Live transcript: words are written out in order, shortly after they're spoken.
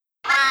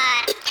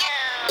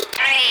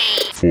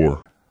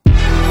4.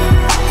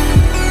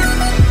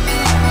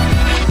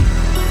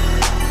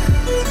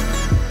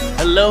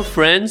 Hello,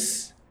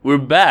 friends. We're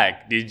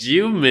back. Did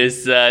you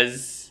miss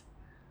us?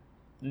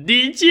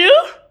 Did you?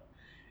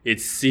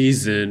 It's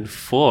season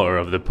 4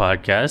 of the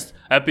podcast.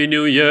 Happy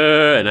New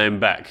Year! And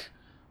I'm back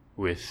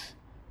with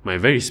my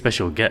very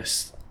special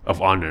guest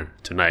of honor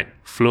tonight,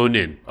 flown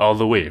in all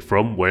the way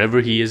from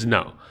wherever he is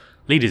now.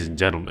 Ladies and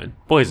gentlemen,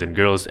 boys and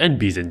girls, and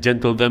bees and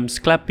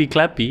gentledoms, clappy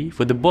clappy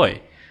for the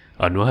boy,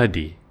 Anwar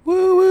Hadi.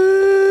 Woo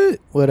woo!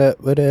 What up?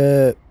 What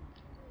up?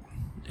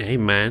 Hey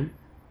man,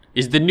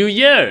 it's the new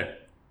year!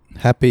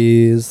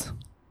 Happies.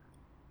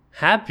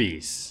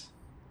 Happies.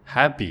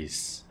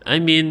 I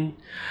mean,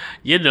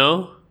 you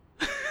know,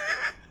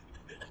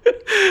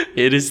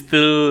 it is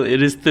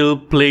still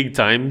plague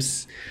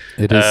times.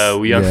 It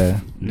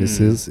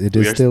is. It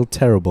is are still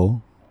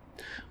terrible.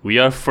 We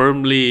are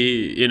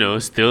firmly,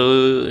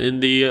 still in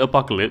the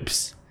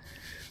apocalypse.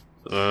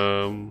 We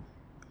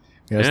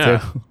are still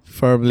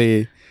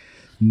firmly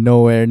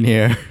nowhere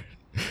near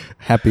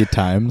happy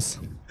times.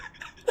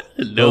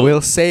 No, But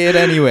we'll say it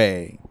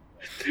anyway.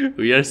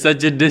 we are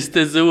such a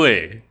distance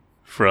away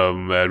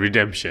from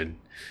redemption.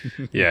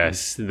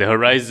 Yes, the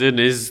horizon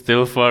is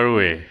still far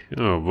away.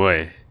 Oh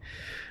boy.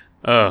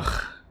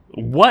 Ugh.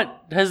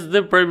 What has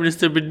the Prime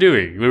Minister been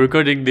doing? We're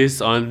recording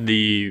this on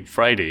the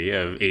Friday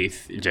of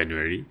 8th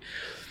January.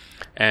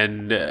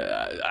 And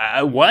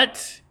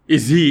what?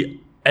 Is he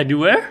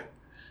anywhere?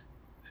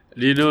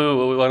 Do you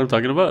know what I'm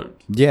talking about?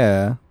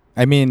 Yeah.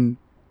 I mean,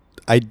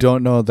 I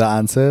don't know the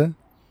answer,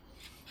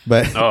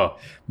 but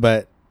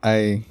but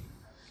I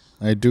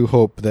do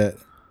hope that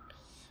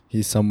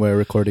he's somewhere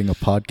recording a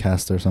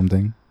podcast or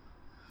something.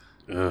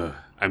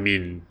 I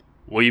mean,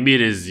 what you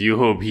mean is you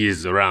hope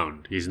he's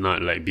around. He's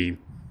not like being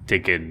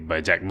taken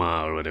by Jack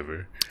Ma or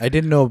whatever. I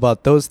didn't know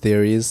about those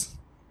theories.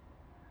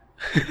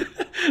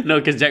 No,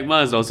 because Jack Ma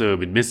has also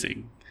been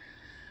missing.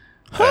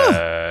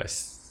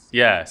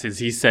 Since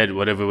he said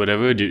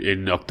whatever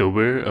in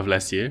October of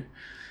last year.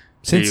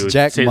 Since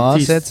Jack Ma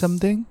said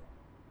something?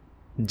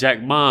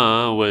 Jack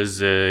Ma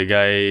was a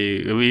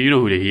guy, I mean, you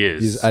know who he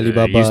is. He's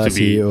Alibaba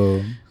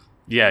CEO.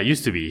 Yeah,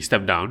 used to be. He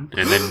stepped down.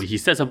 And then he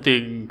said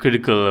something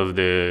critical of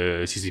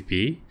the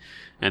CCP.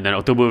 And then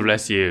October of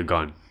last year,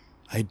 gone.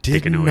 I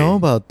didn't know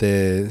about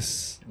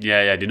this.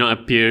 Yeah, did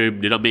not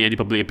make any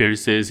public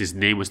appearances. His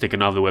name was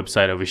taken off the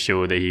website of a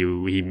show that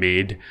he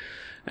made.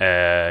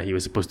 He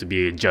was supposed to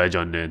be a judge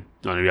on a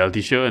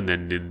reality show, and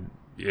then in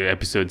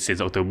episodes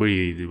since October,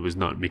 he was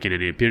not making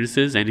any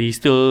appearances, and he's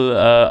still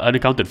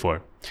unaccounted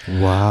for.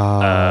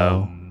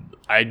 Wow.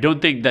 I don't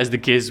think that's the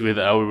case with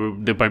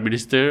the Prime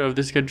Minister of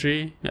this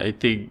country. I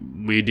think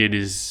Muhyiddin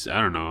is,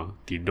 I don't know,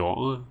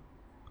 tidur.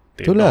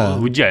 Itulah.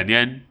 Hujan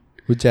kan?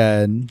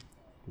 Hujan.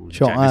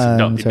 Syok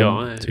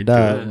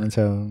sedap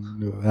macam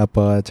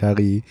apa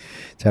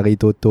cari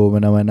toto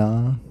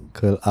mana-mana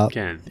curl up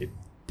kan?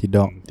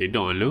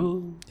 Tidur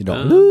lu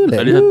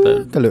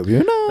kalau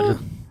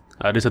biona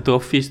ada satu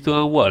office tu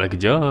awak lah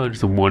kerja,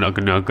 semua nak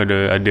kena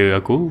ada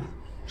aku,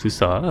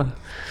 susah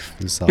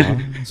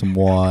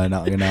semua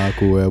nak kena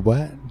aku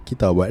buat,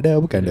 kita buat dah,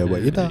 bukan dia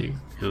buat kita.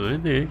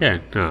 Ada kan,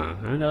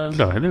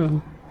 dah tu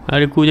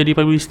ada aku jadi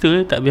Prime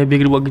Minister, tak habis-habis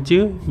kena buat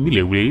kerja,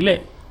 bila boleh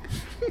relax.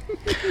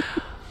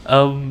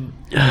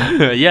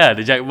 Yeah,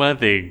 the Jack Ma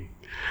thing.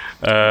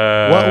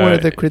 What were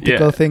the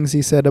critical things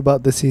he said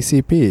about the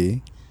CCP?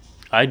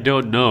 I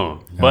don't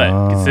know, but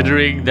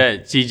considering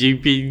that Xi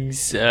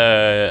Jinping's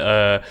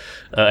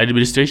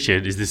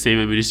administration is the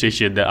same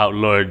administration that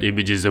outlawed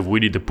images of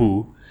Winnie the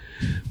Pooh,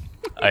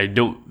 I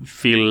don't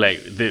feel like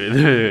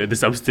the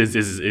substance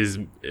is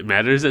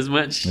matters as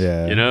much.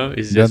 Yeah,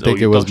 it's just don't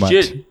think it was much.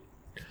 Shit.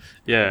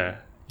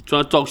 Yeah, you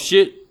trying to talk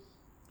shit.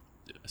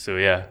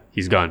 So yeah,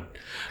 he's gone.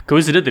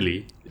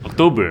 Coincidentally,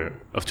 October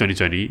of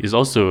 2020 is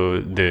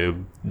also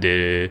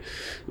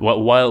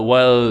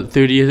while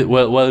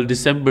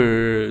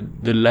December,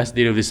 the last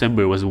date of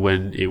December was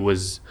when it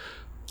was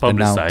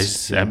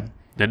publicized,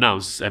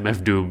 announced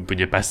MF Doom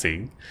punya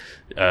passing.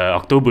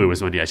 October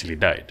was when he actually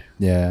died.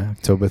 Yeah,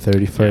 October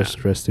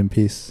 31st, rest in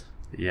peace.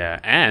 Yeah,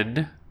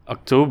 and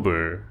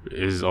October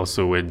is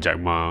also when Jack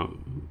Ma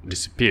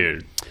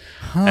disappeared.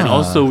 And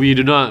also we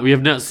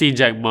have not seen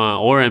Jack Ma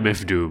or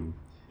MF Doom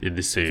in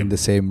the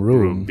same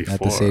room before.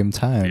 At the same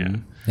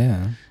time.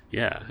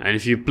 Yeah, and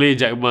if you play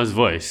Jack Ma's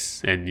voice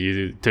and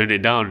you turn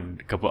it down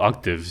a couple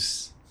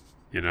octaves,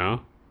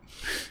 and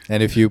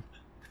if you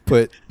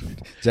put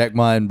Jack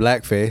Ma in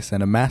blackface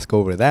and a mask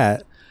over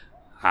that,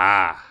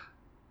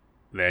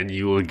 then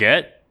you will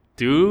get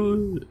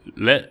to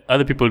let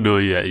other people know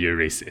that you're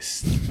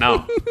racist.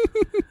 Now,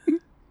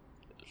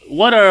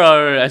 what are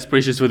our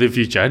aspirations for the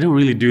future? I don't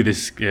really do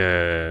this.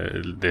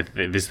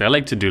 I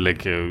like to do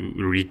like a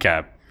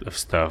recap of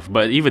stuff,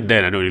 but even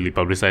then I don't really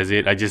publicize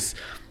it. I just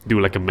do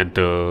like a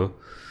mental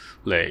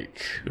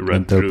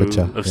run through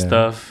of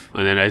stuff,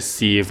 and then I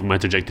see if my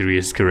trajectory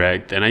is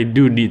correct, and I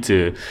do need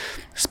to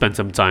spend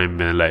some time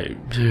and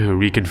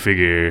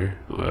reconfigure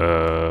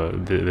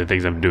the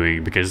things I'm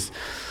doing, because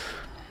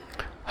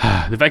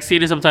the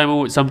vaccine is some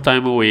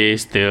time away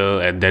still,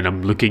 and then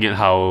I'm looking at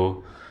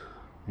how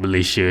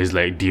Malaysia is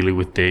like dealing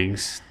with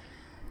things.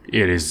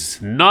 It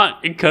is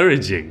not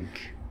encouraging.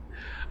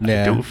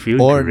 Yeah. I don't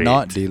feel or great.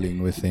 not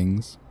dealing with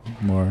things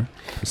more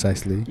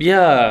precisely.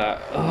 Yeah.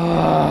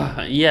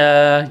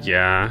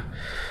 Yeah.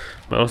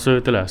 But also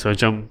itulah. So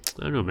macam,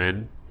 I don't know,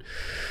 man.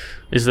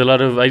 It's a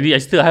lot of I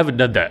still haven't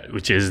done that,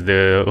 which is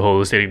the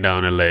whole sitting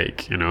down and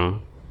like, you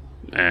know,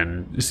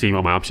 and seeing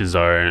what my options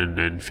are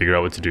and figure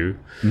out what to do.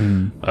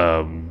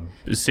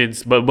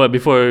 But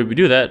before we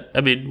do that,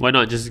 I mean, why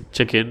not just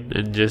check in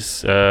and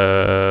just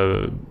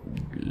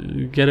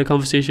get a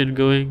conversation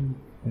going,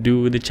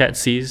 do the chat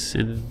sees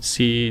and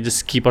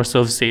just keep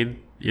ourselves sane.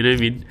 You know what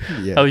I mean?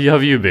 Yeah. How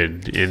have you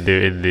been in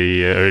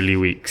the early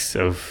weeks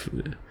of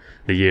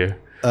the year?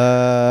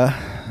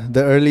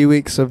 The early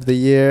weeks of the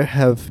year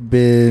have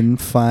been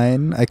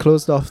fine. I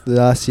closed off the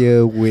last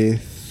year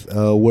with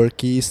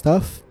worky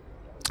stuff.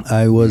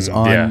 I was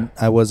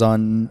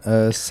on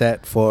a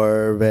set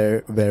for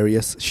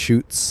various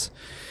shoots,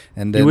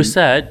 and then You were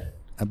sad.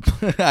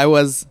 I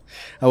was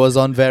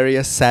on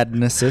various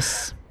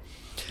sadnesses.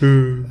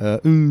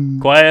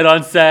 Quiet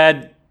on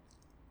sad.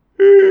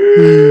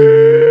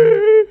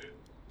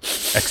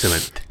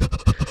 Excellent.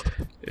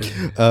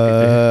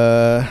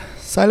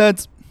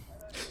 Silence.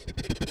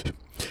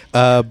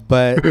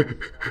 But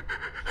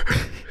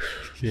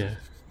yeah.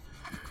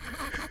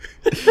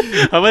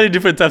 How many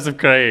different types of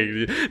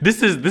crying?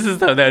 This is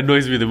how that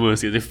annoys me the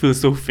most. It feels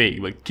so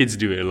fake, but kids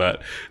do it a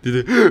lot.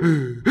 That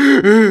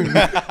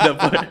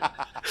part.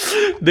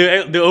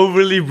 They're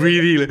overly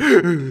breathing.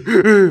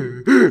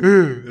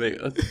 Like,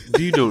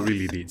 you don't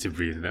really need to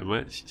breathe that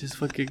much. Just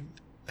fucking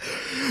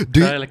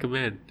cry like a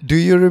man. Do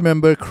you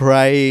remember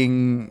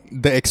crying?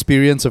 The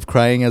experience of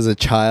crying as a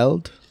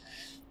child?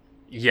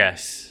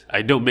 Yes,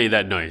 I don't make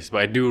that noise,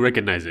 but I do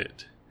recognize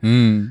it.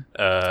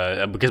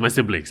 Because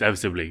I have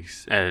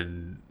siblings,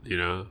 and you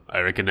know,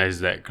 I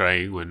recognize that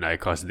crying when I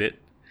caused it.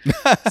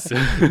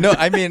 No,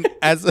 I mean,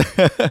 as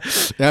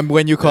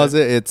when you cause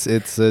it,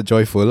 it's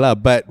joyful lah.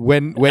 But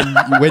when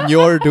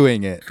you're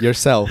doing it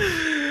yourself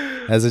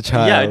as a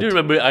child, yeah,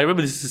 I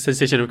remember this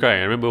sensation of crying.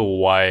 I remember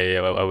why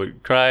I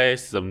would cry,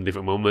 some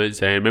different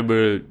moments, and I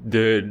remember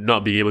the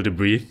not being able to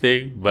breathe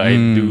thing. But I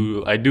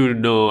do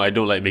know I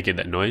don't like making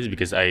that noise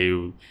because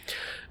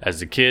as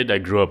a kid, I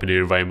grew up in an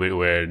environment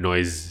where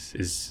noise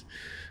is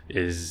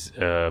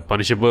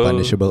punishable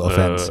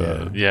offense.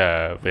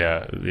 Yeah.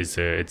 It's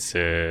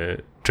a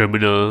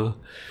terminal.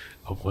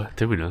 Oh, what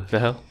terminal? The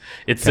hell?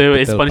 It's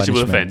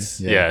punishable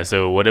offense. Yeah.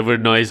 So whatever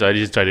noise, I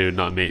just try to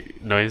not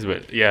make noise.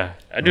 But yeah,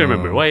 I do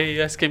remember. Why are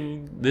you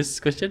asking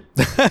this question?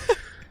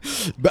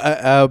 But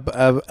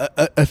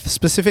a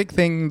specific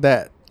thing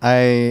that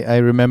I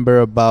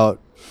remember about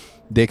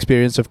the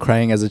experience of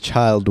crying as a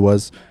child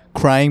was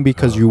crying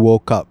because you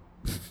woke up.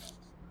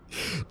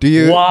 Do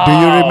you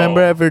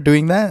remember ever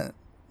doing that?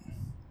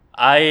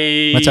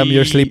 Macam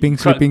you're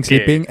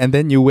sleeping, and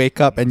then you wake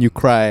up and you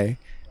cry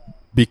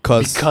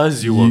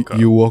because you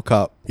woke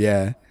up.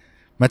 Yeah.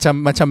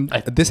 Macam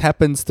this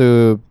happens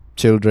to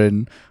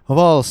children of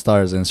all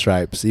stars and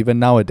stripes, even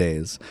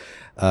nowadays.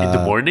 In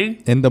the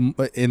morning?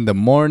 In the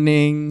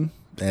morning,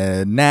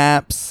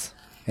 naps,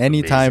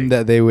 anytime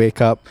that they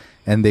wake up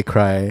and they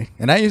cry.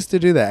 And I used to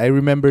do that. I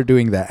remember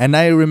doing that. And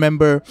I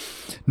remember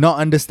not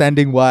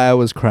understanding why I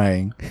was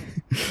crying.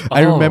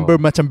 I remember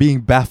macam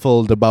being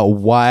baffled about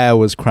why I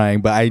was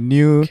crying, but I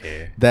knew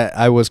that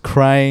I was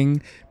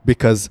crying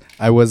because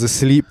I was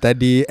asleep that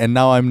day, and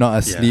now I'm not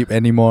asleep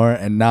anymore,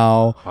 and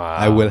now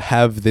I will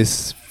have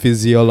this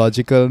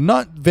physiological,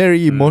 not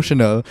very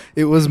emotional.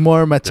 It was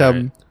more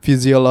macam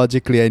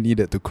physiologically I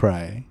needed to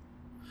cry.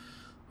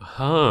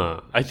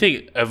 I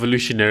think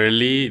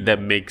evolutionarily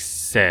that makes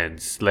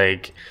sense.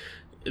 Like,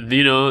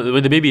 you know,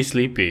 when the baby is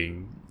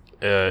sleeping,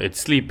 it's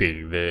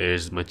sleeping.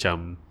 There's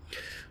macam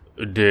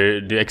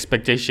the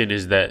expectation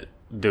is that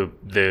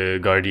the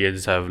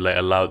guardians have like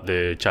allowed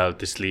the child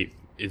to sleep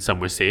in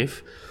somewhere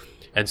safe,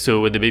 and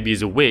so when the baby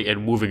is awake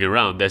and moving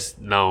around, that's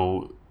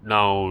now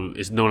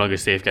it's no longer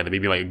safe. The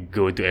baby might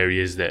go into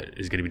areas that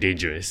is going to be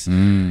dangerous,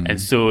 and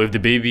so if the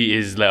baby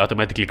is like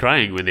automatically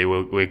crying when they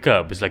wake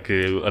up, it's like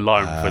an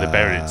alarm for the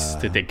parents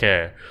to take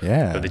care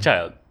of the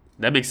child.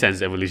 That makes sense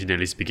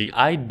evolutionarily speaking.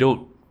 I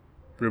don't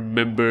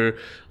remember.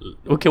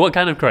 Okay, what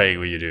kind of crying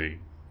were you doing?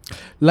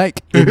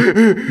 Like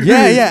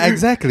yeah,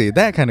 exactly,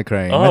 that kind of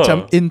crying.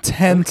 Macam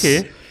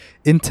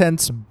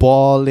intense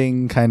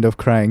bawling kind of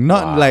crying,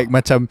 not like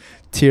macam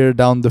tear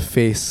down the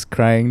face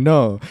crying.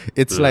 No,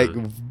 it's like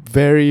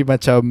very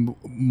macam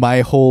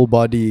my whole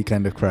body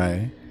kind of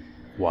cry.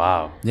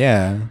 Wow.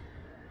 Yeah.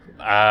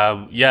 I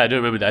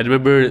don't remember that. I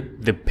remember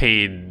the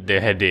pain, the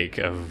headache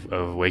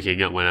of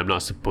waking up when I'm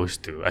not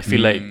supposed to. I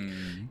feel like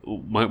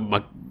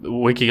my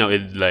waking up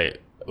in like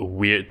a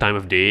weird time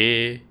of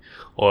day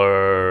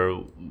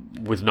or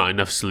with not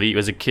enough sleep.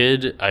 As a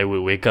kid, I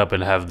would wake up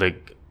and have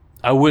like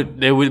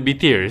there would be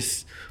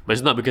tears, but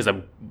it's not because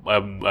I'm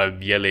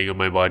yelling or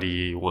my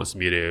body wants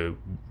me to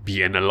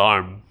be an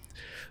alarm.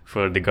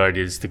 for the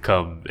Guardians to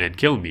come and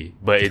kill me,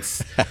 but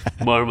it's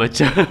more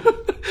macam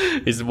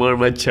it's more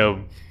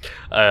macam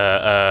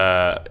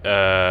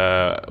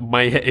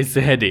it's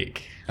a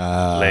headache.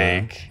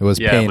 Like it was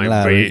pain,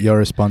 my brain, your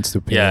response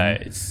to pain. Yeah,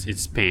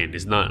 it's pain.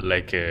 It's not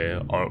like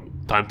or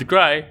time to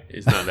cry.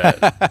 It's not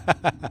that.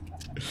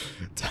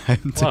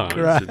 Time to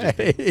cry.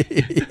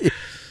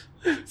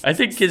 I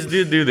think kids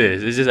do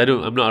this. It's just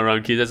I'm not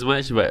around kids as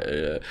much, but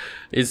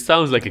it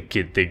sounds like a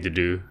kid thing to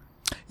do.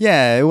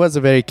 Yeah, it was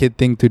a very kid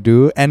thing to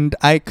do, and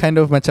I kind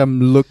of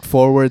macam looked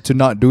forward to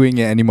not doing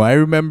it anymore. I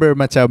remember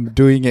macam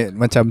doing it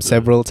macam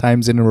several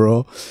times in a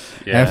row.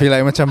 Yeah. And I feel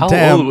like macam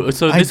damn,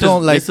 so I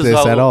don't like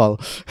this at all.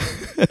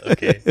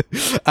 Okay.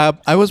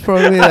 I was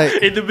probably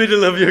like in the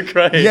middle of your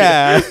crying.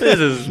 Yeah.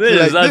 This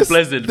is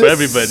unpleasant for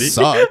everybody.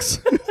 Sucks.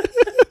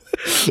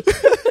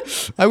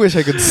 I wish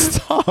I could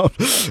stop.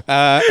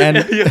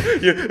 And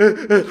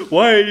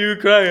why are you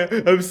crying?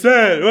 I'm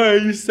sad. Why are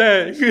you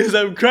sad? Because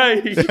I'm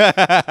crying.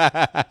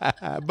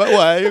 But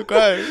why are you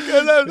crying?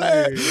 Because I'm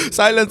sad.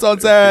 Silence on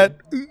set.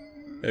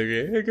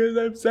 Okay, because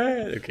I'm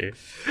sad. Okay.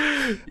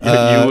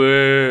 You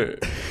were.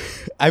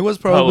 I was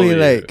probably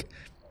like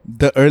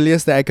the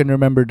earliest that I can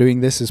remember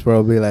doing this is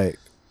probably like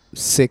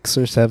 6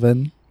 or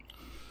 7.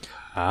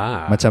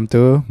 Macam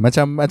tu.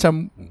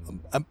 Macam.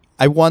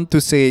 I want to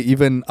say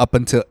even up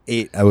until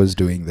 8 I was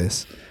doing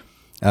this.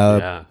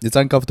 It's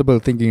uncomfortable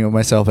thinking of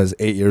myself as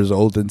 8 years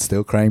old and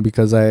still crying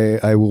because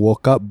I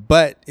woke up,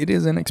 but it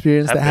is an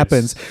experience that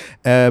happens.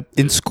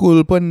 In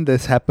school pun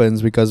this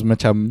happens because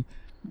macam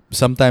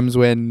sometimes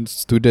when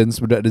students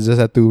budak darjah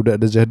 1, budak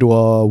darjah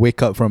 2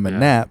 wake up from a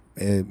nap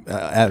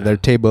at their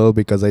table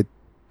because I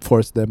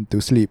forced them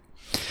to sleep.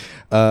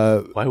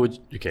 Why would you?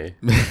 Okay,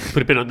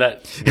 put a pin on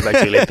that. Get back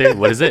to you later.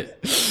 What is it?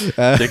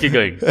 Keep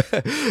going.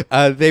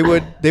 They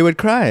would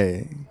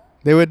cry.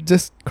 They would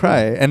just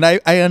cry, and I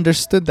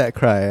understood that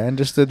cry. I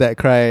understood that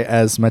cry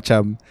as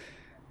macam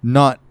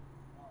not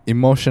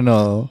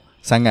emotional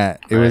sangat.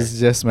 It was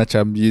just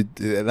macam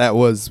that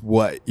was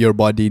what your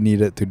body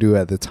needed to do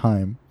at the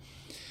time.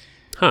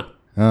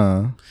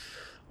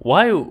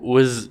 Why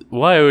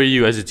were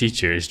you as a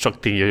teacher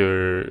instructing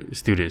your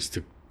students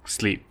to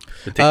sleep,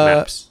 to take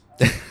naps?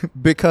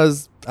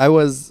 Because I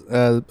was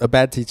a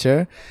bad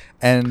teacher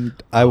and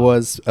I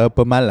was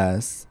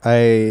pemalas.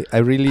 I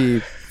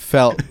really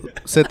felt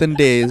certain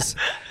days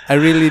I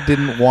really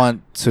didn't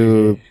want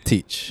to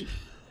teach.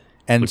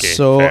 And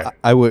fair.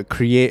 I would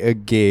create a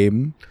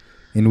game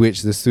in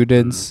which the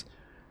students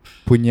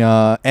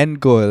punya end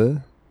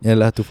goal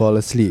ialah to fall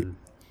asleep.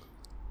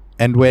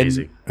 And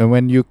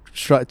when you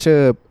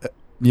structure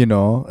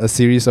a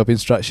series of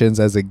instructions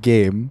as a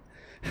game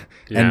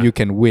and you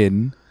can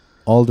win,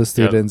 all the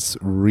students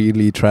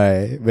really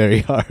try very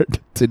hard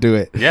to do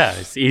it. Yeah,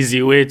 it's an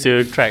easy way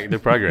to track the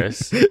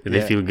progress. And they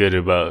feel good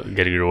about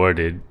getting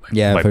rewarded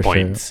by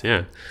points. Sure.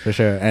 Yeah, for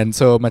sure. And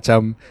so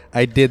macam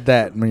I did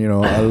that,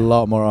 a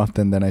lot more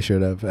often than I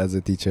should have as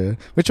a teacher,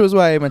 which was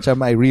why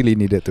macam I really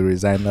needed to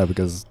resign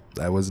because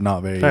I was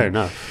not very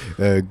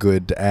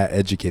good at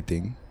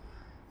educating.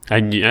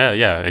 And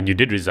and you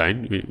did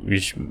resign,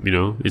 which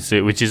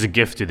which is a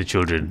gift to the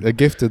children. A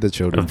gift to the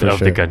children of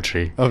the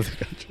country. Of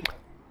the country.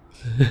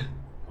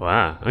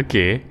 Wow.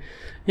 Okay.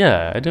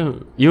 Yeah. I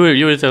don't. You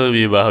were telling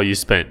me about how you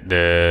spent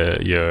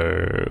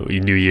your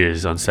New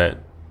Year's on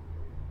set.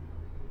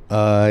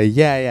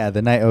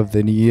 The night of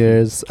the New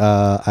Year's,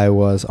 I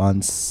was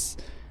on.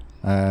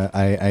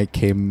 I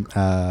came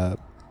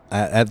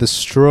at the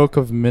stroke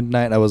of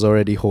midnight. I was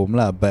already home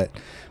lah, but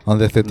on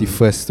the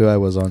 31st too, I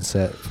was on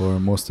set for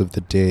most of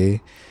the day,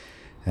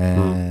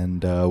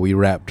 and we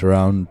wrapped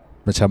around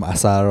macam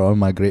asar or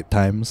Maghrib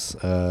times,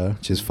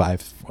 which is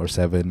 5 or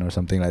 7 or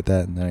something like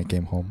that, and then I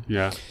came home.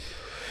 Yeah.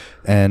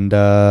 And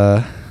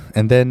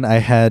then I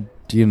had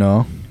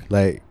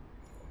like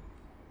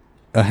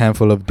a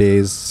handful of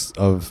days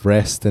of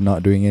rest and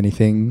not doing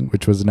anything,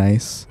 which was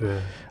nice.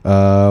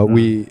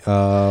 We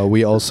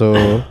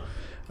also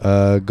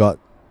got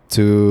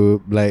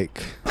to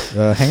like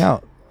hang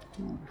out.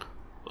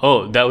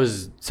 Oh, that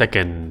was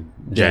 2nd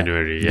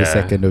January. The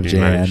 2nd of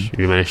Jan.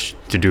 We managed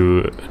to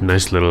do a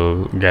nice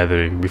little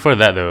gathering. Before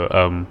that, though,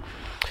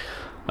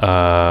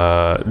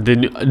 the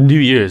New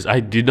Year's,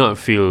 I did not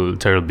feel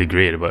terribly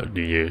great about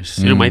New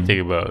Year's. My thing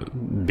about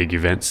big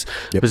events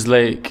was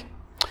like,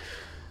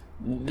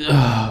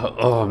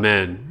 oh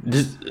man,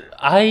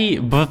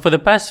 but for the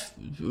past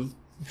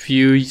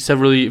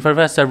several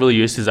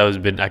years since I was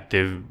been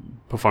active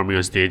performing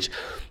on stage,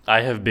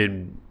 I have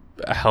been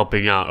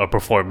helping out or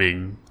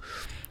performing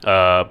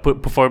or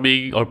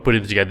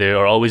putting together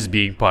or always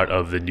being part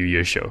of the New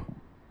Year show.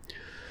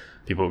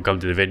 People will come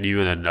to the venue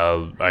and then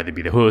I'll either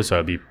be the host or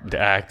I'll be the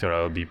act or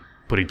I'll be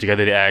putting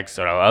together the acts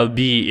or I'll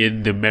be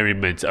in the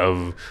merriment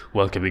of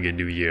welcoming a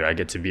new year. I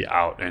get to be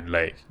out and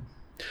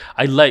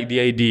I like the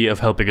idea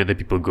of helping other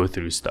people go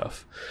through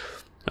stuff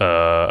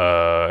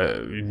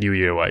New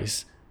Year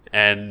wise.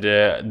 And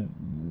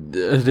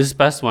this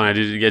past one I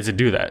didn't get to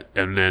do that,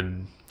 and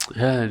then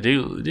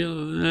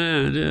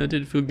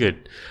didn't feel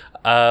good.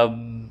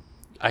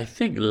 I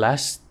think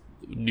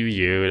New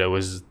Year. That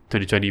was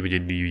 2020 with the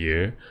New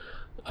Year.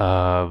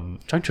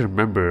 Trying to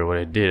remember what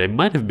I did. It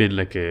might have been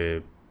like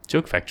a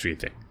Joke Factory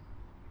thing.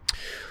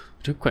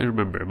 I don't quite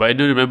remember, but I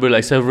do remember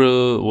like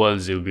several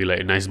ones. It'll be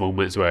like nice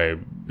moments where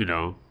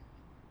I,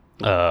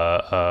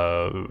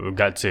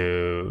 got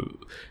to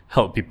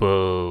help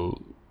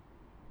people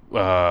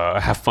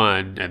have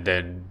fun, and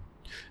then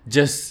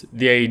just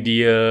the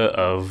idea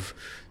of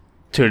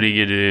turning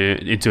it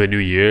into a new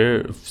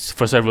year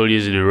for several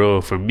years in a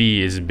row for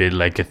me has been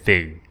like a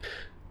thing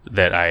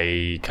that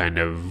I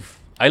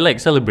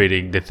like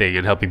celebrating the thing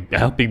and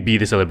helping be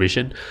the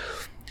celebration.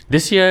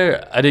 This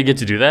year I didn't get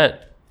to do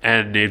that.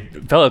 And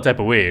it felt a type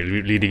of way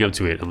leading up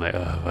to it. I'm like,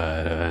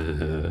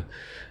 it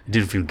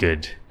didn't feel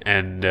good.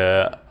 And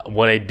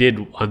what I did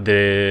on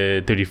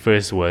the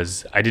 31st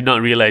was I did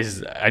not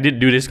realize, I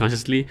didn't do this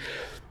consciously,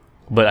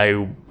 but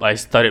I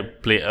started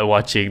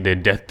watching the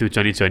Death to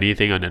 2020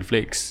 thing on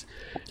Netflix.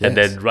 Yes. And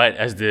then right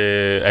as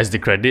the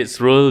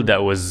credits rolled,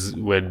 that was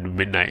when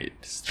midnight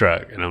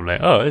struck. And I'm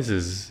like, this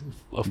is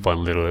a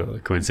fun little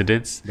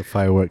coincidence. The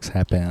fireworks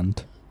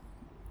happened.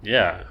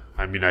 Yeah.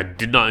 I mean, I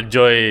did not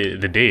enjoy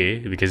the day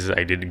because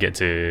I didn't get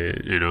to,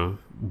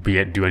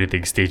 do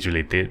anything stage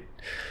related.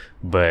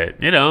 But,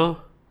 we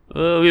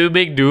will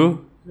make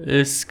do.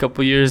 This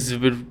couple years have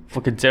been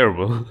fucking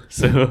terrible.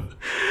 So,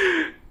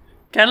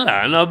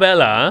 not bad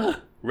lah,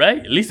 right?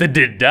 At least I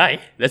didn't die.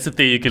 That's the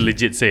thing you can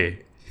legit say.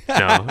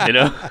 No,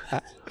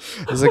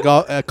 It's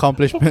an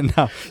accomplishment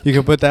now. You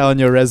can put that on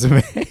your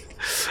resume.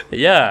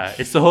 Yeah,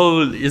 it's the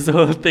whole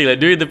thing. Like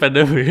during the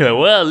pandemic,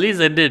 at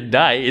least I didn't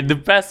die. In the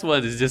past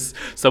one, it's just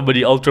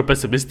somebody ultra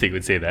pessimistic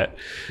would say that.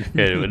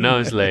 But now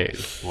it's like,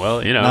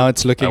 now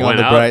it's looking on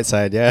the bright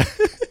side. Yeah.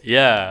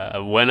 Yeah, I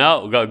went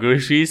out, got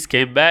groceries,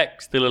 came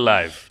back, still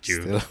alive.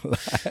 Still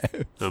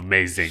alive.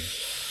 Amazing.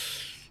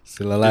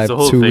 Still alive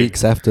 2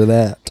 weeks after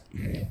that.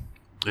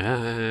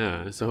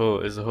 Yeah. It's a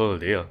whole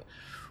deal.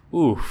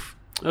 Oof.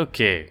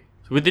 Okay.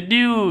 With the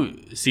new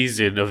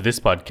season of this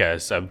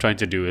podcast, I'm trying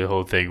to do a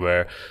whole thing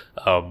where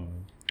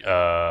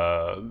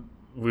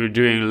we're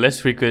doing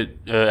less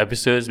frequent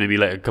episodes, maybe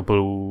like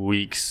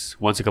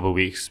once a couple of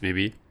weeks,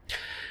 maybe.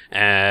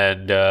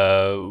 And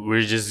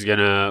we're just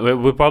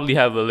we'll probably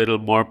have a little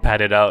more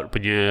padded out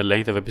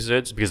length of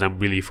episodes because I'm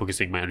really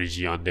focusing my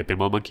energy on the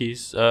Pinball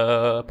Monkeys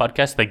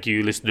podcast. Thank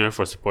you, listener,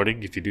 for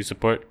supporting. If you do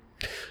support,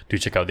 do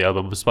check out the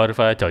album on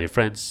Spotify, tell your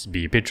friends,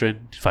 be a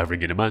patron,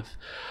 $5 a month.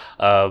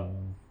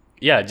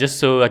 Yeah, just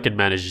so I can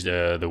manage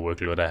the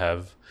workload I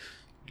have.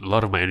 A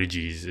lot of my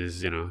energies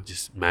is,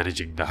 just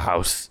managing the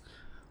house.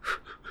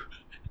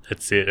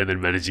 That's it. And then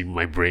managing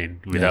my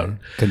brain without...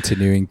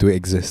 continuing to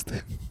exist.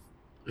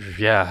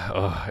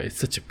 Yeah. It's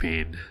such a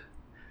pain.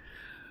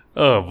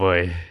 Oh,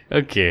 boy.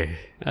 Okay.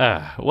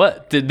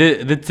 What?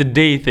 The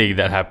today thing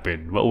that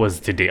happened. What was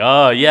today?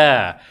 Oh,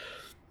 yeah.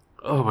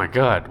 Oh, my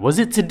God. Was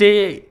it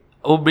today?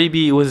 Or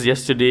maybe it was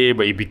yesterday,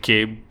 but it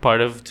became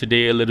part of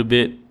today a little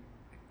bit.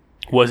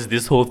 Was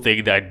this whole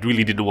thing that I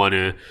really didn't want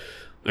to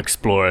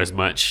explore as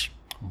much,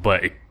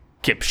 but it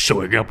kept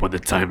showing up on the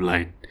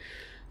timeline.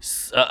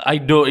 I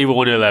don't even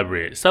want to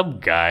elaborate. Some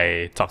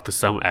guy talked to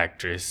some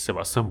actress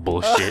about some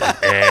bullshit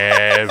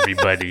and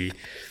everybody...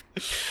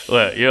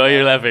 What?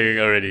 You're laughing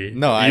already.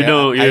 No,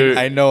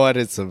 I know what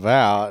it's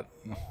about.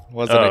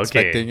 Wasn't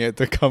expecting it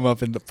to come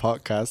up in the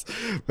podcast,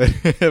 but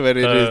it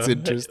is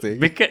interesting.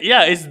 Because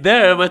it's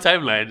there on my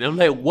timeline. I'm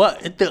like,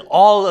 what?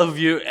 All of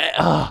you,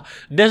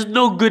 there's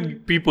no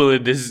good people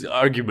in this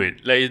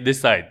argument, like this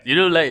side.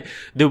 Like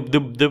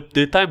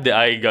the time that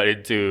I got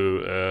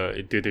into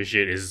the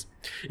shit is,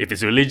 if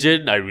it's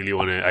religion, I really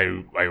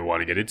I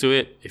want to get into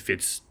it. If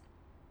it's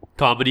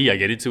comedy, I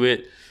get into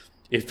it.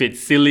 If it's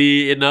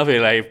silly enough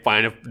and I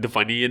find the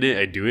funny in it,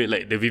 I do it.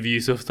 Like the Vivi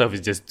Yusuf stuff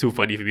is just too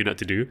funny for me not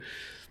to do.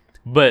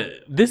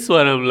 But this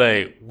one, I'm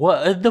like,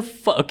 what the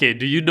fuck? Okay,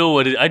 do you know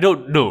what it is? I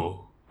don't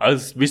know. I'll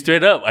be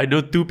straight up. I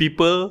know two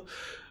people,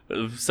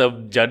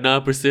 some Jannah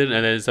person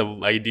and then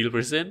some Ideal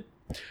person.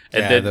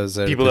 And then those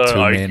are people the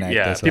are two main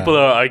actors. people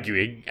are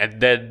arguing, and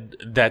then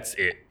that's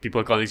it. People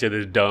are calling each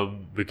other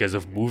dumb because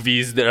of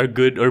movies that are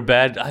good or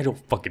bad. I don't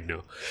fucking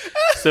know.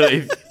 So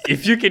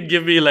if you can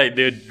give me like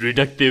the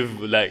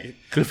reductive like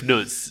Cliff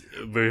Notes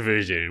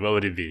version, what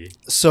would it be?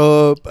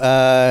 So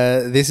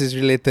this is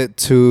related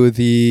to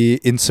the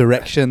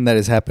insurrection that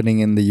is happening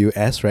in the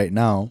US right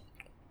now.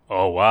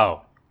 Oh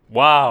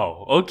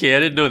wow. Okay, I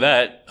didn't know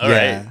that. All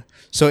right.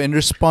 So in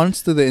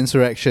response to the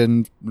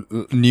insurrection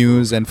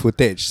news and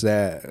footage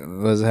that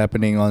was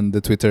happening on the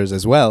Twitters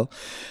as well,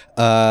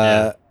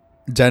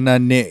 Jana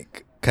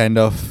Nick kind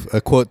of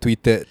quote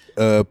tweeted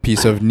a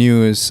piece of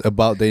news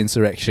about the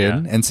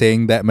insurrection and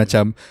saying that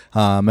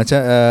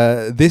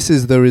this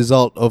is the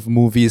result of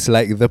movies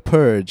like The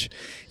Purge.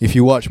 If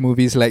you watch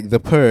movies like The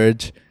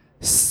Purge,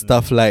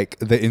 stuff like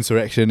the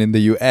insurrection in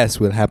the US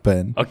will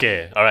happen.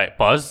 Okay, all right,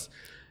 pause.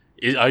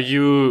 Are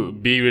you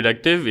being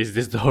reductive? Is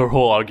this her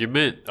whole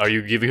argument? Are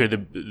you giving her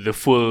the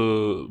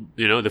full,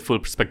 the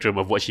full spectrum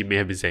of what she may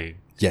have been saying?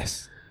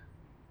 Yes.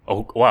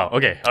 Oh, wow.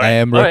 Okay. All right. I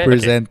am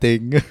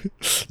representing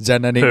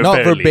Jana Nick.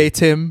 Not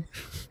verbatim,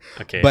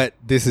 Okay. But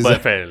this is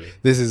apparently.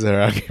 This is her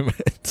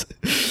argument.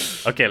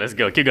 Okay, let's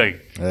go. Keep going.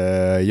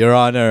 Your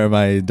Honor,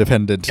 my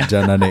defendant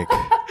Jana Nick.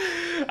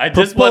 I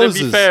just want to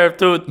be fair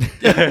to.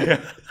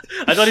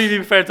 I don't want to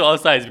be fair to all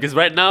sides because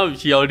right now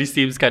she already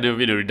seems kind of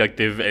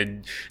reductive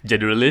and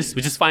generalist,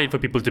 which is fine for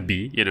people to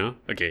be.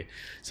 Okay,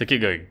 so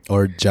keep going.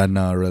 Or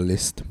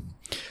generalist.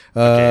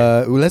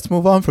 Okay. Let's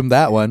move on from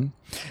that one,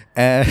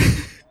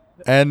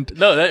 and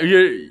no,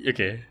 you're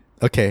okay.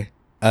 Okay,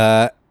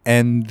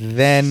 and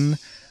then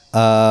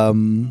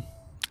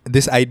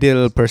this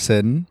ideal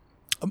person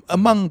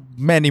among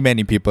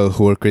many people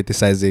who were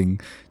criticizing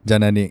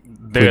Jana Nick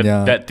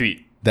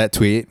that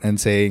tweet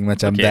and saying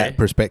macam that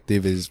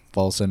perspective is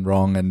false and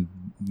wrong and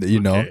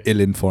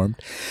ill-informed.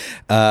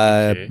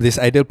 This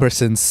ideal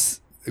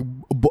person's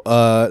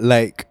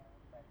quote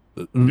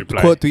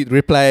tweet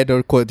replied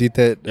or quote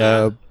tweeted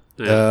a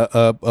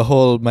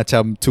whole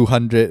macam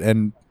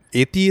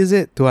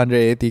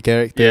 280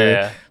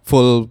 character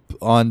full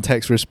on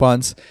text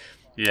response.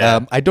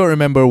 I don't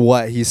remember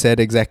what he said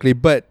exactly,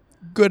 but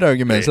good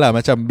arguments lah.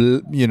 Macam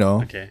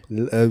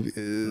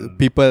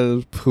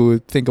people who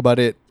think about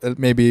it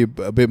maybe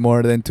a bit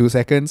more than 2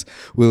 seconds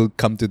will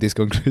come to this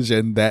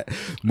conclusion that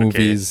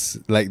movies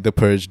like The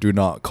Purge do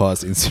not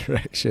cause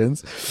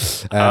insurrections.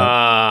 So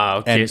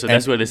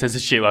that's where the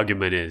censorship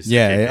argument is.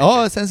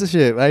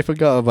 Censorship. I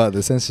forgot about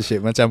the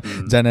censorship. Macam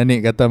Jana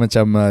Nick kata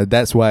macam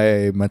that's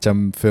why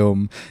macam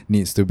film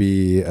needs to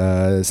be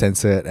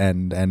censored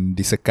and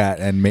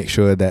disekat and make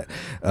sure that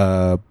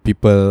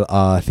people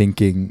are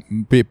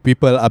thinking.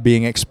 People are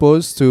being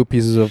exposed to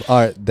pieces of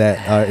art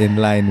that are in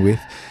line with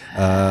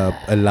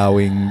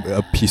allowing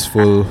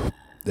peaceful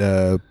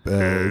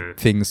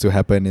things to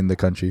happen in the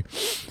country.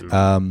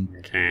 And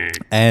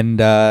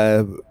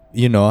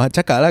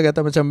cakap lah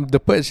kata macam The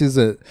Purge is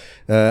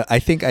I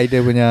think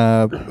idea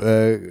punya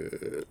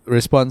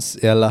response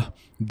ialah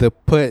The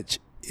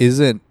Purge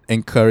isn't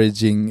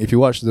encouraging. If you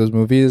watch those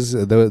movies,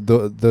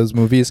 those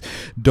movies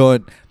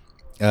don't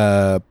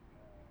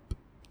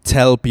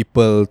tell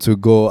people to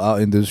go out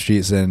in the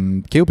streets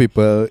and kill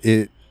people.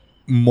 It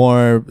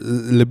more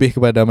lebih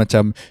kepada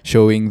macam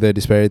showing the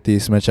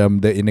disparities,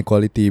 macam the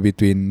inequality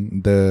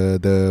between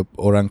the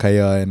orang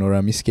kaya and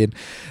orang miskin.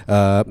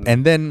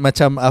 And then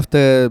macam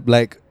after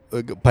like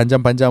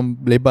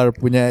panjang-panjang lebar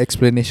punya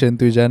explanation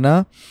to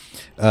Jana,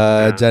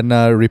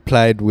 Jana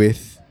replied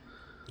with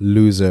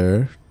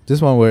loser,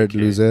 just one word,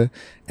 loser,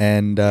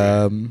 and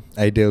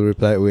Ideal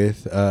replied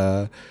with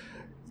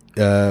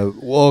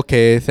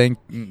okay,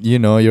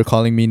 you're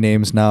calling me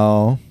names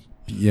now,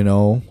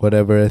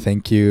 whatever,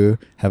 thank you,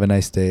 have a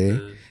nice day,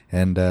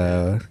 and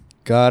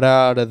got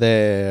out of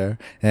there,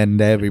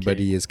 and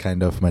everybody is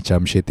kind of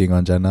macam shitting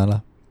on Jana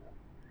lah.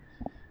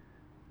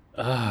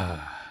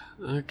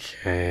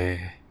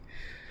 Okay.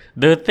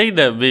 The thing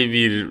that made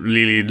me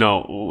really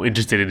not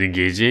interested in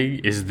engaging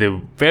is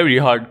the very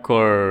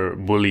hardcore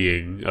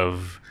bullying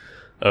of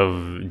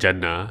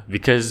Jannah,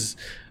 because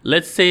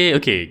let's say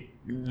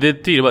the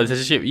thing about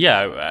censorship,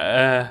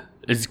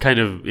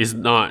 it's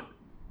not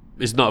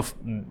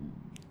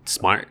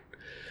smart.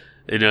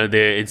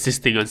 They're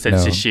insisting on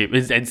censorship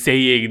and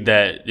saying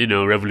that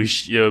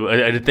revolution,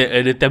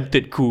 an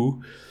attempted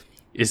coup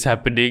is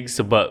happening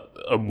sebab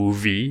a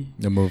movie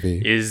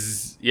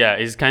is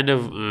kind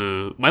of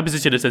my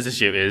position of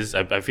censorship is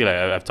I feel like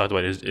I've talked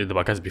about it in the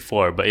podcast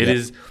before, but it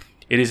is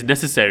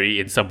necessary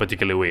in some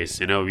particular ways.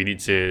 We need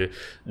to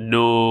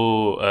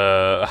know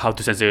how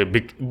to censor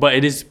but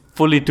it is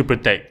fully to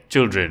protect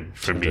children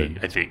me,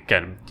 I think.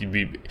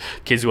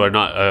 Kids who are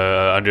not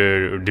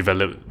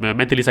underdeveloped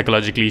mentally,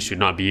 psychologically, should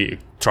not be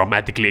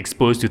traumatically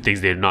exposed to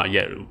things they're not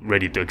yet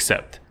ready to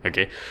accept.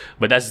 Okay,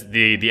 but that's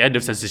the end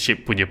of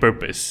censorship punya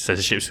purpose.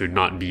 Censorship should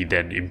not be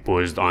then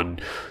imposed on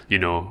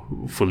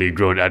fully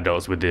grown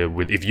adults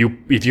if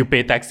you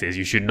pay taxes,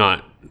 you should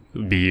not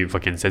be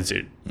fucking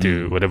censored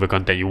to whatever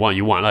content you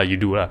want lah, you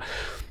do lah.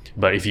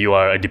 But if you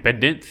are a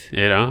dependent,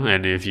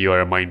 and if you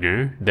are a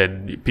minor,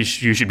 then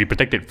you should be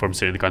protected from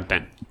certain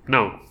content.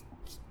 Now,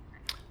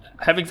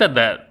 having said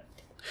that,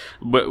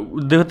 but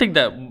the thing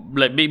that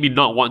made me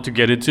not want to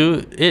get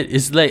into it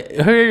is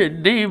her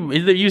name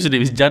in the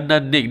username is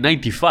Jana Nick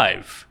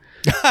 95.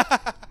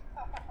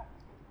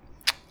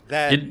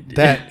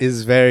 That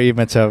is very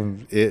much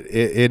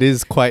it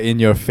is quite in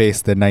your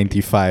face, the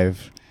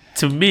 95.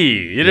 To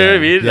me, what I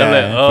mean? Yeah,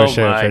 I'm like,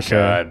 for sure.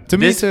 God. To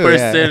me too,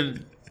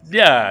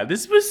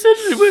 this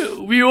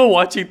person, we were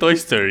watching Toy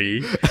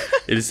Story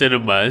in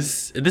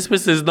cinemas, and this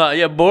person is not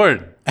yet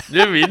born. You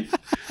know what I mean?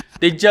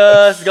 They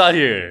just got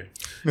here.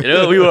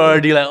 We were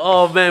already like,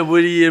 oh man,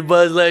 Woody and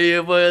Buzz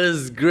Lightyear, boy, this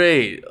is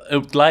great.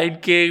 Lion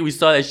King, we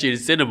saw that shit in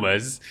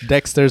cinemas.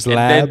 Dexter's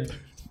Lab.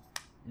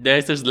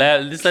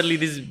 And suddenly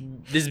this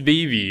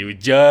baby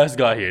just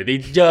got here. They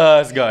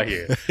just got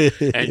here.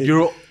 And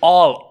you're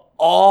all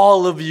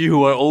of you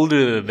who are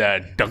older than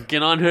that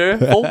dunking on her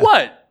for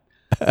what?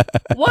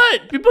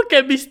 What? People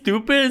can be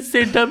stupid and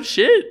say dumb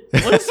shit.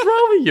 What is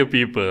wrong with you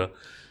people?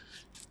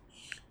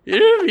 You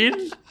know what I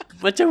mean?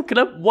 Macam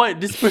kenapa? Why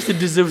this person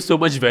deserves so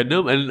much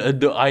venom? And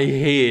I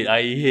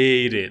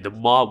hate it. The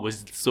mob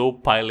was so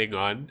piling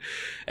on,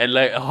 and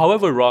like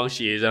however wrong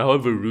she is and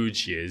however rude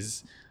she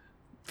is,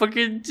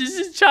 fucking just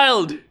a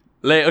child.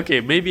 Like okay,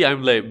 maybe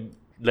I'm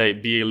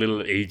like being a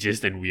little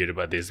ageist and weird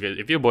about this.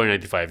 If you're born in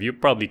 95, you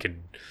probably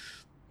can.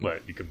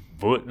 What you can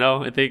vote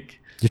now? I think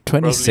you're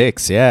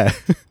 26. Probably. Yeah.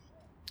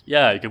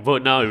 Yeah, you can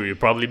vote now. You're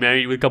probably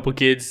married with a couple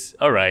kids.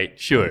 All right,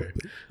 sure.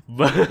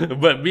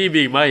 But me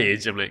being my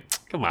age, I'm like,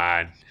 come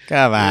on.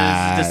 Come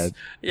on.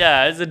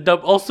 It's a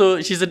dumb. Also,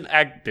 she's an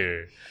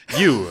actor.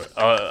 You,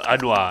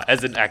 Anwar,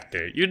 as an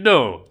actor, you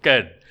know,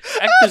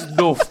 actors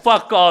know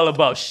fuck all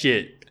about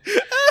shit.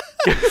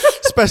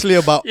 Especially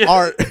about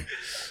art.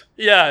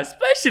 Yeah,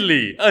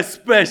 especially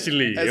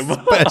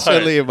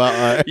about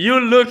art. You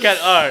look at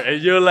art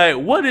and you're like,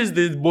 what is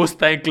the most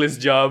thankless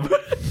job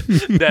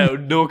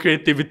that no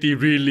creativity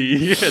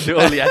really? The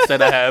only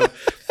asset I have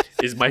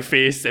is my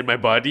face and my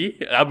body.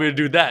 I'm gonna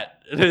do that.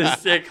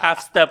 It's like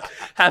half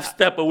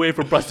step away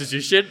from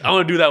prostitution. I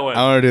want to do that one.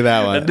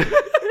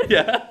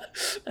 Yeah,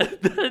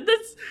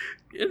 that's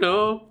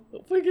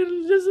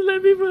fucking just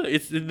let people.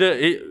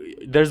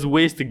 There's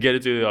ways to get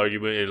into the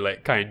argument in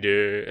like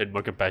kinder and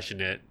more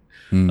compassionate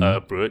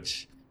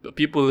approach. But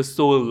people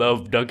so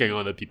love dunking on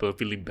other people,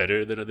 feeling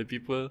better than other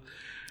people.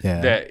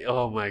 Yeah. That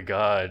oh my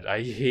god,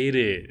 I hate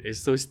it.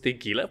 It's so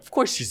stinky. Like, of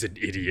course she's an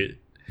idiot.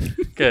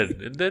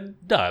 And then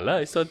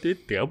it's on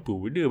Twitter apa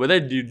benda. But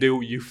then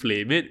you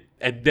flame it,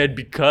 and then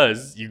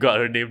because you got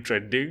her name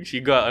trending, she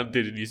got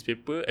onto the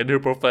newspaper and her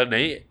profile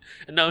naik,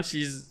 and now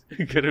she's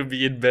gonna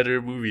be in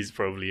better movies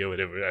probably or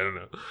whatever. I don't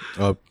know.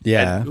 Oh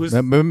yeah.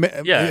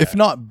 Yeah. If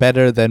not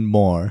better, then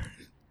more.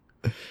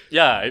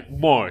 Yeah,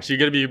 more. She's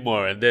gonna be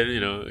more, and then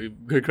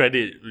her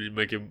credit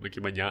makin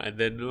banyak, and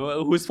then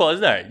whose fault is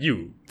that?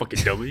 You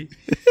fucking dummy.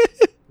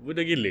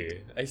 Budak gila.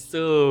 I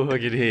so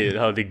fucking hate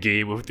how the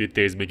game of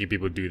Twitter is making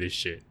people do this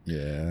shit.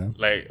 Yeah.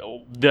 Like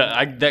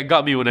that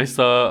got me when I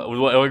saw.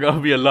 What got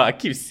me a lot. I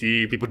keep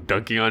seeing people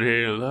dunking on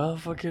her. And I'm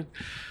like, fucking.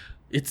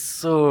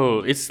 It's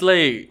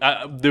like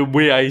the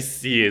way I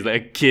see it is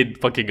like a kid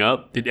fucking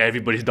up, then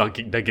everybody's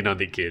dunking on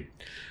the kid.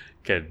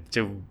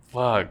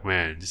 Fuck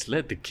man, just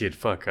let the kid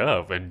fuck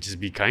up and just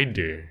be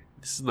kinder.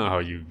 This is not how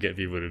you get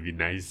people to be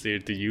nicer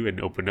to you and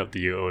open up to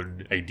your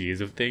own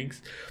ideas of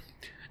things.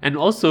 And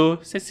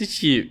also,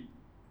 censorship.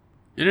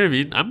 You know what I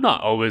mean? I'm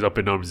not always up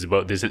in arms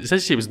about this.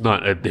 Censorship is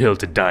not a hill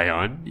to die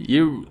on.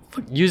 You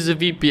use a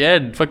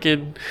VPN,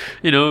 fucking,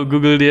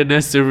 Google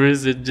DNS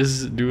servers and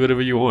just do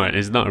whatever you want.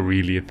 It's not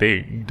really a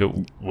thing.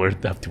 You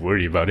don't have to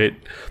worry about it.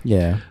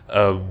 Yeah.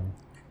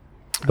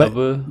 But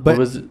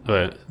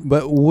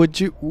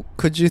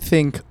could you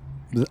think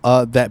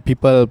that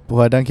people who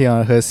are dunking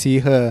on her see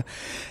her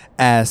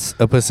as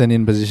a person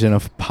in position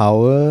of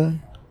power?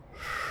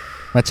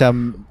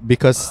 Macam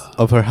because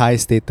of her high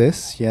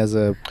status, she has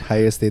a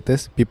higher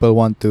status. People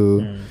want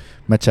to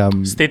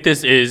macam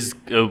status is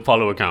a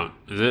follower count,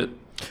 is it?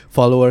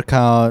 Follower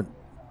count,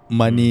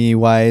 money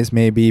wise,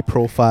 maybe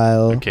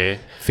profile. Okay.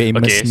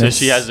 Famousness.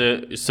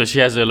 Okay, so she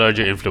has a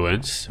larger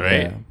influence,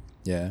 right?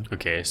 Yeah.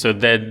 Okay, so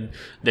then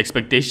the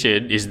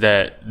expectation is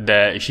that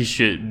she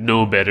should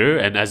know better,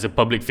 and as a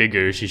public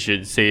figure, she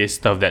should say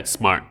stuff that's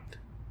smart.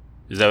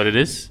 Is that what it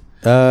is?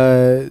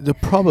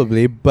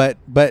 Probably, but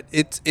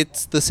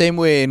it's the same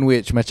way in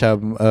which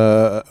macam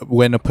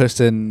when a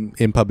person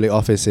in public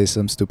office says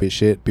some stupid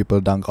shit, people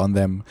dunk on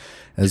them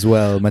as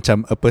well.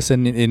 Macam a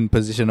person in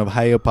position of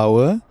higher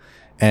power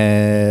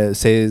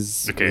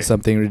says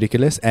something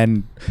ridiculous,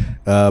 and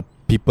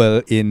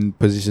people in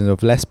positions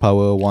of less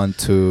power want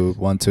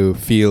to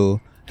feel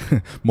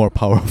more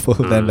powerful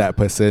than that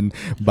person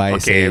by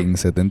saying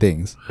certain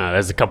things.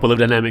 There's a couple of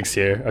dynamics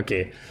here.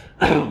 Okay.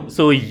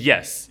 So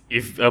yes,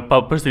 if a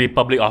person in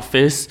public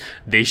office,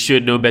 they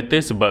should know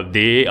better, but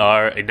they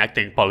are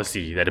enacting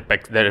policy that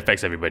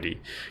affects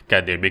everybody.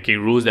 They're making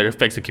rules that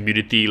affects the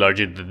community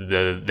larger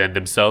than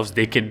themselves.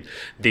 They can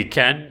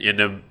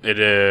in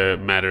a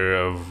matter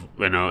of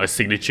a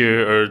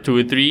signature or 2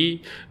 or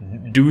 3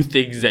 do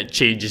things that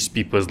changes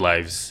people's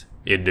lives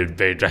in the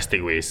very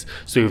drastic ways.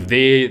 So if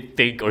they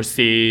think or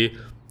say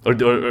or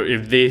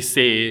if they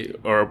say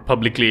or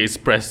publicly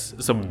express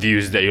some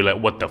views that you're like,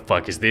 what the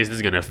fuck is this? This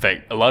is going to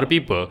affect a lot of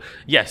people.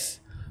 Yes,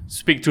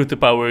 speak truth to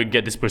power,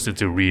 get this person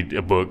to read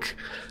a book,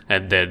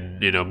 and then,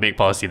 make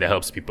policy that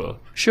helps people.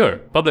 Sure,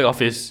 public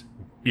office,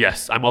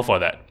 yes, I'm all for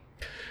that.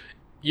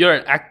 You're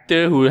an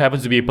actor who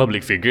happens to be a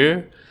public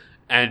figure,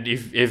 and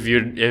if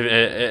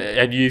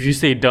you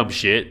say dumb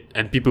shit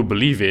and people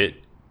believe it,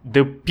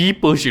 the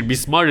people should be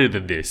smarter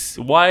than this.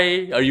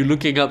 Why are you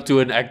looking up to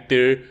an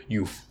actor?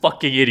 You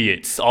fucking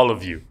idiots, all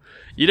of you.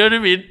 You know what I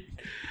mean?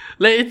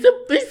 Like it's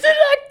an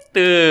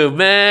actor,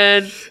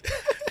 man.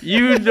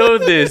 You know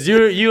this.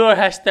 You are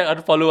hashtag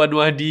unfollow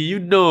Anwadi. You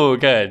know,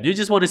 kan. You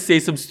just want to say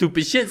some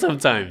stupid shit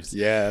sometimes.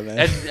 Yeah,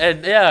 man.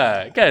 And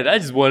yeah, kan. I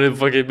just want to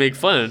fucking make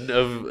fun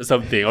of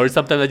something, or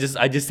sometimes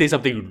I just say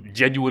something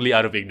genuinely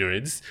out of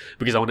ignorance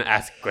because I want to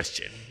ask a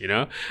question. You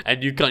know,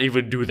 and you can't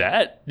even do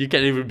that. You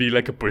can't even be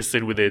like a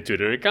person with a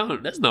Twitter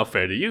account. That's not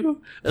fair to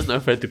you. That's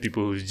not fair to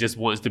people who just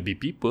wants to be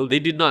people. They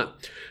did not.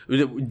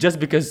 Just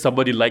because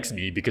somebody likes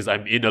me because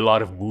I'm in a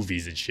lot of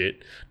movies and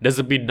shit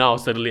doesn't mean now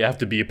suddenly I have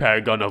to be a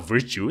paragon of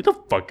virtue. Get the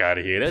fuck out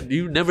of here.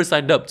 You never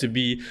signed up to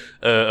be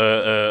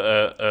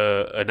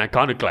an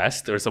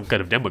iconoclast or some kind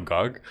of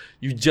demagogue.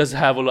 You just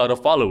have a lot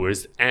of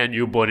followers and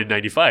you're born in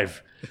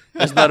 95.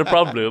 That's not a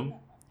problem.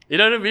 You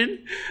know what I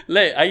mean?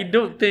 Like, I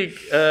don't think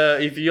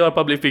if you're a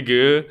public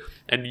figure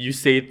and you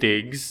say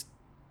things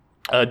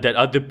that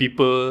other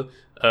people...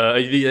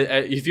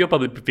 if you're a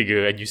public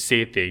figure and you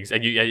say things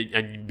and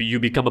you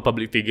become a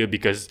public figure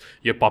because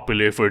you're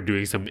popular for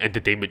doing some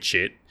entertainment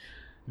shit,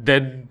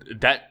 then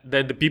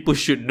the people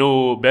should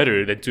know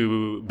better than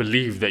to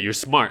believe that you're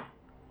smart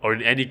or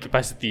in any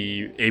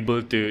capacity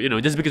able to, you know,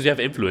 just because you have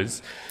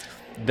influence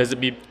doesn't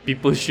mean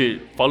people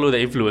should follow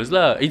the influence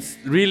lah. It's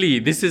really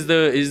this is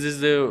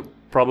the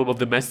problem of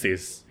the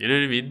masses. You know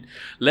what I mean?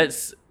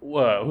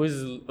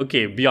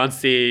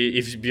 Beyonce.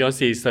 If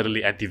Beyonce is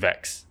suddenly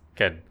anti-vax,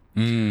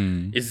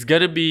 it's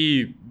gonna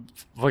be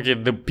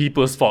fucking the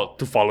people's fault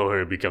to follow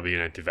her becoming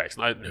an anti-vax,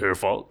 not her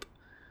fault.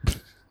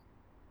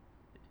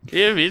 You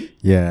know what I mean?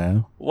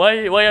 Yeah.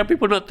 Why are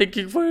people not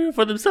thinking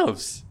for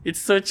themselves? It's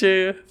such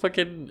a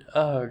fucking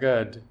oh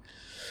god.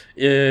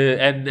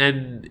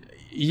 And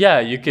yeah,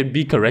 you can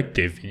be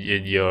corrective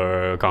in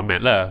your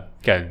comment lah.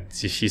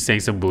 She's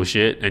saying some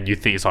bullshit and you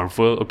think it's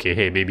harmful. Okay,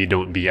 hey, maybe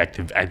don't be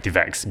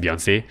anti-vax,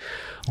 Beyonce.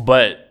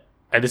 But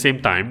at the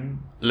same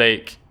time,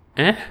 like,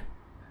 you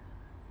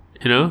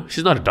know,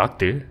 she's not a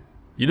doctor.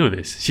 You know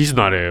this. She's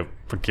not a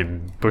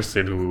freaking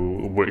person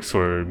who works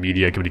for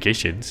media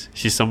communications.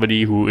 She's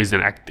somebody who is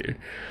an actor.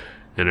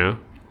 You know?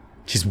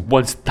 She's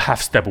one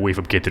half step away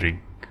from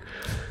catering.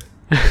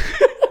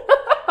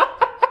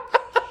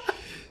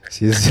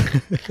 She's...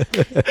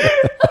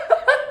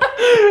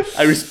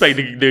 I respect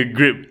the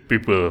grip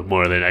people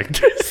more than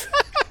actors.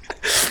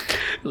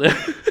 Like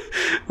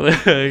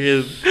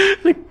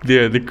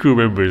the crew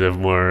members have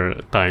more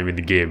time in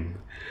the game.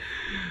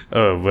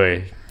 Oh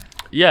boy.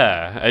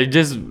 Yeah, I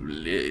just,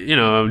 you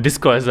know,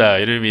 discourse, you know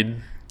what I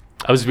mean?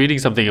 I was reading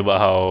something about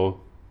how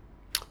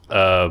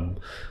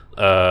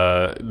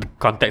the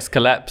context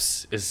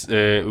collapse is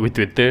with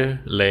Twitter,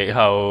 like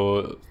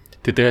how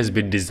Twitter has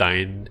been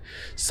designed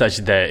such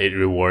that it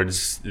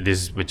rewards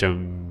this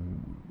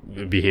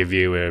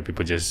behavior where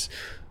people just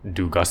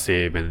do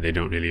gossip and they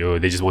don't really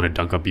they just want to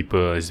dunk on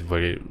people. It's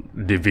very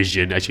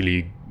division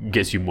actually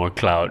gets you more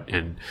clout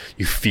and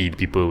you feed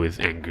people with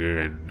anger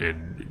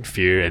and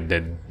fear, and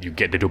then you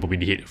get the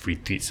dopamine hit of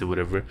retweets and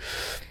whatever.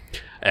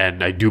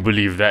 And I do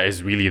believe that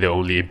is really the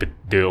only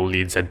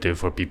incentive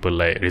for people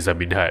like Reza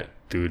Minhad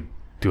to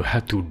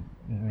have to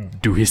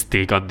do his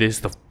take on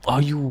this.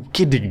 Are you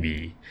kidding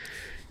me?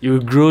 You're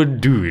a grown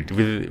dude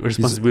with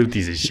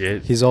responsibilities and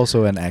shit. He's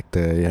also an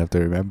actor, you have to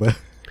remember.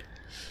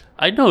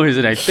 I know he's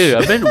an actor.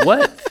 I mean,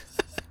 what?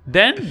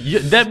 Then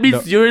that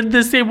means you're in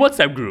the same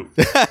WhatsApp group.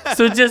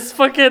 So just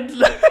fucking, you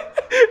know what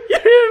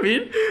I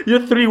mean?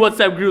 You're 3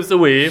 WhatsApp groups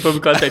away from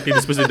contacting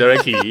this person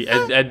directly,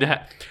 and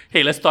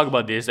hey, let's talk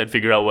about this and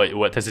figure out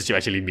what censorship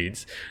actually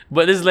means.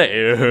 But it's like,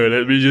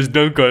 let me just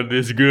dunk on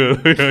this girl.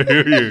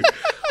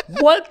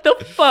 What the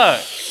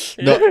fuck?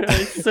 No,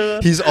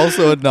 he's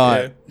also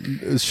not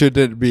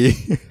shouldn't be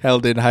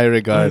held in high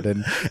regard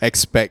and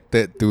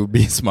expected to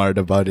be smart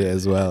about it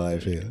as well, I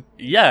feel.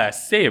 Yeah,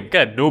 same.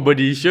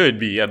 Nobody should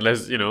be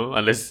unless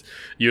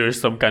you're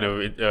some kind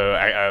of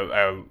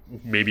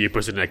maybe a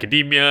person in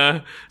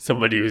academia,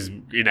 somebody who's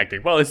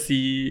enacting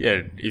policy,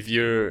 and if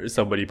you're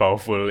somebody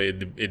powerful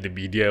in the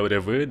media or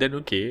whatever, then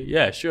okay,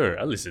 yeah, sure,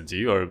 I'll listen to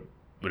you or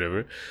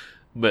whatever.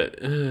 But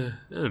I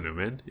don't know,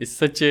 man. It's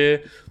such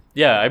a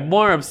I'm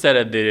more upset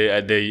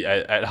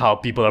at how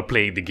people are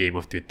playing the game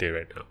of Twitter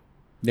right now.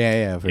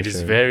 Yeah, for it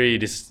sure.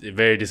 It is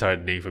very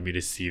disheartening for me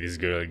to see this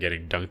girl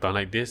getting dunked on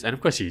like this, and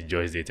of course she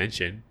enjoys the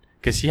attention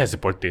because she has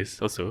supporters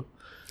also.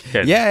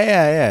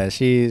 Yeah.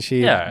 She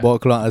bawa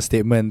keluar a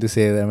statement to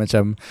say that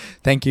macam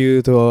thank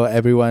you to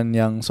everyone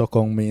yang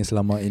sokong me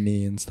selama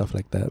ini and stuff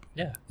like that.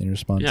 Yeah. In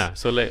response. Yeah.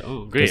 So like,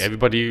 oh great,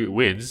 everybody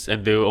wins,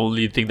 and the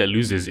only thing that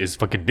loses is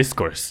fucking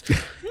discourse.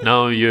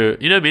 Now you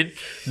know what I mean?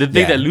 The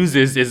thing that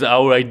loses is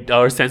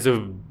our sense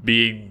of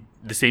being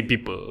the same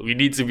people. We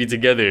need to be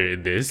together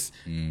in this.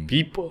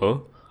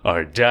 People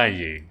are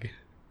dying.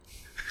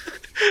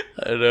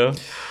 I don't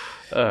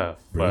know.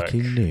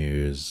 Breaking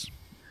news.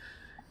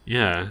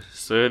 Yeah,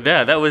 so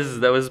that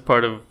was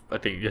part of I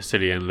think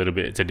yesterday and a little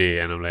bit today,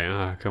 and I'm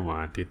like, come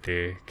on,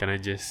 Twitter, can I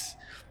just?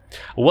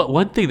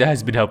 One thing that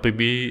has been helping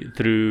me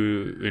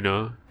through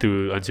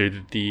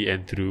uncertainty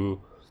and through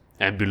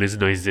ambulance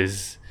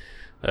noises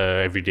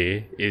every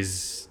day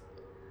is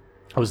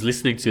I was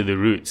listening to The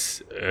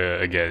Roots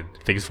again,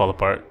 Things Fall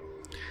Apart,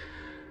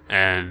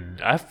 And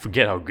I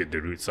forget how good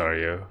the Roots are,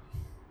 yo.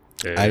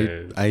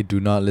 I do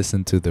not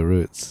listen to the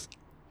Roots.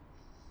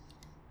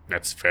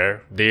 That's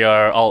fair. They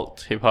are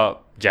alt hip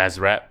hop, jazz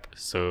rap.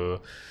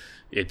 So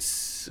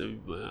it's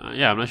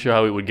I'm not sure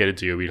how it would get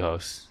into your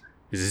wheelhouse.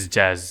 This is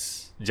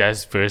jazz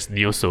first,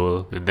 neo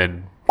soul, and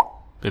then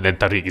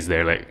Tariq is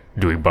there like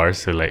doing bars.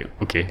 So like,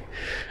 okay,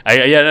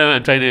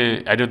 I'm trying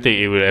to. I don't think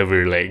it will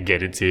ever like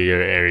get into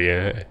your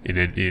area in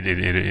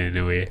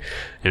a way.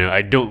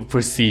 I don't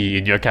foresee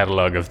in your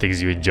catalog of things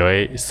you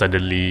enjoy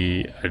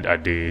suddenly are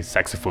the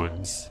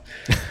saxophones,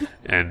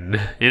 and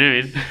you know what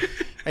I mean.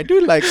 I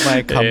do like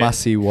my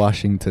Kamasi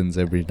Washingtons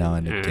every now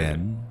and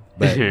again.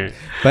 But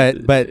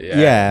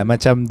yeah,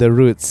 macam the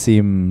Roots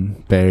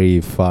seem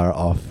very far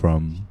off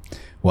from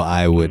what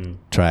I would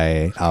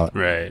try out.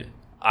 Right.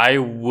 I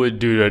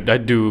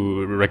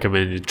do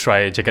recommend you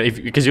try check out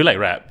because you like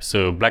rap.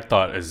 So Black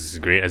Thought is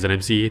great as an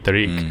MC,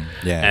 Tariq.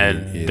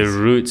 And the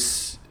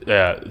Roots.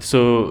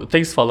 So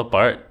Things Fall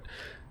Apart.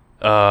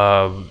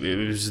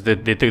 It was they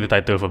took the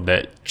title from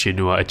that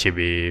Chinua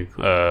Achebe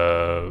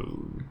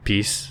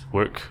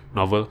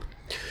novel,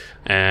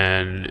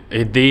 and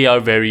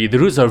the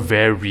Roots are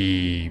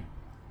very,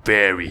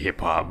 very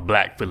hip hop,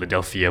 Black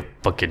Philadelphia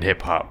fucking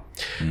hip hop,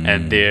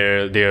 and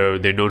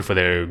they're known for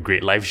their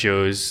great live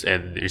shows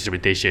and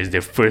instrumentation. It's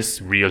their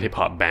first real hip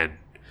hop band.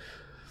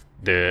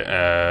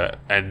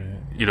 Questlove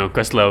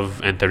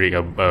and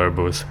Tariq are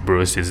both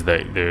bros since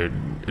the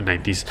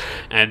 90s,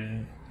 and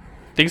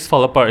Things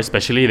Fall Apart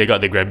especially, they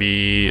got the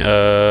Grammy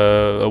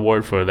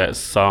award for that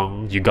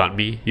song You Got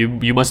Me.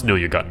 You must know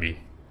You Got Me.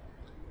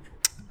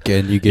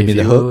 Can you give me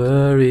the hook?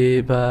 Worry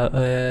about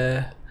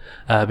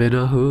I've been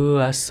on who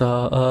I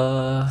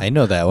saw. I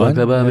know that one.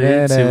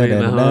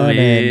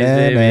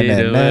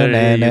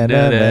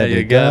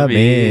 You got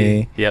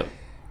me. Yep.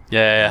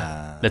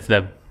 Yeah. That's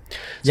them.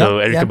 So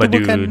Erykah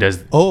Badu does.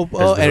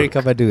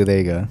 Erykah Badu. There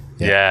you go.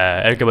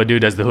 Yeah, Erykah Badu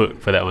does the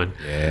hook for that one.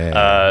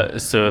 Yeah.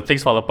 So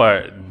Things Fall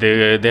Apart.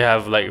 They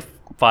have like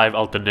 5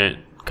 alternate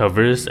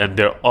covers, and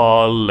they're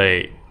all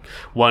like,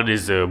 one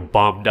is a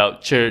bombed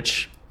out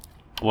church.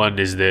 One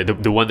is the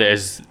one that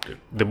is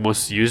the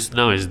most used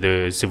now is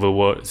the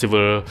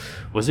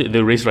was it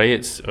the race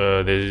riots?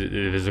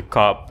 There's a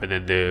cop and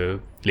then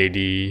the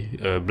lady,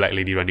 black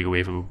lady running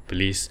away from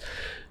police,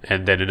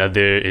 and then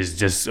another is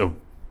just a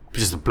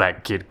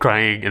black kid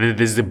crying, and then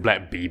there's a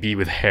black baby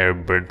with hair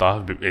burnt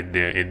off in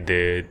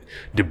the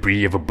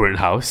debris of a burnt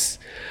house.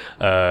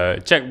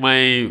 Check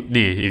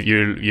if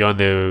you're on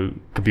the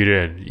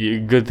computer and you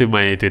go to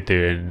my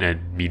Twitter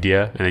and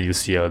media, and then you'll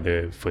see all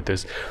the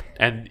photos.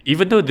 And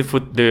even though the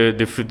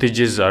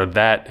footages are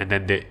that, and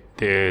then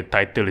the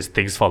title is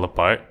Things Fall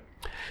Apart,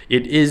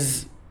 it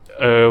is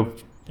a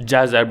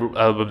jazz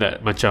album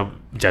that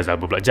jazz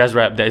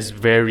rap that is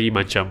very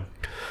macam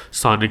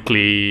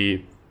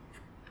sonically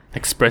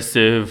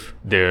expressive.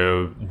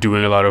 They're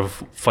doing a lot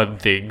of fun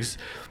things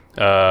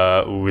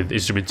with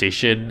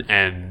instrumentation,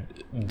 and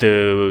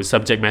the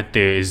subject matter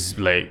is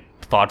like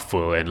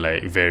thoughtful and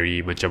like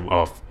very much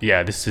of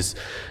this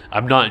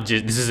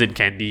isn't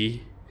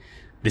candy.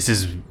 This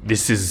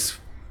isn't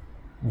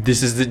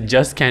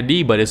just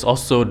candy, but it's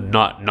also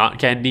not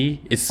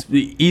candy. It's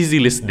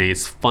easy listening.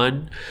 It's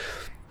fun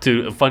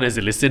as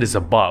a listen. It's a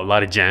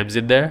lot of jams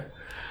in there,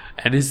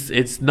 and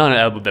it's not an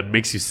album that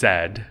makes you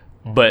sad,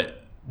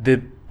 but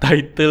the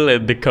title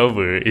and the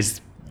cover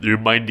is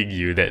reminding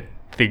you that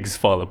things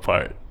fall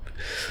apart.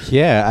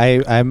 Yeah,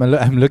 I'm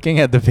looking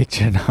at the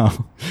picture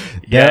now.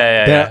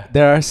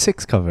 There are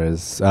 6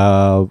 covers.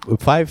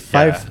 Five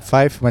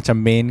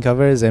macam main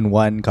covers and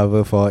 1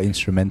 cover for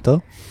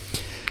instrumental.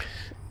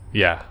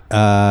 Yeah.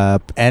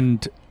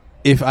 And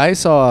if I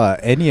saw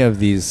any of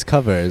these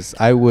covers,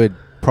 I would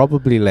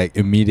probably like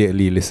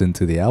immediately listen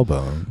to the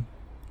album.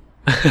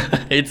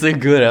 It's a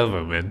good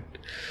album, man.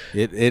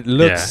 It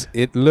looks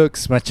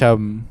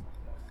macam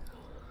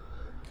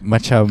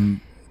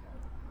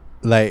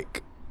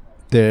like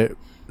they're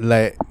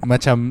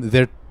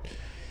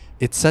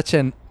it's such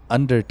an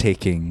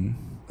undertaking,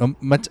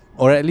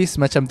 or at least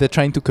macam they're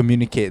trying to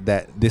communicate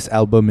that this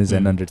album is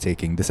an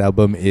undertaking. This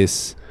album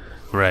is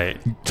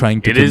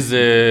trying to.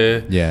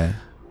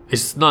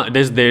 It's not.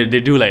 They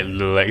do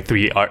like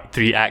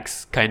 3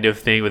 acts kind of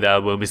thing with the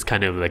album. It's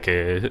kind of like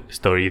a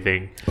story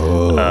thing.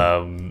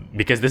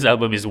 Because this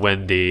album is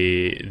when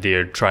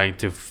they're trying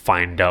to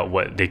find out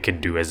what they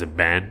can do as a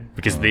band.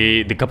 Because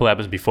the couple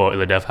albums before,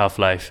 Illadev,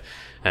 Half-Life,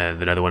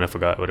 and another one I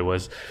forgot what it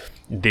was.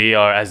 They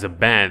are as a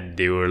band,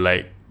 they were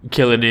like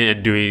killing it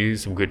and doing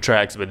some good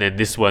tracks. But then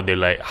this one, they're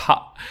like,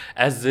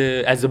 as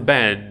a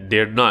band,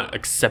 they're not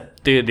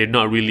accepted. They're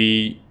not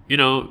really,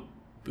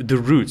 the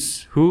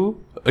Roots. Who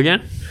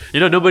again?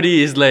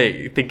 Nobody is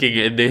like thinking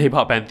in the hip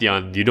hop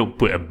pantheon. You don't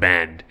put a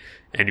band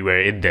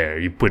anywhere in there.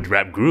 You put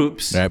rap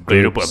groups, but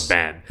you don't put a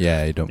band.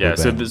 Yeah, you don't. Yeah,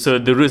 so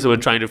the Roots were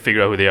trying to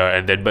figure out who they are,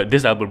 and then but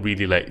this album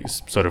really like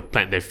sort of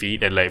plant their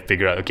feet and like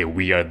figure out, okay,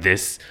 we are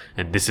this,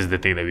 and this is the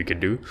thing that we can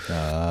do.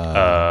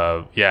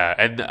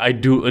 And I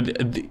do.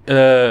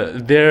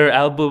 Their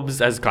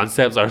albums as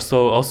concepts are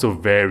also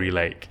very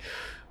like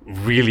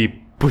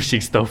really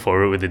pushing stuff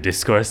forward with the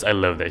discourse. I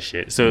love that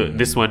shit. So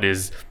this one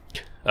is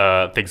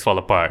Things Fall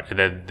Apart, and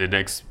then the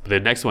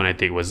next one I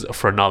think was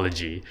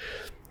Phrenology,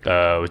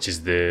 which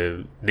is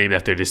named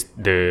after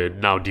the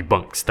now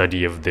debunked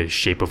study of the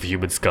shape of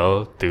human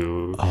skull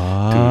to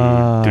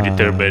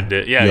determine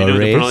the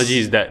phrenology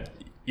is that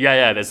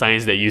the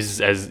science that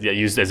used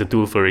as a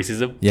tool for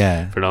racism.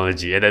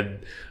 Phrenology. And then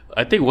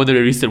I think one of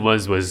the recent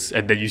ones was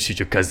And Then You Shoot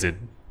Your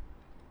Cousin.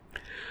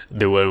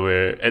 The one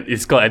where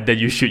it's called And Then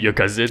You Shoot Your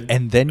Cousin.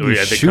 And then you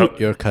shoot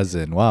your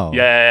cousin. Wow.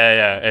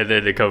 Yeah. And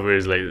then the cover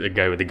is like a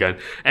guy with a gun.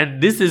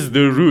 And this is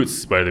The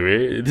Roots, by the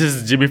way. This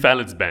is Jimmy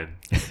Fallon's band.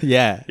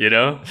 Yeah. You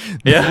know?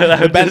 Yeah.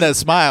 The band that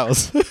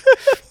smiles.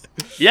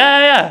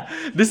 Yeah.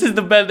 This is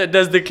the band that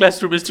does the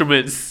classroom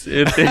instruments.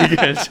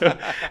 Exactly.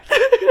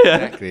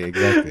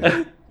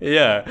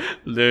 Yeah.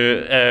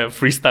 The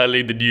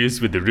freestyling the news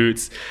with The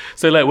Roots.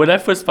 So like when I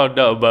first found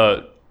out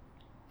about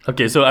I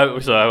was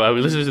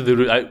listening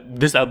to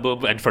this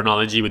album and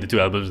Phrenology with the two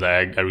albums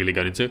that I really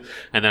got into,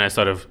 and then I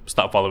sort of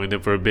stopped following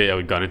them for a bit.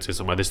 I got into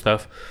some other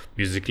stuff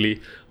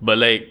musically, but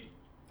like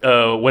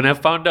when I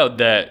found out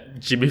that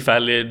Jimmy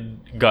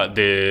Fallon got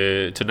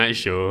the Tonight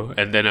Show,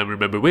 and then I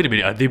remember, wait a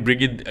minute,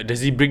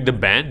 does he bring the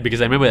band?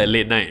 Because I remember at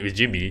Late Night with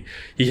Jimmy,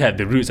 he had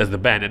The Roots as the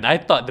band, and I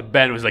thought the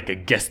band was like a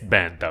guest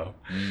band though.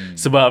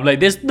 So but I'm like,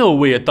 there's no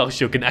way a talk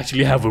show can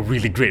actually have a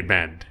really great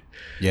band.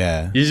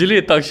 Yeah. Usually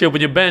a talk show when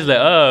your band's like,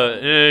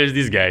 it's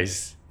these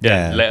guys.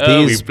 Yeah. Like,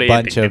 these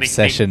bunch of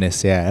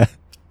sessionists, yeah.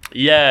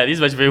 Yeah, these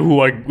bunch of people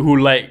who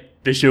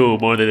like the show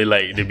more than they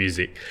like the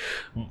music.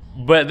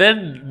 But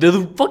then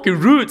the fucking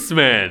Roots,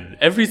 man.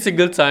 Every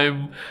single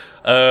time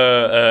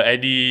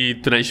any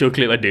Tonight Show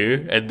clip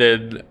ada, and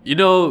then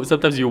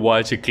sometimes you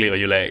watch a clip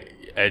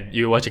and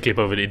you watch a clip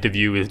of an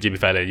interview with Jimmy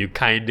Fallon, you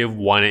kind of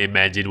want to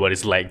imagine what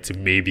it's like to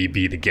maybe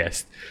be the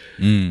guest.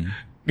 And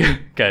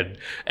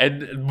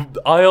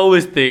I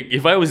always think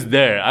if I was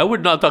there, I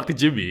would not talk to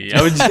Jimmy.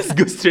 I would just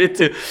go straight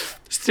to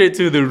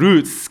The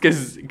Roots,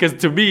 because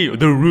to me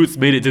The Roots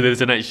made it to the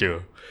Tonight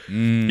Show.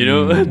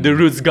 The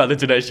Roots got the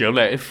Tonight Show. I'm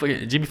like,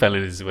 Jimmy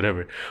Fallon is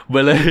whatever,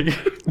 but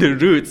like The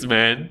Roots,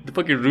 man, the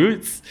fucking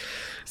Roots.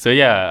 So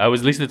yeah, I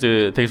was listening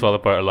to Things Fall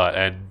Apart a lot,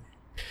 and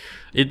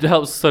it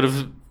helps sort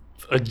of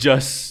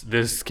adjust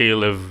the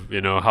scale of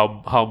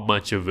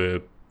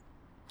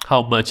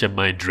how much am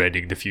I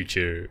dreading the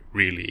future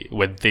really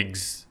when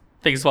things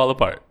fall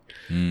apart.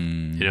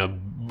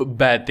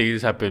 Bad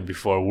things happen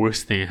before,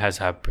 worst thing has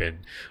happened.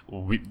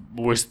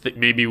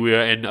 Maybe we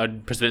are in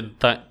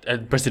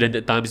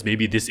unprecedented times.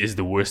 Maybe this is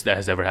the worst that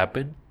has ever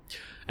happened,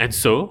 and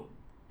so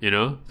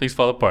things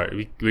fall apart.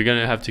 We're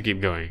gonna have to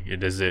keep going. It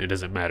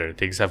doesn't matter.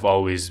 Things were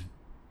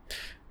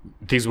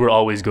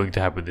always going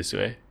to happen this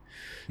way,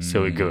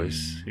 so it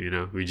goes.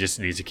 We just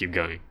need to keep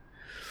going.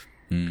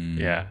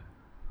 Yeah.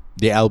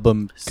 The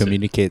album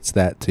communicates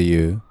that to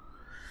you.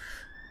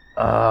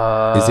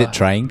 Is it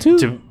trying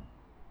to?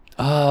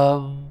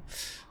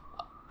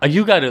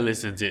 You gotta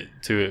listen to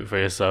it for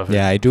yourself.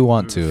 Yeah, I do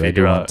want to.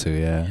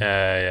 Yeah.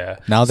 Yeah.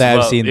 Now that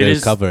I've seen the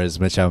covers,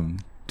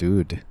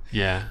 dude.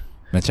 Yeah.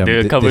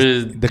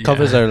 The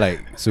covers are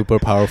like super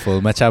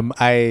powerful.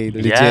 I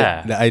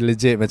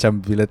legit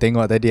bila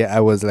tengok tadi, I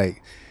was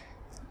like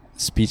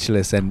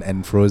speechless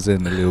and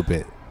frozen a little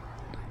bit.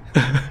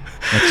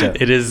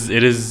 It is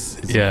very it's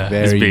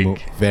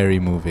big. Very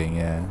moving.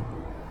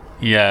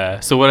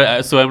 So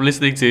I'm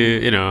listening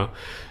to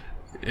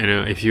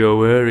if you're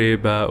worried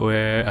about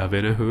where I've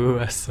been or who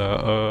I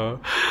saw,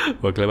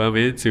 what club I'm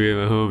into with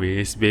my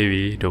homies,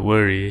 baby, don't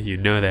worry, you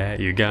know that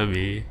you got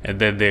me. And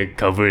then the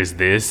cover is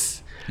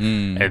this,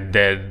 and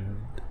then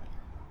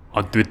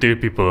on Twitter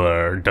people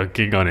are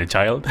dunking on a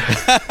child.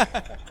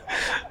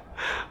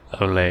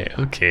 I'm like,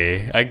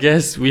 okay, I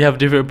guess we have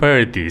different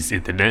priorities,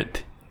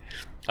 internet.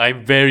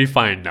 I'm very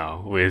fine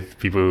now with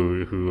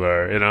people who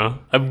are,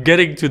 I'm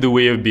getting to the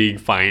way of being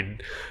fine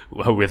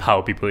with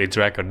how people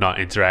interact or not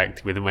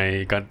interact with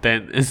my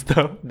content and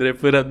stuff that I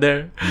put up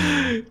there.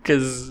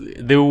 Because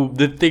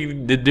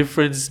the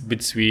difference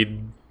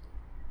between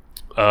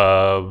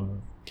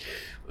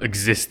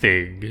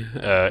existing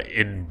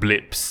in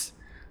blips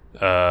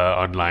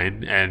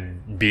online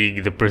and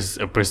being a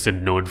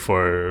person known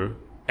for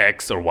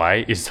X or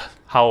Y is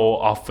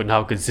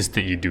how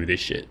consistent you do this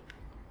shit.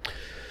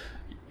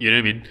 You know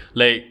what I mean?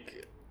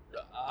 Like,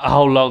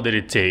 how long did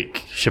it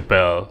take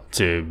Chappelle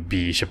to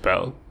be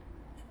Chappelle?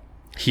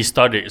 He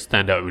started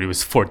stand-up when he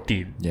was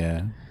 14.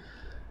 Yeah.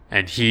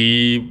 And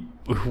he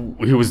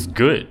was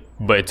good,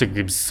 but it took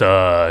him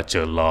such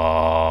a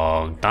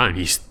long time.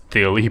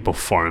 He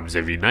performs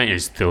every night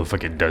and still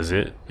fucking does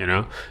it,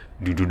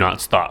 You do not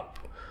stop.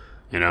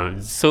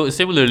 So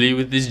similarly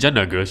with this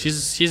Jannah girl,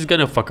 she's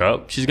gonna fuck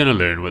up. She's gonna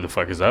learn what the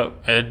fuck is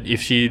up. And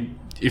if she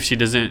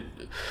doesn't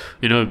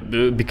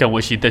become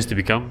what she intends to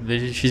become,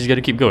 then she's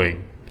gonna keep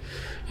going.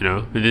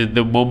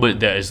 The moment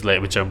that is like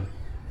macam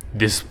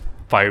this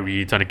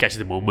fiery trying to catch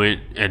the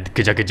moment and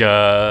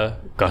kejar-kejar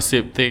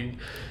gossip thing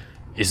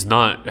is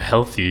not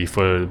healthy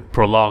for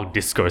prolonged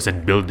discourse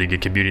and building a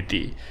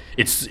community.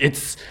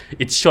 It's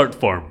short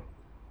form.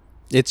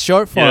 It's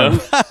short form. You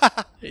know?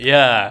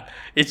 Yeah,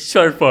 it's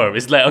short form.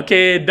 It's like,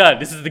 okay, done.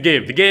 This is the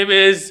game. The game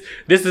is,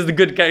 this is the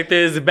good character,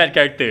 this is the bad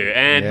character,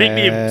 and make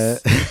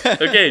memes.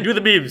 Okay, do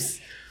the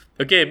memes.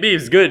 Okay,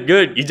 memes, good.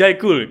 Ijai,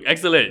 cool,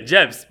 excellent.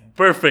 Gems,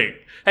 perfect.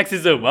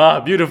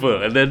 Hexism,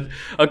 beautiful. And then,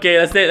 okay,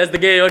 that's it. That's the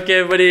game. Okay,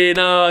 everybody,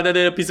 now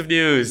another piece of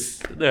news.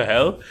 What the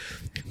hell?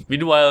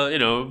 Meanwhile,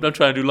 I'm not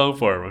trying to do long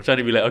form. I'm trying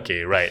to be like,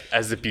 okay, right.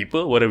 As the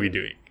people, what are we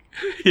doing?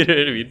 You know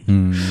what I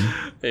mean?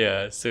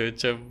 Yeah. So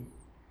it's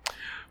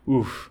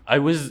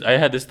I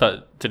had this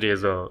thought today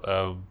as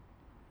well.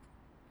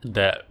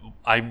 That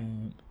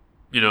I'm,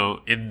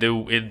 in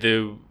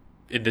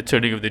the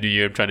turning of the new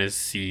year, I'm trying to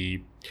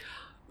see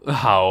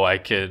how I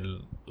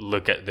can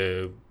look at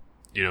the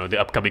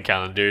upcoming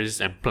calendars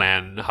and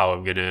plan how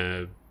I'm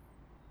gonna,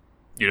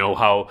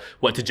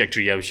 what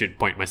trajectory I should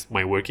point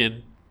my work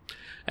in.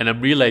 And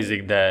I'm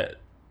realizing that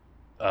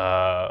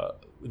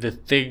the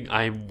thing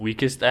I'm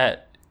weakest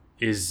at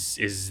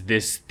is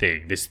this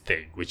thing,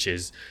 which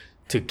is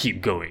to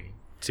keep going,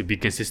 to be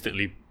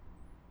consistently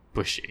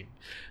pushing.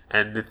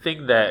 And the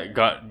thing that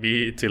got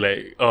me to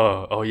like,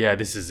 oh yeah,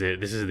 this is it.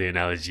 This is the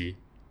analogy.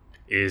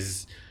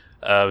 Is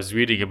I was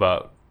reading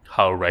about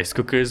how rice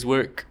cookers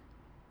work.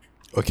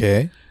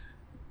 Okay.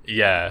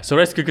 Yeah, so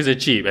rice cookers are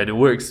cheap, and it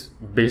works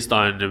based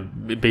on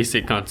the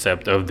basic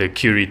concept of the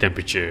Curie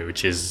temperature,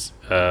 which is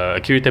a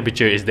Curie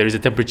temperature is there is a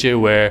temperature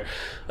where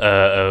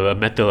a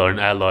metal or an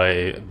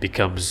alloy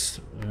becomes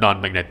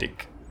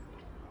non-magnetic.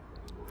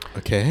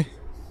 Okay.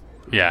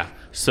 Yeah.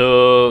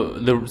 So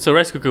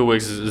rice cooker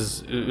works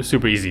is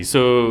super easy.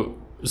 So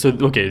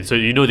okay. So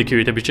the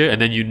Curie temperature,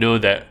 and then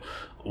that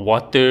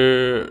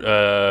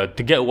water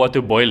to get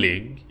water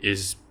boiling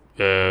is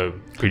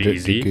pretty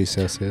easy. Degrees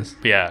Celsius.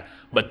 Yeah,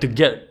 but to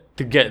get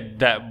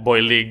that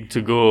boiling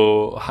to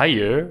go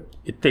higher,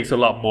 it takes a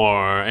lot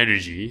more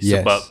energy.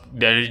 Yes. But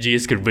the energy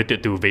is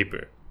converted to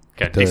vapor.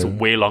 Okay, it takes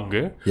way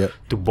longer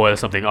to boil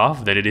something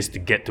off than it is to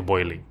get to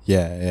boiling.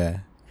 Yeah.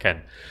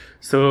 Can.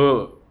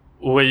 So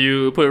when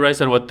you put rice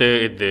and water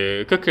in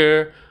the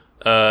cooker,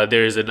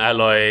 there is an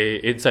alloy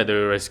inside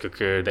the rice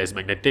cooker that is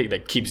magnetic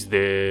that keeps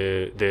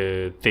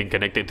the thing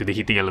connected to the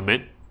heating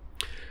element.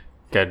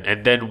 Kan?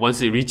 And then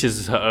once it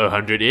reaches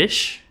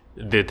 100-ish,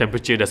 the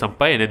temperature dah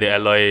sampai, and then the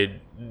alloy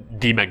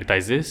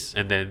demagnetizes,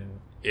 and then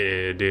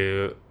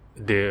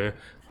the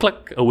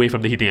cluck away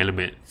from the heating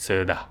element.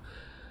 So dah.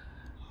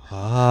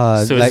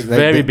 So it's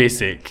very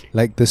basic.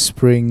 Like the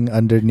spring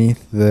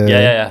underneath the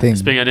thing.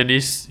 Spring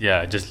underneath,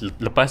 just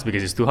lepas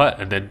because it's too hot,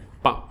 and then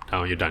pop,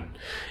 now you're done.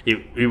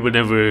 It will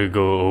never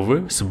go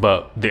over.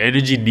 Sebab the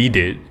energy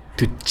needed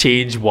to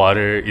change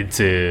water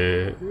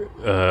into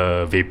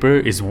vapor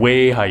is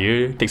way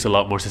higher. Takes a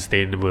lot more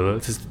sustained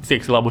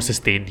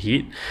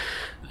heat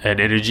and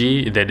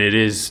energy than it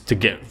is to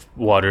get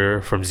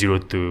water from zero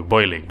to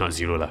boiling. Not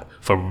zero lah,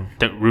 from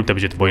room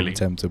temperature to boiling. Room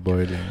temp to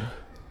boiling.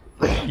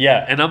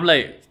 Yeah, and I'm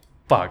like,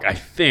 fuck, I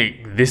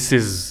think this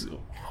is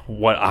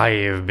what I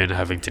have been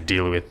having to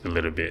deal with a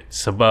little bit.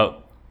 It's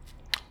about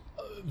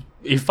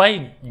if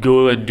I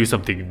go and do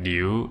something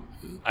new,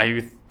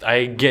 I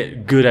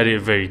get good at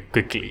it very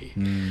quickly.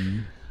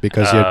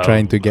 Because you're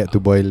trying to get to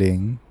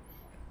boiling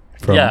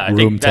from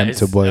room temp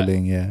to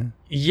boiling.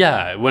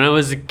 Yeah, when I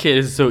was a kid,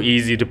 it's so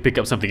easy to pick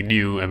up something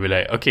new and be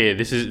like, okay,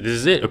 this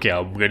is it. Okay,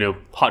 I'm gonna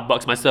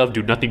hotbox myself,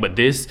 do nothing but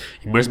this,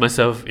 immerse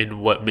myself in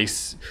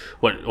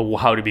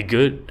how to be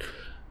good,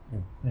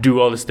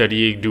 do all the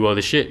studying, do all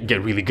the shit,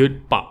 get really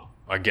good,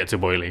 I get to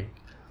boiling.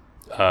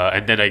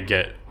 And then I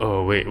get,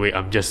 oh wait,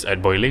 I'm just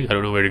at boiling, I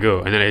don't know where to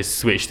go, and then I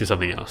switch to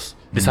something else.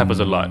 This happens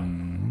a lot.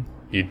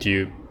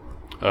 YouTube,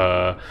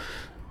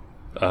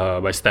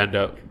 my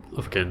stand-up,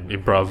 fucking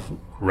improv,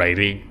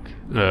 writing,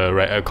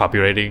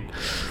 copywriting,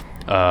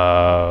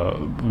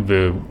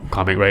 the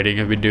comic writing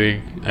I've been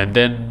doing, and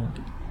then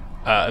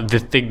the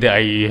thing that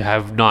I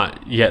have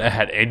not yet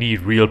had any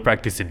real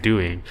practice in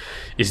doing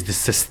is the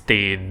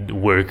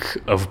sustained work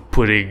of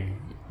putting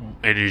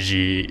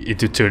energy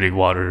into turning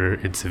water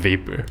into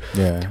vapor,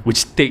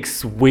 which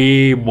takes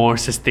way more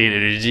sustained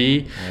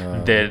energy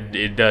than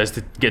it does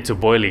to get to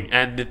boiling.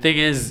 And the thing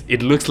is,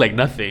 it looks like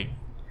nothing.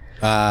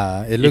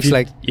 It looks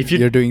like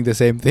you're doing the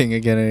same thing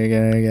again and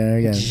again and again and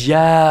again.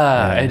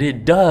 Yeah, and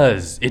it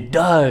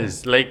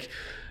does. Like,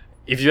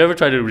 if you ever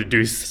try to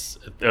reduce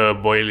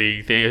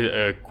boiling thing,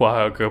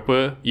 kuah ke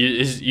apa,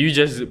 you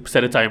just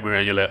set a timer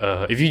and you're like,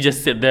 if you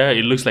just sit there,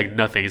 it looks like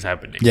nothing is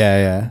happening.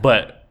 Yeah.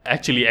 But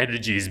actually,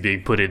 energy is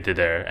being put into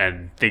there,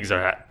 and things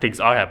are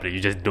happening. You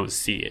just don't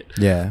see it.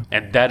 Yeah.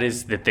 And that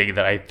is the thing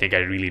that I think I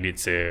really need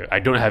to. I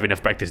don't have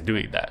enough practice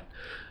doing that.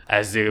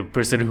 As a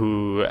person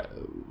who,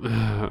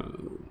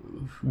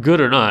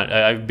 good or not,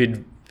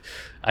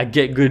 I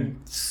get good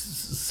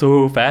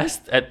so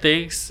fast at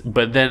things,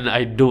 but then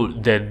I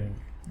don't then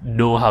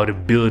know how to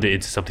build it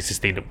into something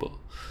sustainable.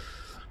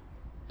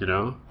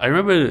 I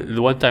remember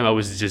the one time I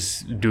was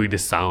just doing the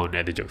sound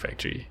at the Joke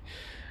Factory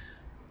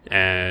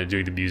and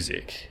doing the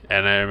music,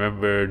 and I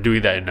remember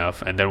doing that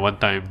enough, and then one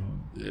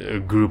time a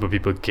group of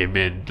people came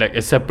in, like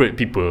a separate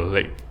people,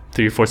 like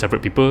 3 or 4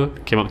 separate people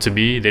came up to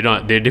me.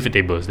 They're different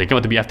tables. They came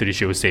up to me after the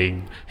show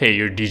saying, "Hey,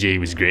 your DJ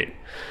was great."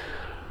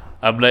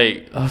 I'm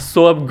like, oh,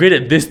 so I'm great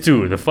at this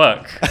too. The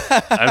fuck?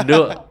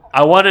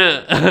 I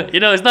wanna,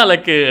 it's not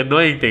like an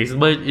annoying thing.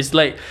 It's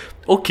like,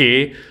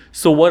 okay,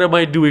 so what am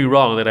I doing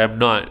wrong that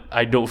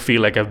I don't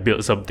feel like I've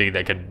built something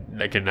that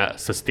can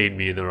sustain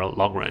me in the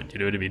long run. You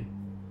know what I mean?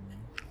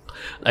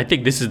 I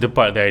think this is the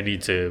part that I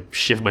need to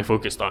shift my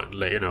focus on.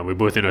 Like, we're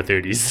both in our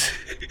 30s.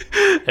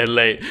 And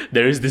like,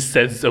 there is this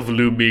sense of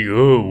looming,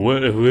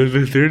 what will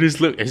the 30s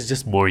look? It's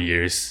just more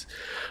years.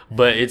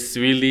 But it's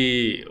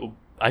really,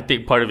 I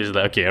think part of it is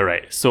like, okay, all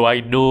right. So I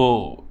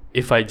know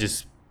if I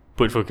just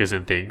put focus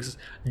on things,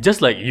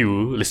 just like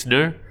you,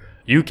 listener,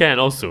 you can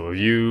also, if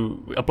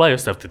you apply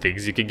yourself to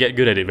things, you can get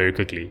good at it very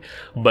quickly.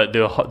 But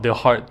the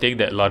hard thing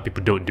that a lot of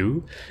people don't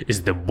do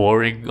is the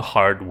boring,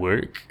 hard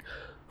work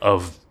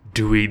of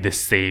doing the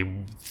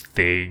same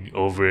thing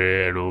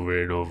over and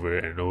over and over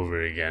and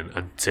over again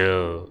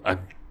until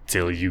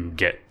you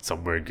get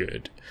somewhere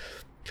good.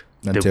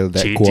 Until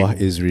that kuah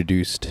is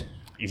reduced.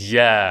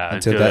 Yeah.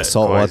 Until that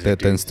salt water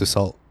turns to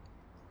salt.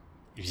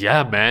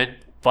 Yeah, man.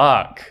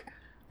 Fuck.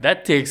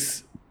 That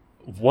takes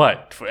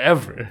what?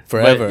 Forever.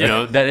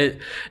 But,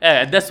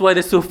 that's why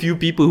there's so few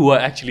people who are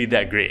actually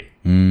that great.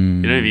 You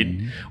know what I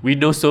mean? We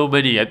know so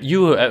many.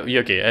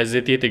 Okay, as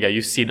a theater guy,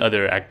 you've seen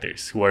other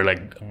actors who are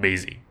like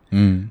amazing.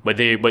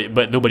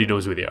 But nobody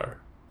knows who they are.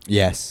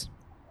 Yes.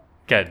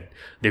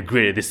 They're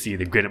great at this scene.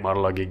 They're great at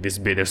monologuing this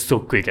bit. They're so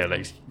quick at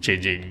like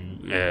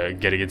changing,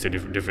 getting into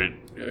different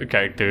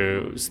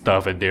character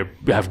stuff, and they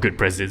have good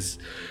presence.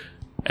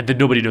 And then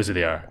nobody knows who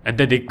they are, and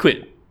then they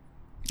quit.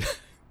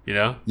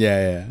 Yeah.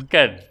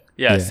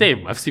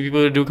 Same. I've seen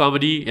people do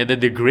comedy, and then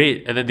they're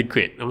great, and then they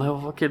quit. I'm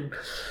like, fucking.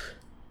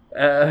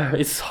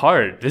 It's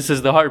hard. This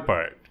is the hard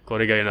part.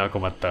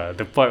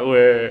 The part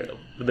where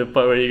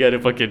you gotta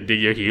fucking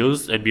dig your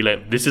heels and be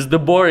like, this is the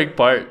boring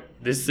part.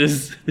 This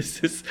is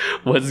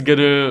what's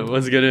gonna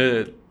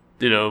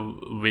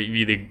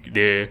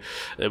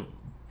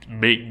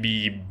make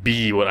me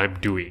be what I'm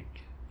doing.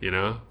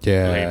 Yeah.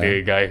 Like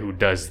the guy who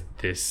does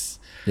this.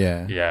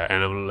 Yeah.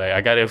 And I'm like,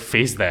 I gotta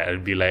face that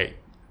and be like,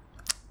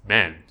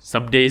 man,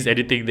 some days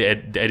editing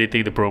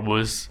the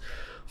promos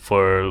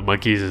for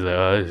Monkeys is like,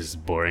 oh, this is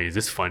boring. Is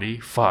this funny?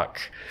 Fuck.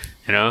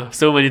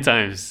 So many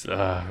times.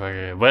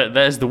 But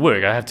that's the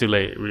work. I have to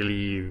like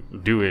really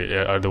do it.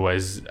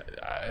 Otherwise,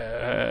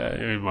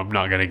 I'm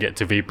not gonna get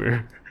to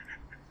Vapor.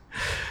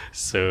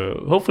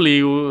 So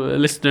hopefully,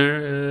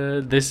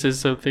 listener, this is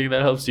something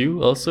that helps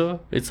you. Also,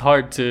 it's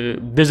hard to.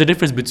 There's a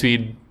difference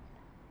between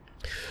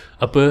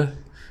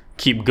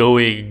keep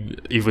going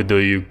even though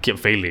you keep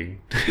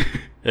failing.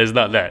 It's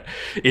not that.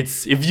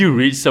 It's if you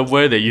reach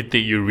somewhere that you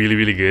think you're really,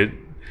 really good,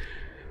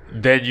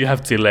 then you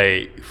have to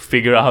like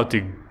figure out how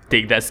to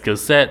take that skill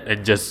set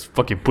and just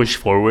fucking push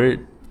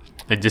forward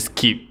and just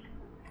keep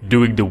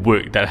doing the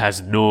work that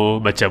has no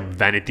macam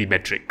vanity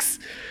metrics.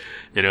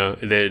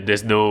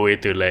 There's no way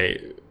to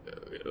like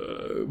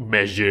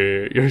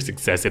measure your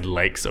success in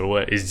likes or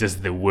what. It's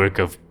just the work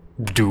of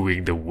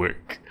doing the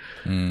work.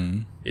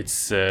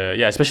 It's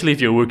especially if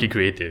you're working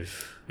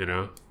creative,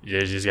 you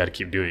just gotta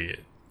keep doing it.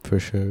 For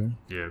sure.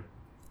 Yeah.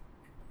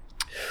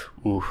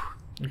 Ooh.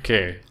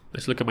 Okay,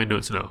 let's look at my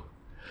notes now.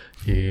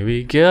 Here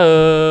we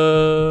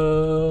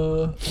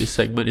go. This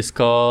segment is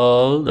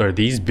called Are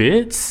These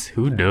Bits?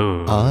 Who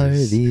knows? Are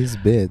these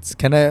bits?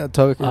 Can I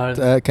talk?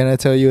 Can I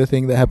tell you a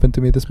thing that happened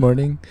to me this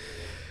morning?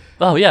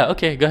 Oh yeah,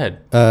 okay, go ahead.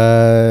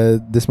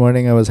 This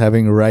morning I was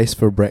having rice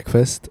for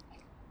breakfast.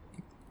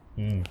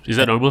 Is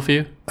that normal for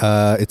you?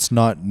 It's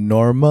not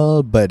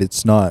normal, but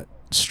it's not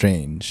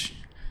strange.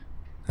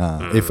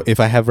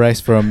 If I have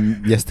rice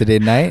from yesterday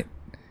night,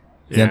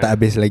 yang tak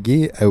habis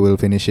lagi, I will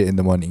finish it in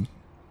the morning.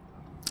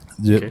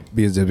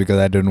 Because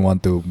I don't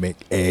want to make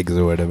eggs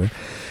or whatever.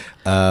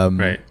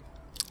 Right.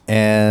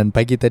 And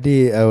pagi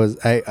tadi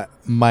I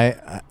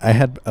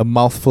had a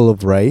mouthful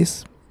of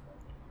rice,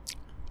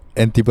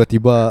 and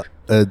tiba-tiba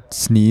a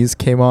sneeze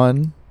came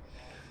on,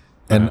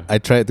 and I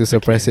tried to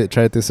suppress it.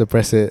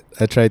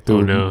 I tried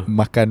to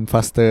makan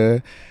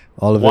faster.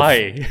 All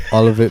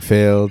of it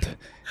failed,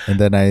 and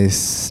then I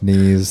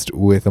sneezed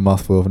with a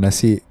mouthful of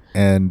nasi,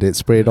 and it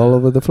sprayed all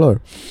over the floor.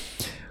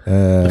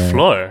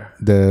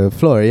 The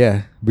floor,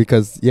 yeah.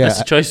 Because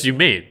that's a choice you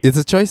made. It's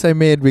a choice I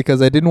made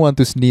because I didn't want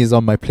to sneeze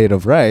on my plate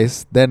of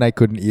rice. Then I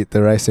couldn't eat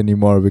the rice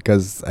anymore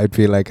because I'd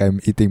feel like I'm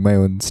eating my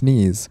own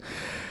sneeze.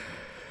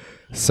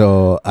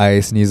 So I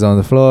sneeze on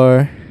the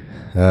floor.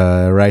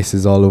 Rice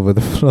is all over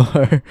the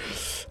floor.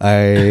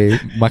 I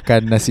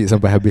makan nasi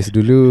sampai habis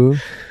dulu,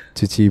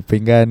 cuci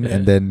pinggan,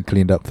 and then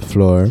cleaned up the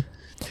floor.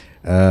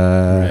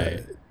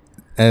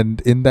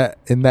 And in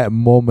that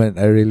moment,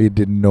 I really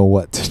didn't know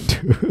what to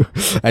do.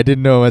 I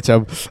didn't know much.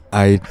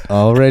 I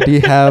already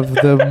have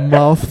the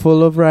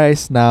mouthful of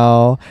rice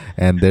now,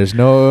 and there's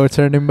no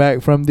turning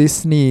back from this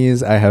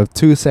sneeze. I have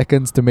 2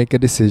 seconds to make a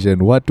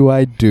decision. What do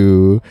I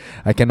do?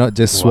 I cannot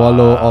just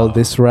swallow all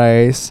this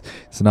rice.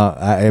 It's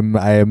not. I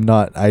am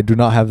not. I do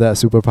not have that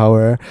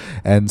superpower,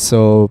 and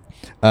so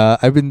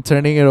I've been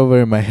turning it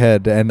over in my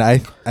head, and I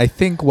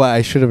think what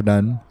I should have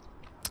done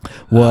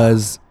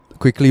was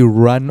quickly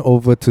run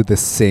over to the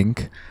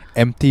sink,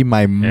 empty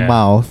my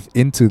mouth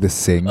into the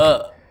sink,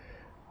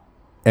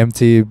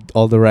 empty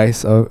all the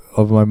rice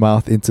of my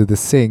mouth into the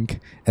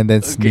sink, and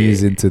then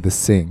sneeze into the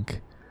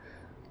sink.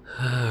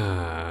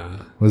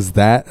 Was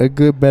that a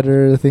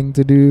better thing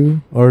to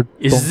do? Or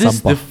is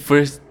this the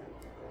first?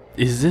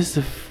 Is this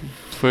the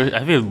first?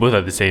 I feel both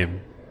are the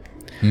same.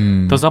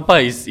 Tong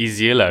sampah is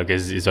easier lah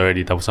because it's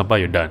already tong sampah.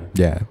 You're done.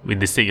 Yeah. In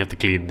the sink, you have to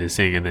clean the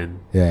sink and then.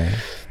 Yeah.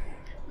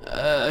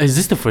 Is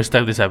this the first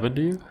time this happened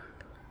to you?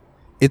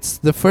 It's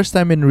the first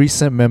time in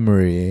recent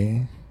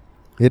memory.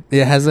 It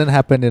hasn't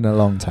happened in a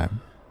long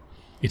time.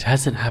 It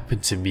hasn't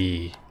happened to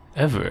me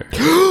ever.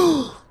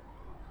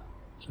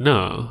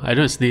 No, I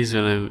don't sneeze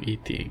when I'm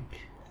eating.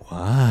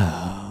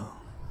 Wow.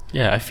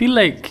 Yeah, I feel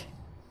like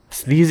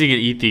sneezing and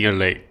eating are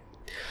like,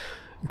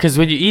 because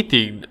when you're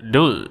eating,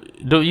 don't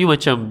you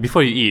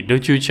before you eat,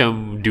 don't you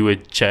do a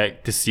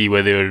check to see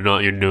whether or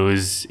not your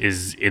nose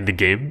is in the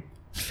game?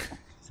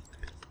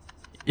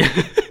 You know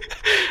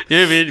what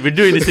I mean? We're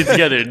doing this thing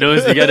together.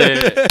 Nose, you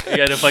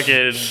gotta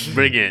fucking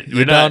bring it.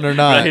 You down or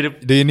not?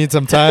 Do you need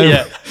some time?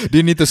 Yeah. Do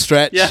you need to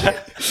stretch?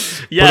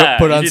 Yeah.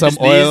 Put on some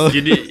oil.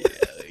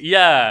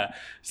 Yeah.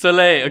 So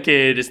like,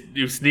 okay, just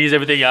you sneeze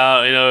everything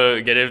out,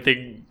 get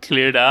everything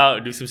cleared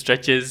out, do some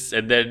stretches,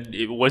 and then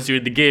once you're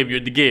in the game, you're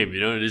in the game.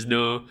 There's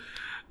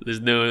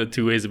no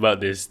two ways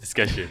about this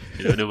discussion.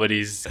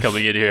 Nobody's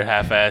coming in here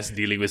half-assed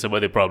dealing with some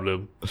other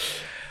problem.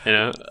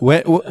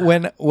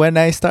 When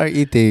I start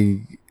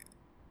eating,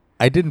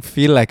 I didn't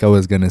feel like I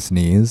was gonna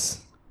sneeze.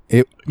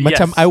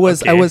 I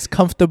was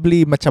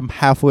comfortably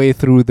halfway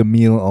through the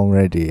meal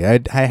already.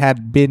 I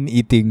had been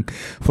eating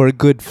for a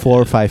good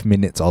 4 or 5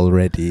 minutes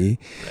already.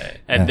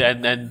 Right.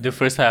 And the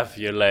first half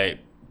you're like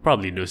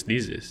probably no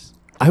sneezes.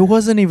 I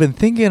wasn't even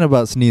thinking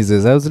about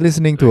sneezes. I was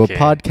listening to a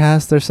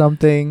podcast or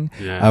something.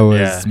 Yeah, I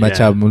was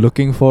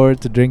looking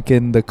forward to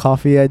drinking the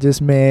coffee I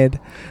just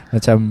made,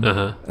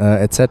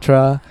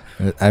 etc.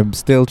 I'm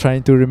still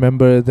trying to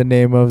remember the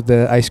name of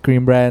the ice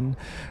cream brand.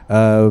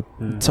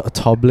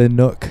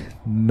 Toblerone,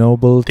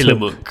 Noble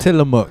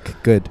Tillamook.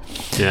 Good.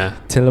 Yeah.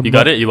 Tillamook. You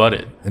got it? You bought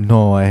it?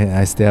 No,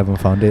 I still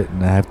haven't found it,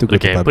 and I have to go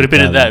to put a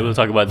pin in that. We'll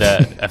talk about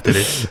that after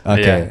this.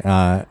 Okay.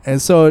 Yeah.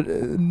 And so,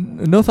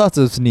 no thoughts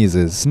of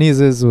sneezes.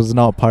 Sneezes was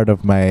not part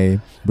of my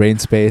brain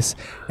space,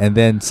 and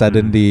then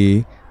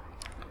suddenly,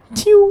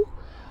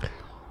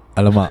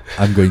 alamak,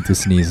 I'm going to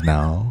sneeze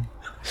now.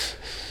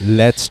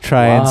 Let's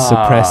try and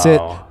suppress it.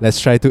 Let's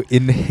try to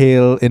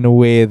inhale in a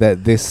way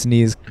that this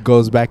sneeze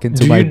goes back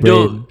into my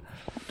brain.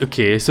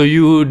 Okay, so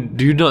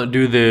do you not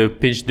do the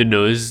pinch the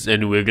nose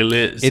and wiggle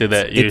it so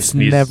that you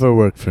sneeze? It's never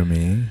worked for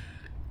me.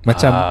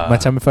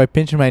 Macam if I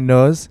pinch my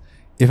nose,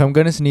 if I'm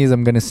gonna sneeze,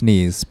 I'm gonna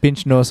sneeze.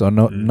 Pinch nose or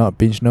not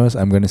pinch nose,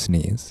 I'm gonna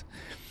sneeze.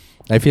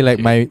 I feel like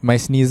my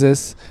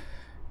sneezes,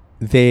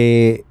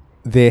 they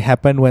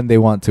happen when they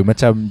want to.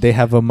 Macam they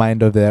have a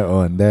mind of their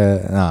own.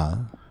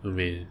 I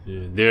mean,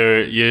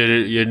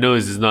 your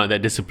nose is not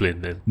that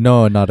disciplined then.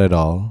 No, not at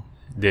all.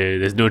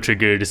 There's no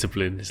trigger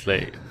discipline. It's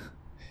like,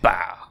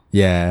 pow.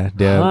 Yeah,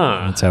 dia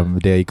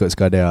ikut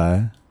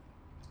sekadar.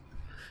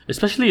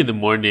 Especially in the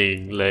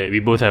morning, like we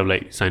both have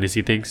like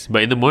sinusy things.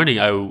 But in the morning,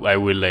 I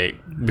would like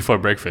before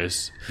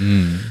breakfast.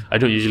 I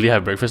don't usually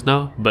have breakfast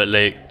now, but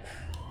like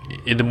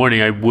in the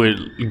morning, I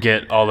would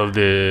get all of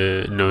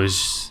the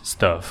nose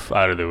stuff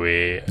out of the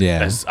way,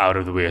 as out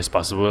of the way as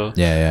possible.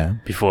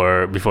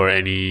 Before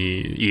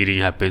any eating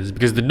happens,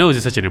 because the nose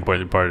is such an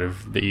important part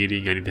of the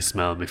eating. I need to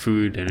smell my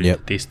food, I need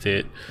to taste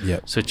it.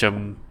 Such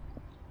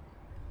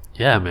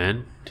yeah,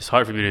 man, it's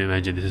hard for me to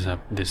imagine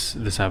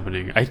this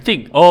happening. I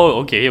think. Oh,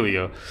 okay, here we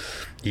go.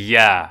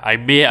 Yeah,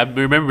 I'm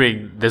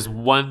remembering. There's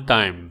one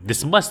time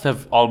this must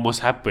have almost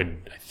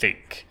happened. I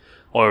think,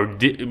 or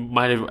it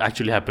might have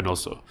actually happened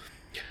also.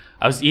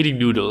 I was eating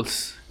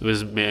noodles. It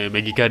was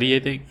Maggi curry, I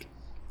think.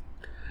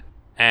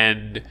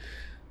 And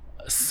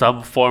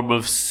some form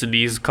of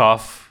sneeze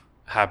cough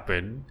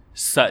happened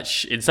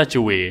in such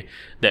a way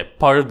that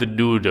part of the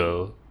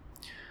noodle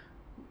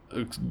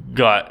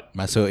got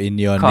masuk in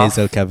your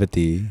nasal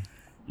cavity.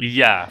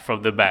 Yeah,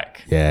 from the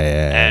back.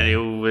 Yeah. And it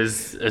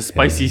was a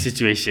spicy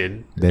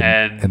situation.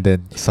 And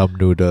then some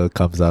noodle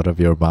comes out of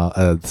your mouth,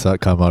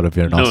 come out of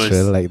your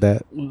nostril like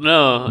that.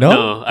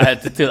 No. I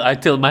had to I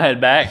tilted my head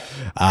back,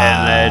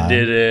 and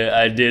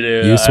I did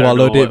a. You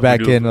swallowed it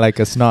back in like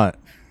a snot.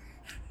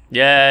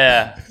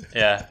 Yeah.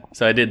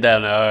 So I did that.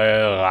 And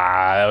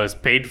that was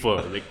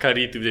painful. The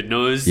curry through the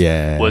nose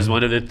was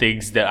one of the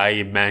things that I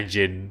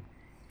imagine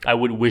I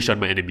would wish on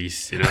my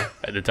enemies,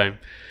 at the time.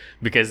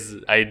 Because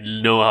I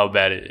know how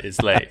bad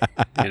it's like,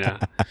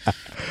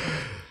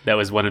 That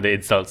was one of the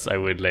insults I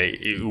would like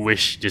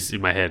wish just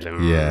in my head.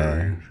 Like,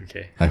 Yeah.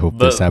 Okay. I hope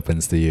this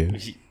happens to you.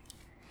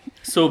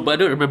 So, but I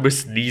don't remember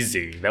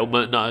sneezing. That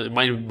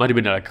might have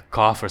been like a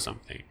cough or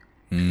something.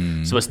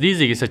 So,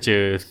 sneezing is such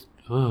a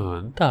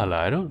entah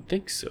lah, I don't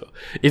think so.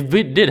 If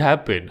it did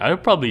happen, I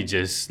would probably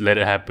just let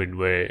it happen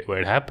where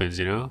it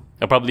happens.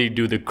 I'll probably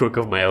do the crook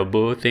of my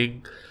elbow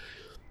thing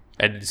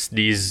and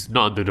sneeze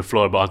not onto the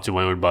floor but onto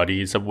my own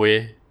body in some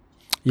way.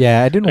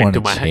 Yeah, I didn't want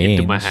to change.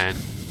 Into my hand.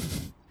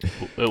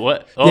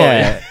 What? Oh,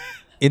 yeah.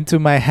 Into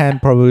my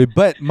hand probably.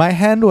 But my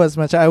hand was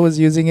I was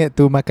using it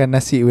to makan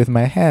nasi with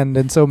my hand.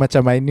 And so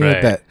macam I knew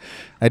that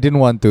I didn't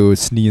want to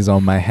sneeze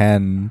on my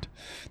hand.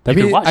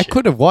 I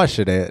could have washed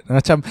it.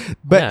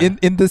 But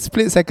in the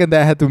split second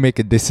that I had to make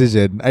a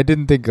decision, I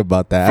didn't think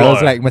about that. Floor. I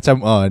was like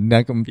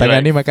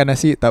tangan ni makan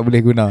nasi tak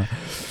boleh guna.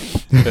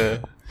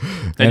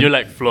 And you're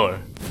like floor.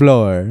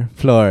 Floor.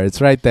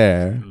 It's right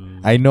there.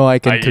 I know I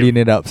can clean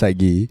it up,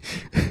 Saigi.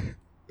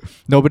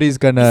 Nobody's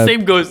gonna...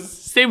 Same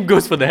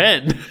goes for the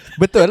hand.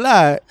 Betul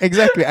lah.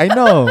 Exactly. I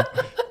know.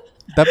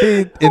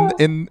 Tapi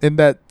in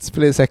that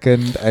split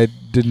second, I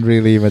didn't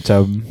really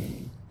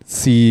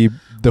see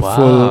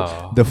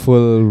the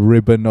full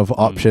ribbon of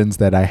options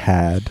that I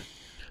had.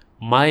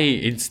 My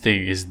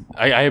instinct is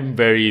I am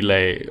very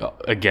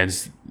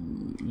against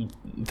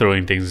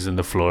throwing things in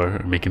the floor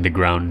or making the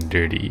ground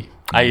dirty.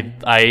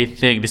 I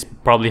think this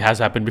probably has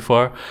happened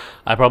before.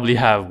 I probably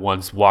have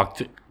once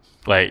walked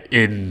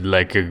in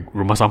a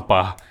rumah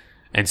sampah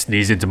and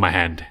sneezed into my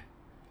hand.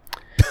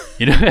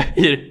 You know what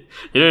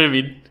I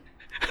mean?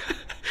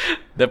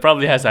 That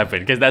probably has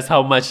happened because that's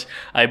how much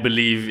I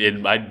believe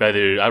in. I'd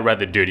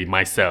rather dirty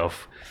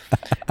myself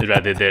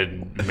rather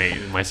than make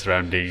my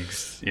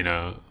surroundings. Get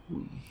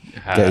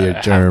your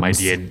germs.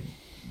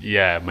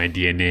 Have my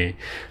DNA.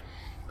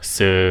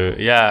 So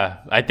yeah,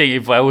 I think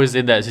if I was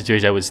in that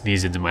situation, I would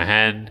sneeze into my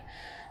hand,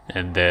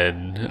 and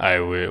then I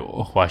would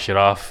wash it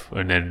off,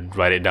 and then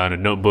write it down in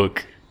a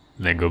notebook,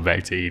 and then go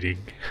back to eating.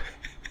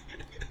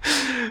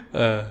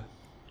 Oh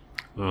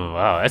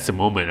wow, that's a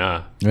moment,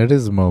 huh? It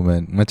is a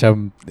moment.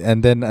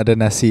 And then ada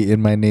nasi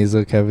in my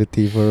nasal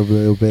cavity for a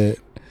little bit.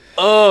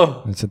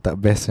 Oh, macam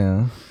tak best,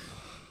 yeah.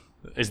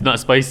 It's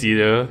not spicy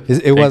though.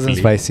 It wasn't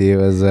spicy.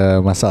 It was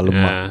masak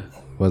lemak.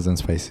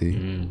 Wasn't spicy.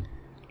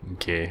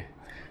 Okay.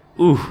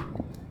 Ooh.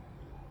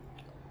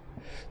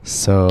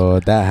 So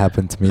that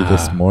happened to me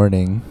this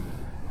morning.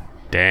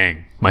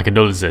 Dang. My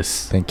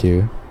condolences. Thank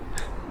you.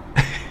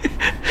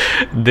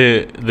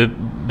 Okay,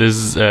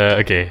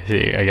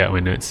 I got my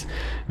notes.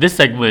 This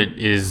segment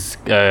is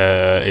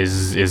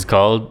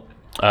called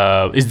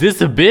Is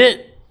This a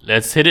Bit?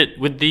 Let's hit it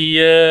with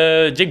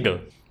the jingle.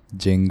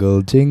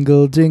 Jingle,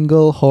 jingle,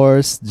 jingle,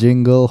 horse,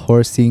 jingle,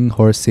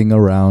 horsing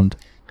around.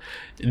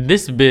 In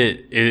this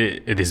edition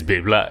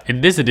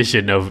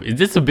of Is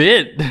This a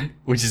Bit?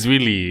 Which is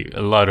really a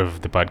lot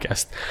of the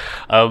podcast.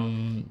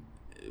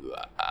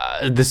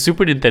 The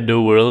Super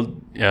Nintendo World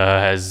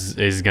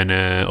is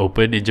gonna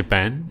open in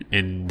Japan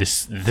in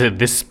this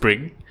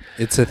spring.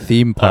 It's a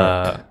theme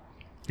park.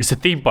 It's a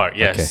theme park,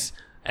 yes. Okay.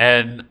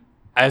 And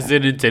as a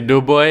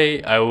Nintendo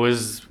boy, I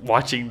was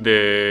watching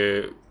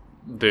the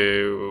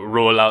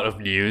rollout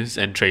of news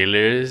and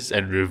trailers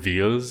and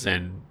reveals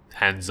and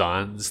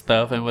hands-on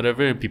stuff and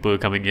whatever, and people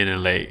coming in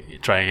and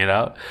trying it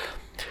out.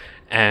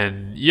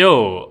 And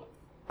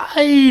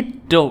I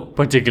don't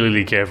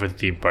particularly care for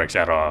theme parks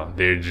at all.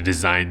 They're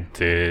designed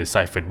to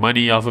siphon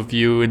money off of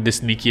you in the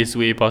sneakiest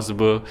way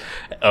possible,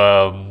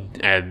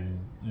 and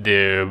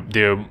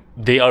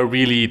they are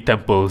really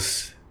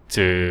temples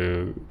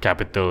to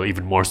capital,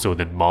 even more so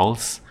than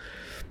malls.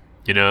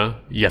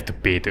 You have to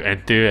pay to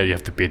enter, you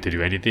have to pay to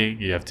do anything,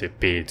 you have to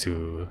pay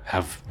to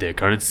have their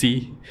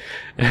currency,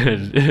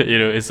 and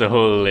it's a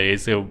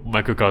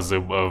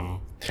microcosm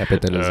of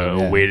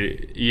capitalism.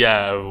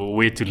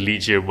 Way to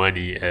leech your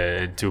money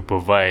and to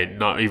provide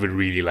not even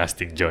really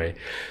lasting joy.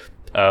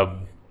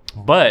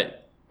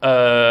 But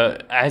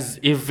as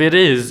if it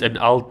is an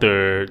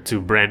altar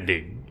to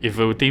branding, if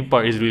a theme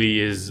park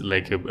is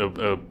like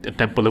a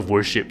temple of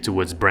worship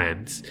towards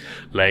brands,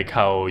 like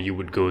how you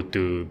would go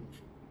to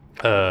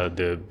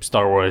the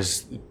Star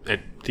Wars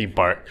theme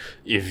park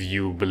if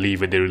you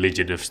believe in the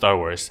religion of Star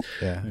Wars,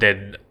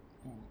 then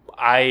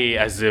I,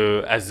 as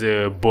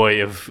a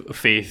boy of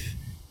faith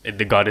in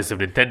the goddess of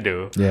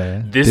Nintendo,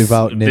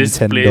 devout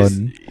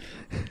Nintendo.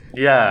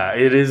 Yeah,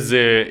 it is.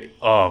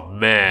 Oh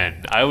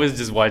man, I was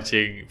just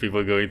watching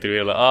people going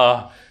through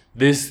it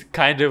this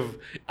kind of.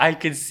 I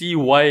can see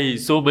why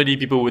so many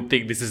people would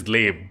think this is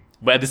lame.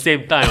 But at the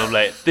same time, I'm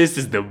like, this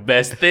is the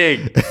best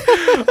thing.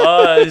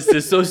 This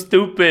is so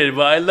stupid,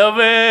 but I love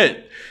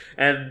it.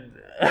 And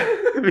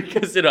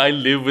because, I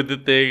live with the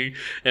thing,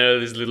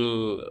 this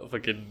little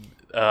fucking,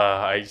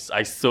 I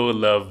so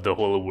love the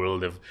whole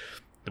world of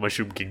the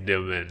Mushroom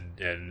Kingdom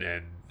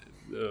and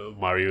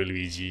Mario,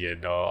 Luigi,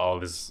 and all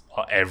this,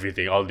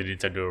 everything, all the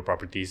Nintendo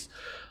properties,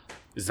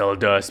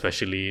 Zelda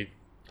especially.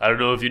 I don't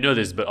know if you know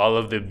this, but all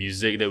of the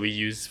music that we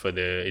use for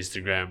the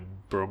Instagram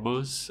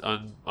promos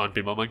on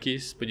Pinball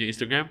Monkeys punya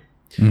Instagram,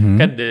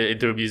 kan the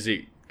intro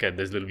music Kan,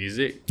 there's little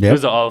music. Yep.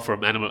 Those are all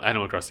from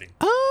Animal Crossing.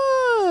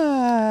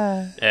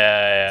 Ah,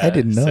 Yeah. I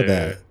didn't know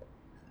that.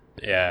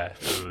 Yeah,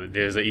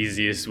 there's the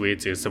easiest way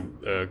to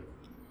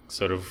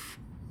sort of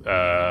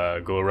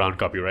go around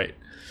copyright.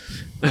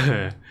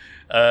 Video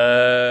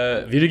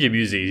game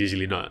music is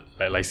usually not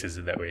like licensed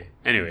in that way.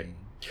 Anyway,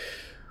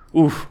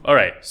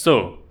 alright,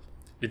 so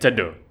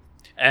Nintendo.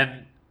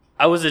 And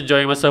I was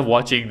enjoying myself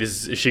watching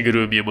this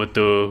Shigeru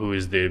Miyamoto, who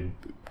is the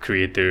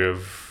creator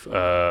of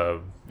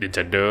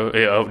Nintendo.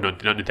 Not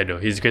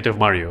Nintendo. He's the creator of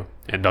Mario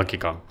and Donkey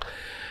Kong.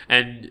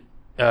 And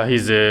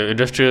he's an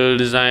industrial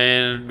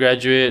design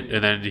graduate,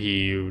 and then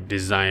he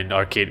designed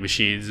arcade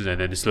machines,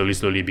 and then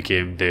slowly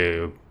became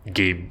the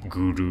game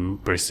guru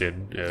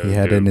person. He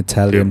had an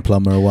Italian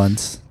plumber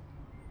once.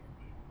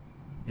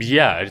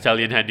 Yeah,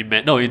 Italian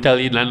handyman. No,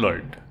 Italian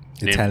landlord.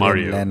 Named Italian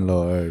Mario.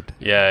 landlord.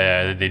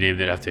 Yeah, and they named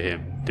it after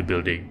him, the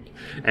building.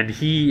 And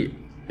he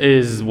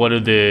is one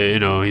of the,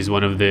 he's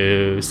one of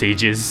the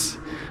sages,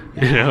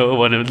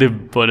 one of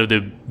the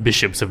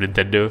bishops of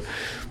Nintendo.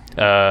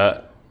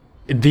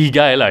 The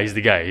guy, he's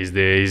the guy. He's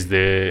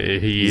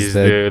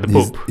the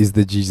Pope. He's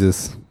the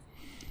Jesus.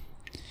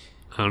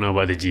 I don't know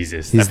about the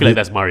Jesus. I feel like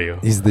that's Mario.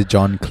 He's the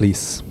John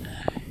Cleese.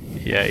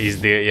 Yeah,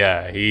 he's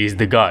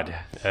the God.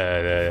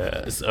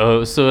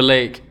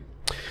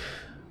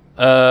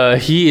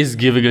 He is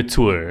giving a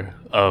tour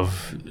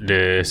of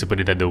the Super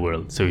Nintendo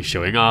world. So he's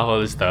showing off all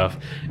this stuff,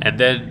 and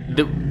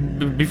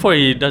then before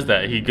he does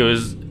that, he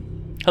goes,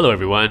 "Hello,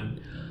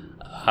 everyone.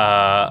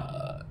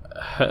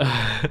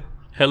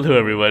 Hello,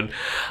 everyone.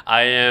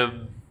 I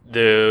am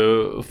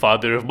the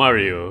father of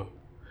Mario,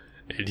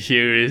 and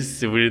here is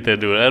Super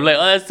Nintendo." I'm like,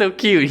 "Oh, that's so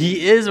cute.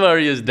 He is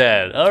Mario's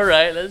dad. All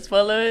right, let's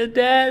follow his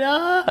dad."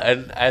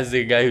 And as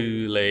a guy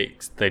who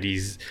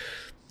studies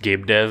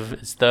game dev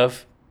and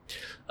stuff,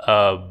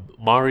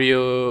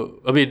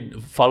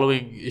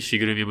 following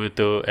Shigeru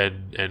Miyamoto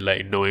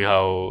and knowing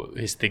how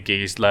his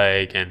thinking is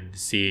like, and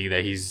seeing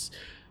that his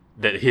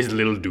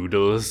little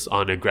doodles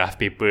on a graph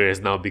paper has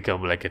now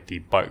become like a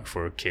theme park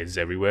for kids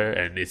everywhere,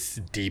 and it's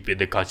deep in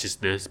the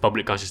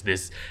public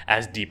consciousness,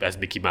 as deep as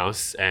Mickey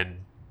Mouse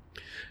and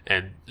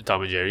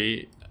Tom and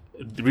Jerry.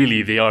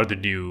 Really, they are the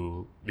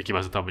new Mickey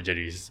Mouse and Tom and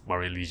Jerry's,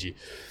 Mario and Luigi.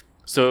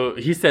 So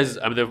he says,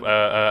 I'm the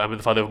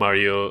father of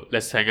Mario,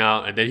 let's hang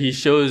out. And then he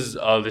shows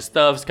all this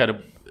stuff. It's kind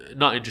of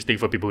not interesting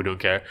for people who don't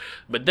care.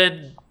 But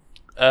then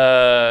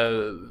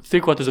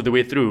 3/4 of the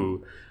way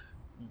through,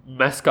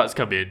 mascots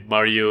come in.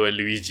 Mario and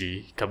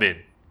Luigi come in.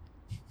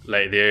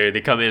 Like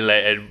they come in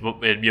and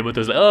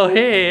Miyamoto's like, "Oh,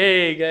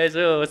 hey guys,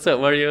 oh, what's up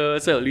Mario,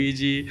 what's up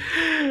Luigi?"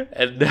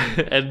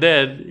 And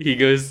then he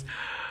goes,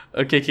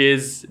 "Okay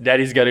kids,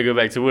 daddy's gotta go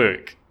back to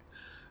work."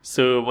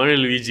 So Mario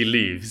and Luigi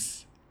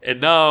leaves. And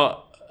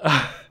now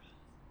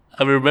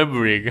I'm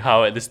remembering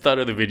how at the start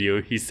of the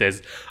video he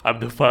says, "I'm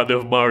the father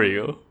of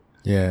Mario."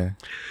 Yeah.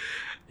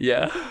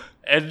 Yeah.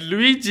 And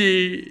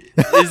Luigi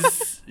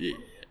is,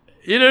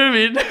 you know what I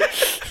mean?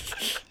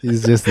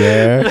 He's just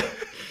there.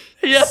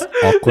 Yeah.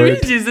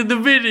 Awkward. Luigi's in the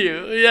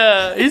video.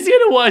 Yeah. He's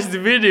gonna watch the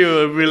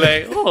video and be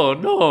like, "Oh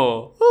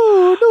no.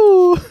 Oh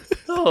no.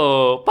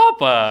 Oh,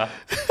 Papa.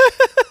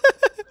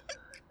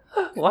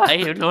 Why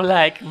you don't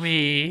like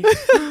me?"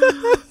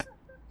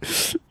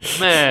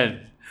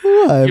 Man.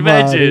 Why,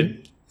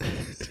 imagine.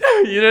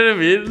 You know what I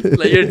mean?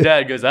 Like your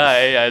dad goes,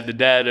 "Hi, I'm the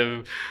dad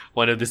of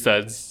one of the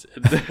sons."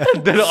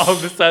 And then all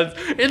the sons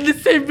in the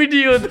same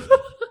video.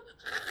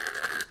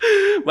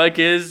 "My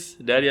kids,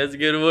 daddy has to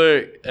go to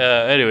work.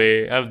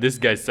 Anyway, I'm this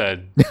guy's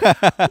son."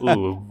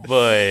 Ooh,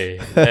 boy.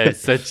 That's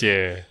such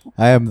a...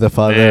 I am the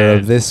father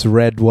of this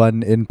red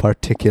one in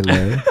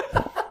particular.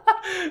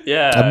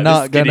 Yeah. I'm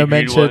not going to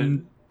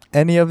mention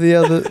any of the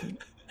other...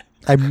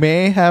 I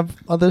may have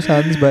other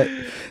sons, but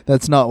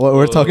that's not what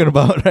we're talking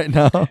about right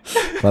now.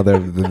 Father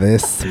of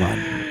this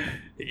one.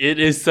 It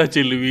is such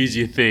a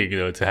Luigi thing,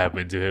 though, to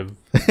happen to him.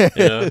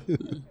 You know?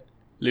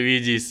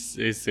 Luigi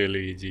is so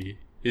Luigi.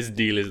 His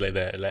deal is like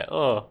that. Like,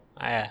 "Oh,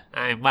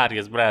 I'm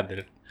Mario's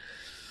brother."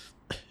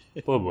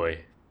 Poor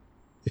boy.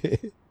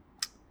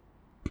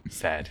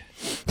 Sad.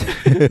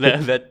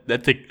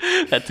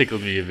 that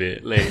tickled me a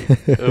bit. Like,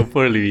 oh,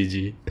 poor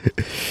Luigi.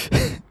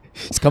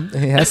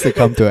 He has to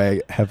come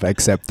to have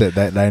accepted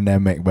that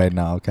dynamic by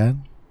now,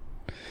 can?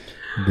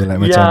 Be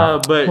like, yeah,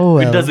 but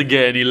it doesn't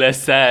get any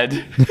less sad.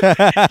 You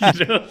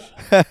know?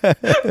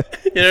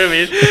 You know what I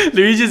mean?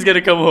 Luigi's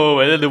gonna come home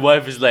and then the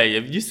wife is like,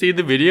 "Have you seen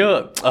the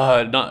video?"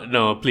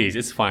 No, please,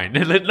 it's fine."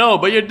 And like, "No,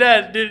 but your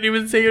dad didn't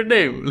even say your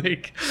name."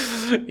 Like,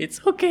 it's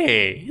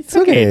okay. It's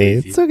okay,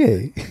 Daisy. It's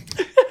okay.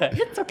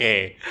 It's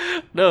okay.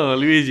 No,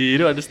 Luigi, you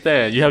don't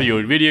understand. You have your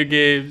own video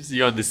games.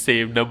 You're on the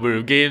same number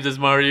of games as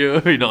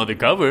Mario. You're not on the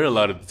cover a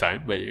lot of the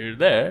time, but you're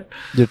there.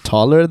 You're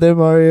taller than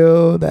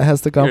Mario. That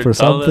has to come for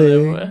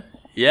something.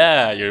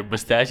 Yeah, your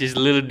mustache is a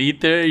little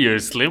neater. You're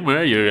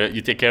slimmer. You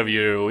take care of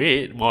your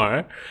weight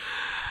more.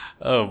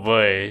 Oh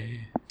boy.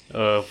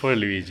 Oh, poor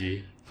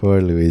Luigi. Poor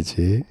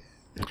Luigi.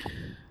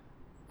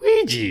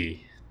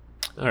 Luigi.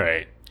 All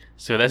right.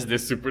 So that's the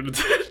Super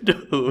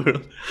Nintendo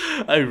world.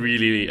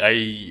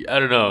 I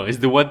don't know. It's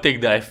the one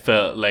thing that I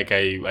felt like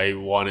I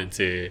wanted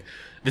to.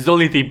 It's the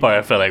only theme park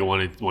I felt like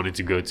wanted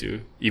to go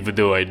to, even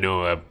though I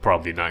know I'm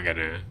probably not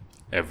gonna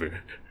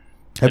ever.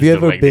 Have you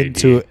ever been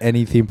to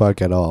any theme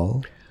park at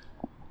all?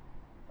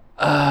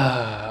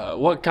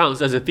 What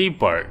counts as a theme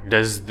park?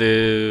 Does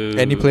the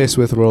any place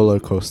with roller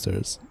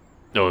coasters?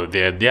 Oh,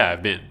 yeah,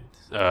 I've been.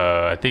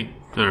 I think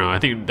I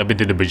think I've been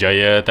to the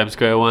Berjaya Times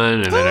Square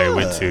one, and then I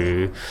went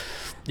to.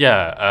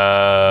 Yeah,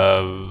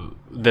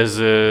 there's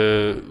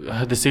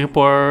the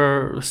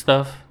Singapore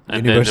stuff,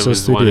 and Universal then there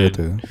was Studio one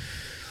too.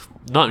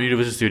 Not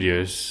Universal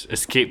Studios,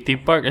 Escape Theme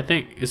Park, I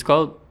think it's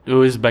called. It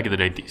was back in the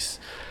 90s,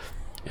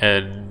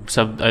 and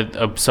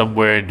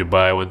somewhere in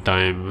Dubai one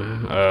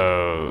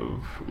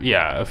time.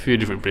 Yeah, a few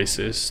different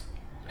places,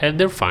 and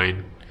they're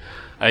fine.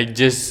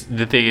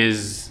 The thing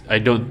is,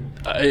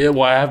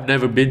 what I have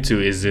never been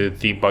to is a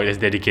theme park that's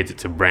dedicated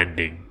to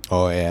branding.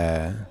 Oh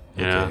yeah.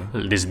 You know,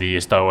 Disney,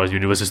 Star Wars,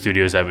 Universal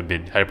Studios. I haven't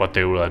been. Harry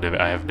Potter World.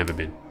 I have never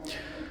been,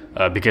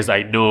 because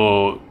I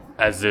know,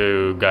 as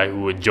a guy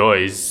who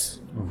enjoys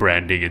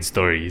branding and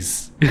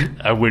stories,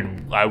 I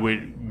would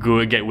go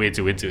and get way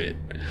too into it.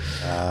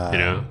 You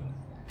know,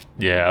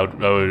 yeah. I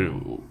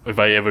would if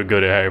I ever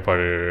go to Harry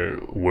Potter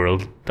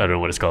World. I don't know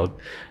what it's called.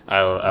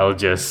 I'll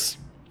just.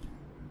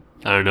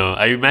 I don't know.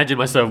 I imagine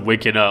myself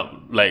waking up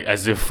like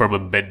as if from a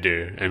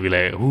bender and be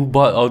like, "Who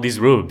bought all these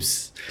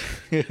robes?"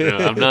 You know,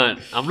 I'm not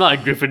a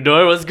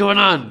Gryffindor. What's going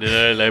on?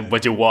 Like a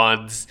bunch of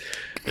wands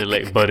and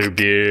like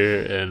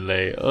butterbeer and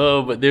like,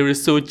 oh, but they were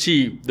so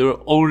cheap. They were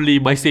only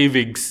my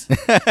savings.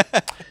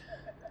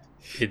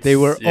 They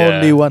were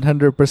only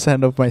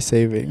 100% of my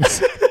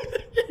savings.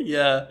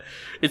 Yeah,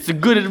 it's a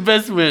good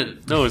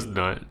investment. No, it's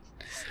not.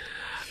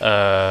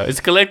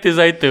 It's collector's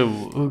item.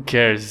 Who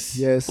cares?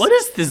 Yes. What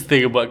is this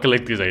thing about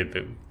collector's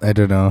item? I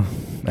don't know.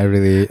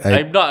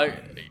 I'm not.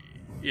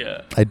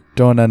 Yeah. I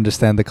don't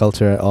understand the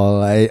culture at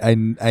all.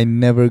 I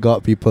never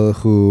got people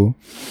who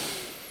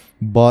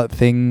bought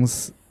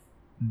things,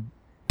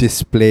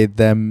 displayed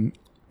them,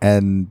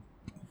 and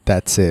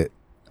that's it.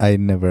 I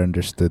never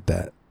understood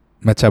that.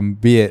 Macam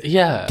be it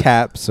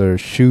caps or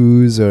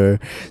shoes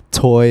or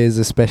toys,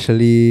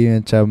 especially.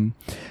 Macam,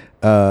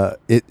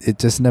 it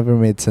just never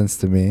made sense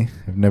to me.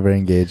 I've never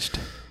engaged.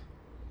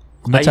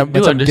 Macam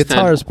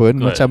guitars pun.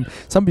 Macam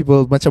some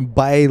people macam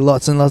buy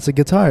lots and lots of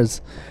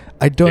guitars.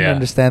 I don't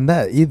understand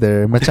that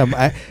either. Macam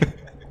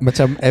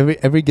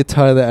every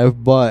guitar that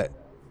I've bought,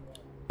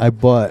 I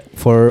bought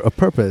for a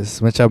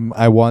purpose. Macam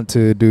I want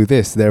to do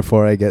this,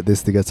 therefore I get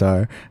this the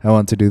guitar. I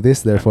want to do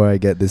this, therefore I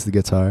get this the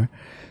guitar.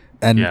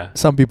 And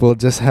some people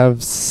just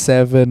have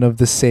 7 of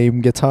the same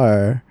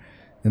guitar,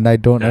 and I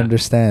don't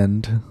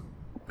understand.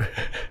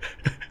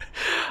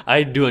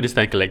 I do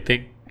understand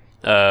collecting.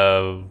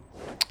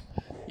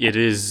 It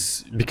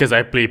is because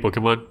I play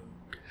Pokemon.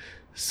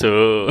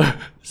 So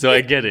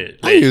I get it.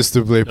 I used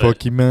to play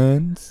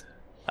Pokemon.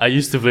 I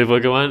used to play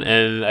Pokemon,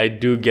 and I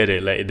do get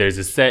it. Like, there's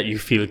a set, you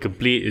feel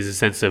complete. There's a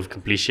sense of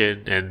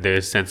completion, and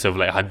there's a sense of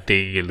like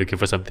hunting and looking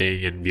for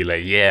something, and be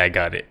like, yeah, I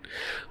got it.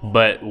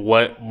 But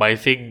what my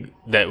thing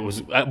that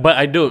was, but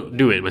I don't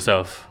do it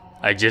myself.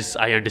 I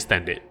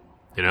understand it.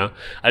 You know,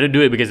 I don't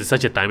do it because it's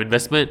such a time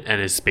investment and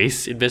a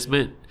space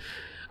investment.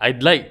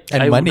 Money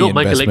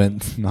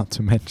investment, not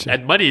to mention.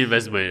 And money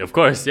investment, of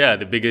course, yeah,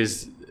 the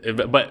biggest.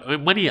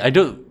 But money,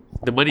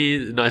 the money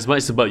is not as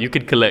much about you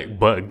can collect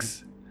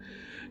bugs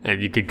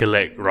and you can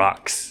collect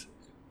rocks.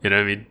 You know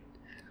what I mean?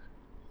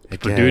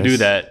 People do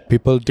that.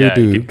 People do.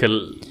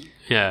 People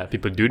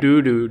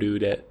do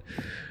that.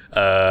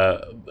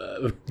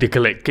 They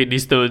collect kidney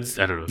stones.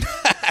 I don't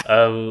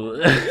know.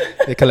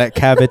 They collect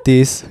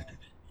cavities.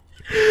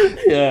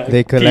 Yeah.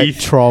 They collect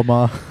teeth.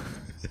 Trauma.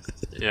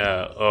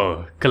 Yeah.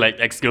 Oh, collect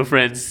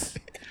ex-girlfriends.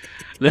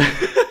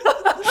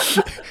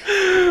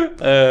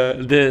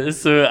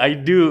 So I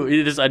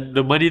do.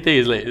 The money thing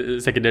is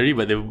like secondary,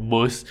 but the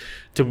most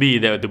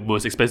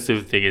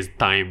expensive thing is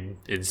time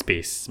and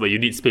space. But you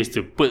need space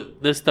to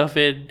put the stuff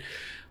in,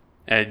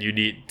 and you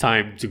need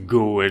time to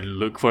go and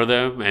look for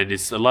them. And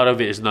a lot of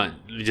it is not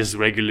just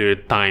regular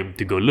time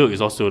to go look.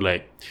 It's also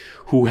like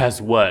who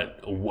has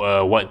what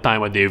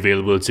time are they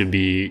available to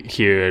be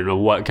here,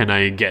 and what can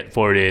I get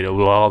for it,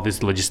 or all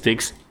this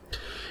logistics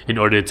in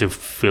order to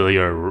fill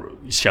your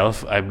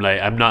shelf.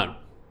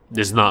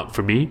 It's not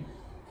for me,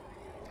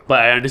 but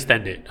I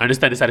understand it. I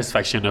understand the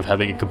satisfaction of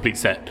having a complete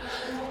set.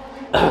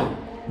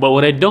 But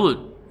what I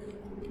don't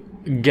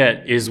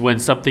get is when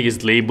something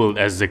is labeled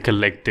as a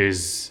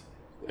collector's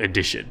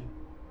edition.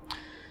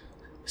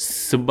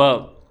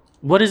 So,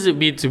 what does it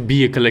mean to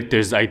be a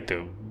collector's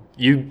item?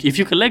 If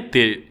you collect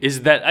it,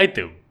 is that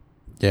item?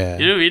 Yeah.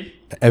 You know what I mean?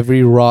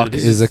 Every rock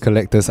is a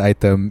collector's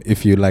item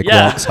if you like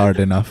rocks hard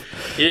enough.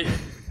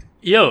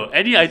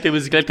 Any item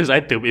is a collector's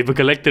item if a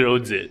collector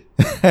owns it.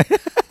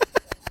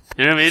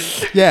 You know what I mean?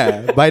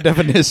 Yeah, by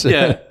definition.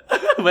 Yeah,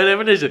 by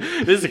definition.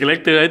 This is a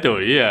collector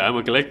item. Yeah, I'm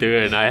a collector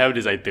and I have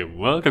this item.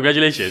 Well,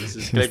 congratulations.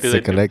 It's a collector's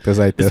item. Collector's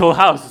item. This whole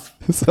house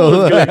is a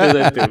collector's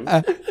item.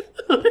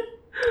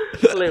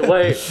 Like,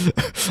 why?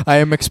 I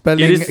am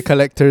expelling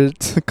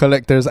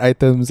collectors'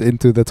 items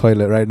into the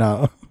toilet right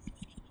now.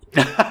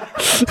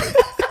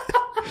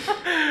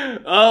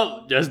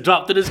 Oh, just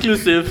dropped an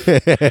exclusive.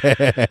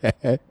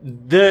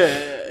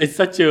 It's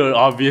such a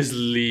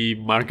obviously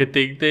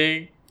marketing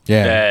thing.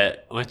 Yeah.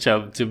 That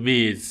macam, to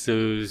me it's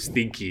so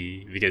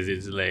stinky because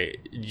it's like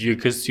you're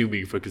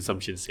consuming for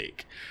consumption's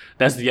sake.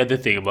 That's the other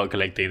thing about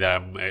collecting that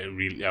I'm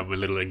a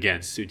little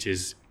against, which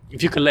is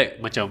if you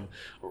collect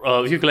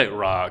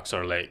rocks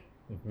or like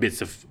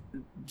bits of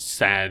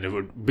sand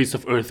or bits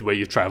of earth where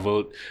you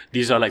traveled,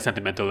 these are like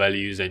sentimental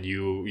values, and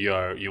you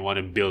want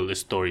to build a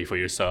story for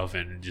yourself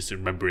and just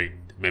remembering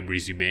the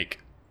memories you make.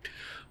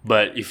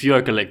 But if you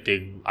are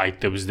collecting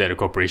items that a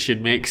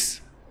corporation makes,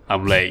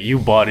 I'm like, you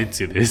bought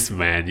into this,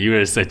 man. You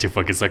are such a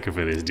fucking sucker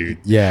for this, dude.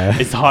 Yeah.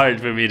 It's hard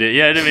for me to,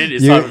 you know what I mean?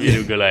 It's hard for me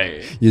to go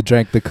like... You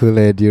drank the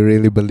Kool-Aid. You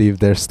really believe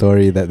their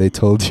story that they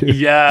told you.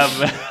 Yeah,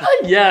 man.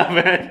 Yeah,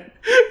 man.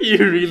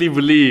 You really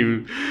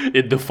believe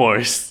in the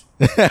Force.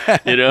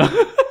 You know?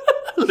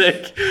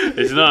 Like,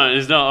 it's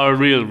not all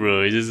real,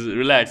 bro. You just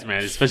relax,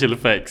 man. It's special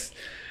effects.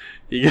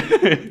 You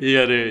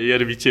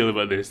gotta be chill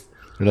about this.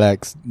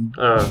 Relax.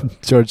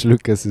 George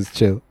Lucas is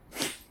chill.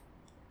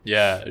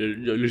 Yeah,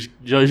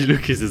 George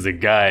Lucas is a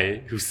guy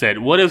who said,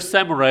 "What if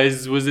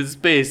samurais was in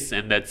space?"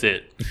 And that's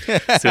it.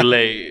 So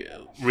like,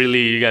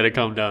 really, you gotta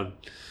calm down.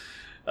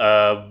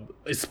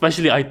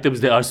 Especially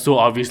items that are so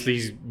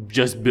obviously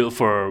just built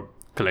for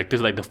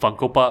collectors, like the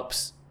Funko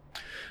Pops.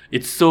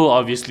 It's so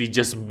obviously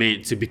just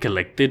made to be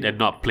collected and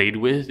not played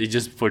with. It's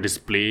just for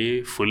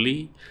display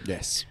fully.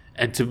 Yes.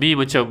 And to me,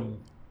 macam,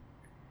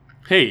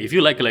 hey, if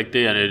you like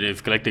collecting and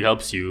if collecting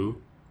helps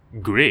you,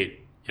 great.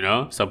 You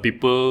know, some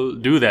people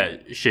do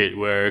that shit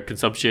where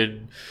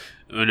consumption,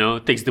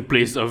 takes the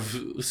place of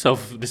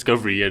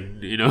self-discovery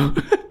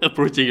and,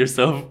 approaching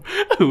yourself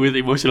with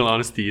emotional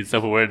honesty and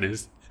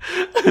self-awareness.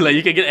 Like,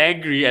 you can get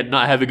angry at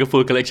not having a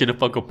full collection of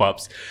Funko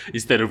Pops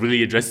instead of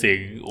really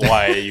addressing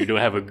why you don't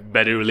have a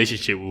better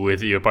relationship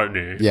with your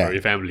partner or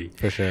your family.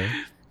 For sure.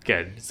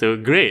 Okay, so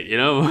great,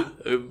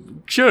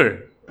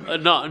 sure.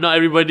 Not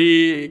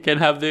everybody can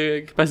have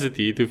the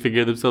capacity to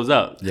figure themselves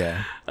out.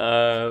 Yeah.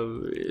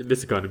 In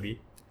this economy.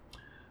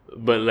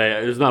 But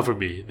like, it's not for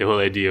me, the whole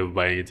idea of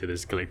buying into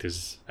this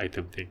collector's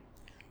item thing.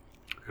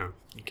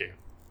 Okay.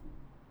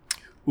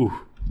 Ooh.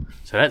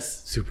 So that's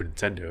Super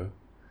Nintendo.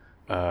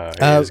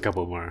 There's a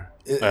couple more.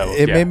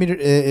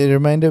 It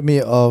reminded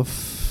me of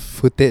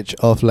footage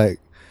of like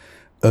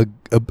a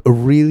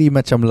really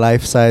macam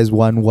life-size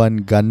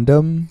 1/1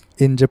 Gundam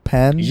in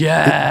Japan.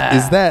 Yeah.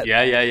 Is that?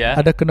 Yeah.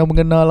 Ada kena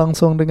mengena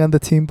langsung dengan the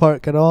theme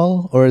park at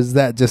all, or is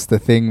that just the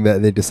thing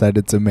that they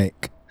decided to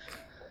make?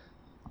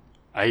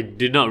 I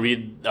did not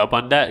read up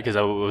on that because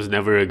I was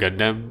never a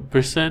Gundam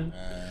person.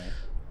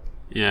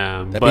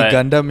 Yeah, but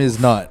Gundam is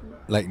not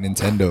like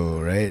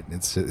Nintendo, right?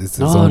 It's its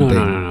own thing.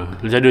 No.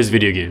 Nintendo is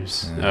video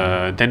games.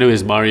 Nintendo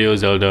is Mario,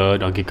 Zelda,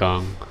 Donkey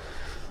Kong.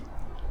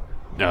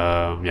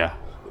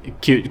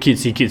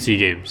 Cutesy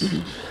games.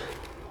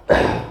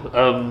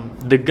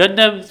 The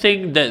Gundam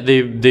thing that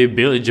they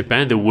built in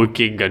Japan, the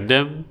working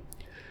Gundam,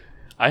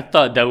 I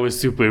thought that was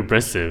super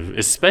impressive,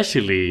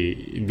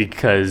 especially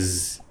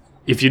because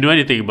if you know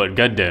anything about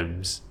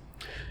Gundams,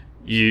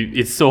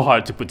 it's so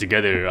hard to put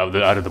together out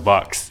of the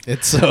box.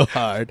 It's so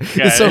hard.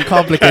 Yeah. It's so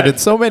complicated.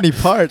 So many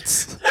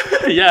parts.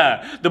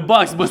 Yeah, the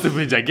box must have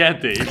been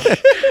gigantic.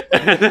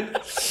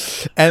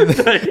 and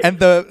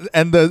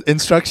the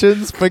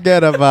instructions,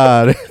 forget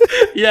about it.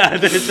 Yeah,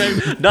 the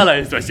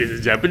instructions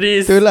in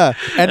Japanese.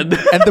 And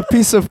the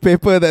piece of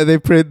paper that they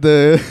print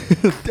the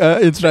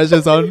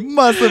instructions on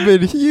must have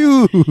been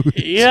huge.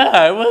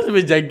 Yeah, it must have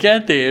been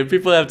gigantic, and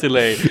people have to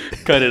like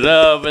cut it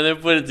up and then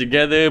put it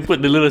together.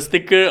 Put the little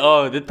sticker.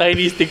 Oh, the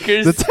tiny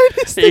stickers. The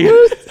tiny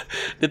stickers.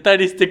 The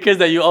tiny stickers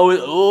that you always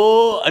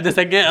at the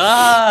second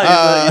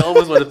you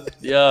almost want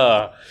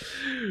to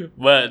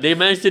but they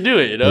managed to do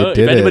it. If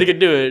anybody can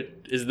do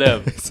it, it's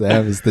them.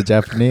 Sam is the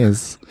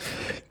Japanese.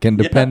 Can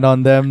depend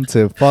on them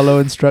to follow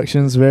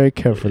instructions very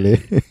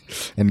carefully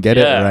and get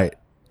it right.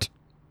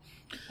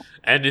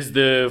 And it's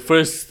the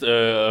first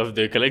of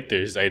the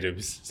collector's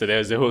items, so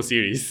there's a whole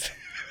series.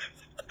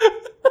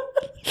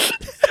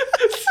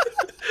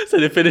 So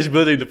they finished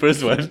building the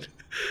first one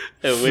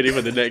and waiting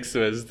for the next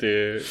ones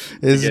to.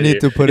 You just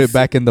need to put it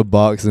back in the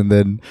box and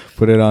then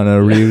put it on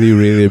a really,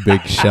 really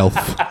big shelf.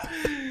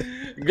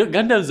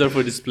 Gundams are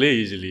for display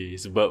usually.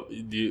 It's about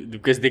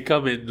because they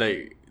come in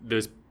like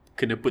those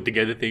kind of put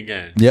together thing,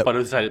 and part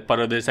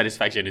of the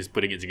satisfaction is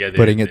putting it together.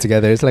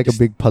 It's like a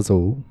big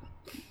puzzle.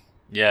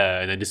 Yeah,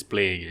 and then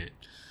displaying it.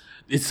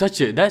 That's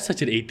such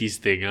an 80s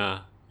thing,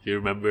 huh? You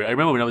remember? I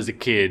remember when I was a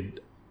kid,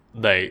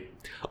 like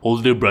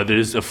older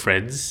brothers of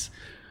friends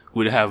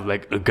would have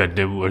like a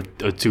Gundam or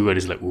two, and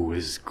it's like, ooh,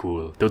 this is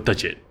cool. Don't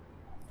touch it.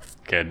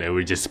 Okay, and then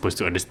we're just supposed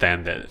to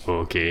understand that. Oh,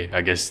 okay,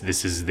 I guess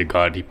this is the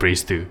god he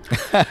prays to,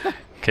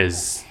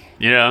 because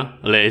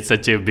like it's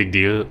such a big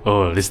deal.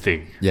 Oh, this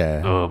thing.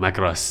 Yeah. Oh,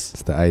 Macross.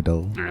 It's the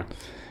idol.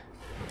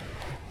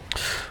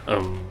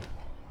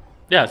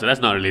 Yeah. So that's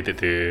not related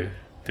to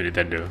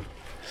Nintendo.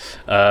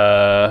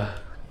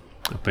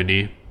 Apa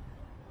ni?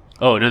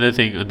 Oh, another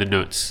thing on the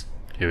notes.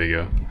 Here we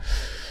go.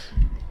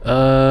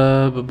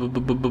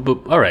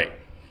 All right.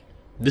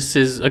 This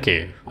is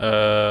okay.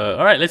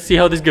 All right. Let's see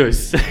how this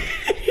goes.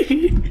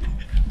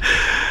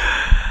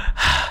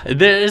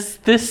 There's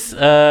this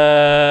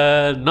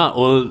not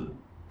old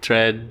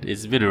trend.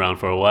 It's been around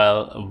for a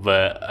while,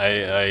 but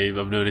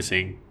I'm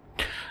noticing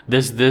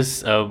there's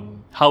this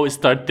how it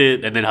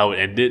started and then how it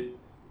ended.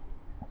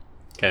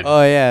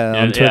 Oh yeah,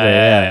 on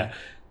Twitter.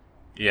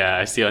 Yeah,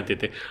 I see on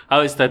Twitter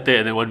how it started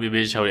and then one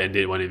image, how it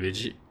ended, one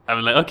image.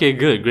 I'm like, okay,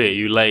 good, great.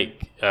 You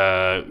like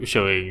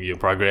showing your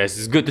progress.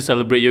 It's good to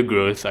celebrate your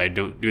growth. I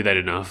don't do that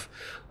enough.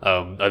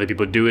 Other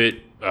people do it.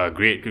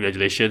 Great,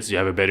 congratulations. You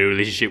have a better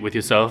relationship with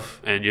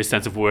yourself and your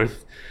sense of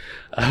worth.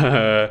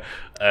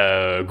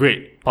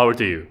 Great, power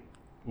to you.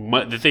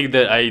 The thing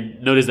that I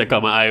noticed that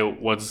caught my eye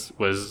once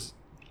was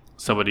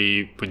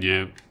somebody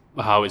punya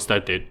how it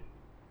started,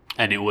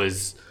 and it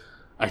was,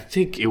 I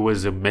think it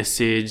was a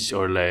message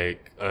or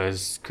like a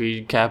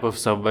screen cap of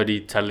somebody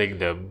telling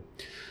them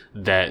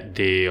that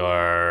they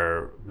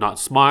are not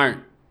smart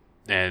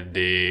and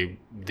they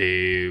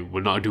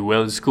will not do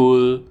well in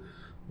school.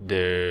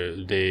 They're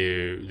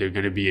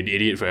gonna be an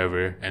idiot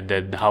forever. And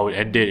then how it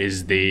ended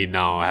is they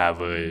now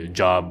have a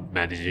job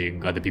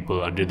managing other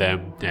people under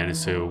them, and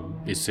so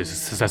it's a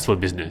successful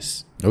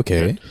business.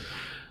 Okay. Right?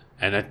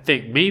 And I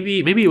think maybe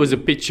it was a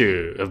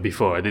picture of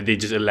before, and then they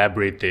just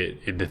elaborated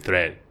in the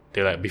thread.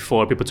 They're like,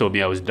 before people told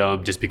me I was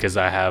dumb just because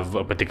I have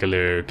a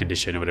particular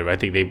condition or whatever. I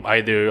think they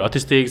either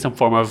autistic, some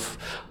form of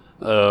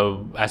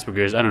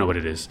Asperger's, I don't know what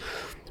it is,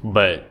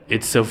 but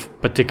it's a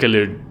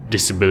particular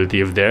disability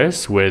of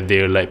theirs where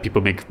they're like,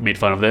 people made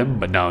fun of them,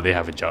 but now they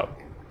have a job.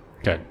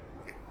 Okay.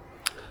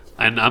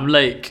 And I'm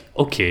like,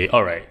 okay,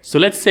 all right. So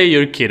let's say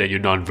you're a kid and you're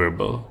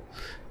nonverbal,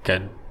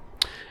 okay,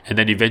 and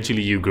then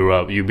eventually you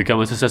grow up, you become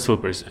a successful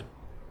person.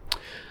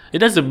 It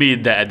doesn't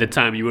mean that at the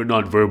time you were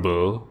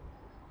nonverbal,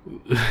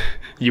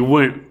 you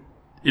weren't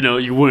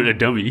a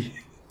dummy.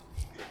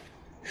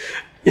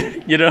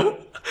 You know,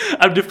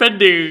 I'm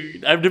defending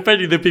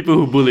the people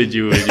who bullied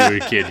you when you were a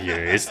kid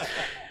here.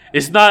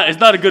 It's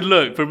not a good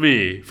look for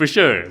me, for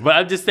sure. But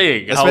I'm just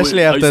saying,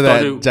 especially after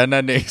that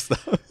Jana Nick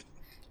stuff.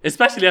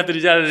 Especially after the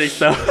Jana Nick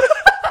stuff.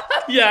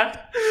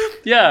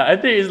 Yeah, I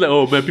think it's like,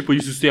 oh man, people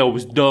used to say I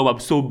was dumb,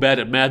 I'm so bad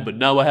at math, but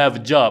now I have a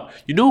job.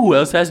 You know who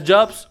else has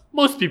jobs?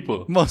 Most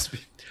people.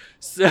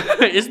 So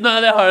it's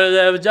not that hard to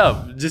have a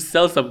job. Just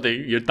sell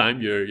something, your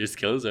time, your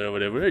skills or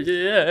whatever.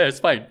 Yeah,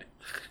 it's fine.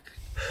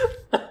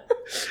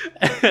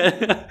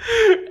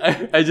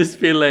 I just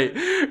feel like,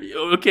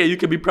 okay, you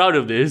can be proud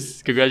of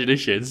this.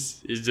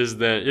 Congratulations. It's just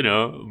that,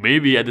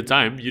 maybe at the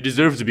time you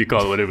deserve to be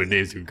called whatever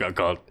names you got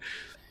called.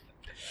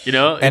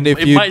 And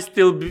it might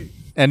still be.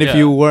 And if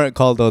you weren't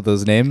called all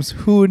those names,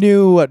 who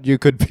knew what you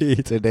could be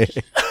today?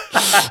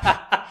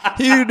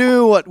 Who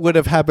knew what would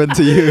have happened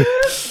to you?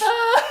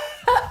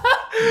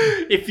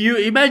 If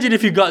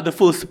you got the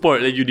full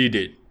support that you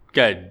needed,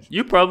 God,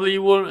 you probably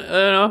won't,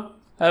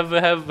 have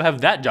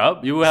that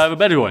job. You will have a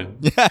better one.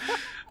 Yeah.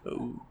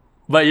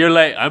 But you're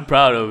like, I'm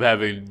proud of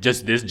having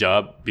just this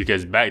job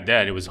because back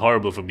then it was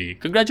horrible for me.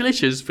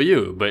 Congratulations for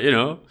you. But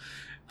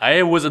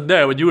I wasn't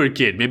there when you were a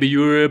kid. Maybe you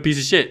were a piece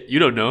of shit. You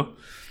don't know.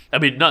 I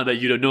mean, not that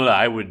you don't know that,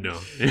 I would know.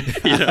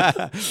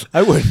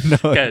 I wouldn't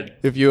know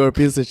if you were a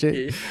piece of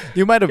shit.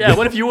 You might have been.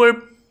 What if you were...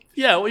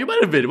 Yeah, well, you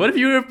might have been. What if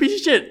you were a piece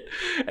of shit?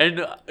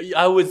 And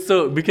I would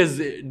because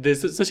the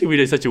social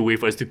media is such a way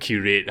for us to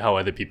curate how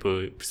other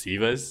people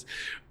perceive us.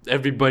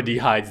 Everybody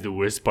hides the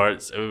worst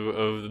parts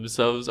of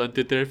themselves on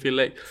Twitter, I feel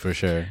like. For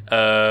sure.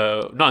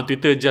 Not on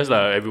Twitter, just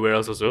everywhere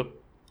else also.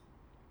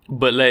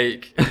 But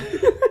like...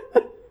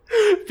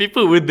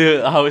 people with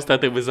the how it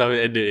started with how it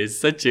ended is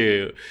such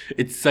a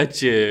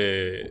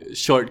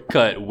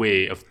shortcut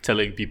way of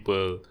telling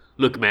people,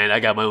 look man, I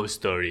got my own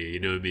story, you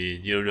know what I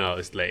mean? You don't know how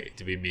it's like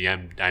to be me. I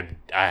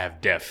have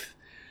depth.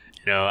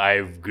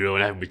 I've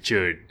grown, I've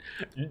matured.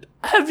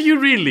 Have you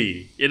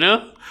really?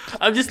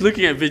 I'm just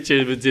looking at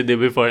pictures between the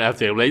before and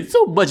after. I'm like,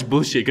 so much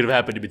bullshit could have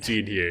happened in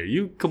between here.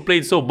 You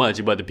complain so much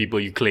about the people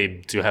you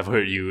claim to have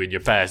hurt you in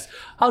your past.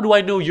 How do I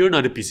know you're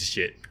not a piece of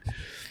shit?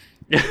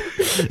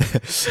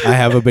 I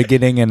have a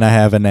beginning and I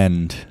have an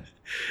end.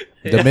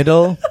 The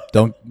middle,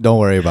 don't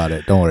worry about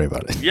it. Don't worry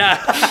about it. Yeah.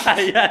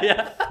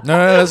 No,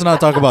 let's not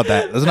talk about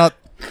that. Let's not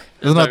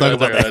talk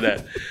about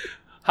that.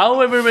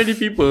 However many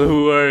people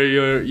who are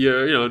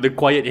your the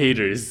quiet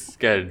haters,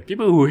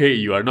 people who hate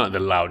you are not the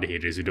loud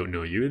haters who don't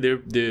know you.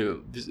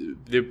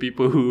 They're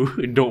people who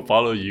don't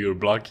follow you or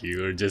block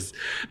you or just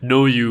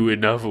know you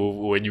enough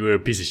when you were a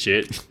piece of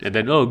shit. And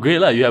then, oh,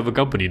 great, you have a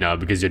company now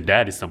because your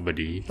dad is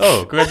somebody.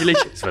 Oh,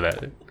 congratulations for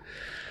that.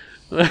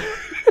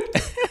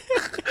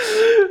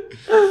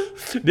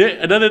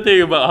 Another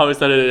thing about how it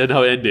started and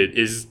how it ended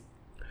is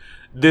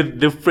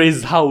the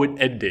phrase "how it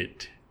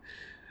ended."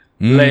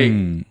 Like,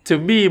 to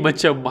me,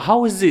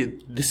 how is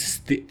it? This is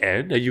the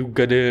end? Are you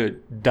gonna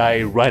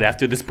die right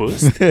after this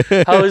post?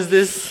 How is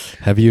this?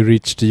 Have you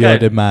reached your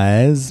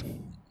demise?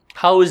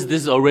 how is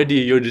this already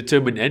your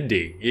determined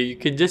ending? You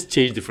can just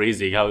change the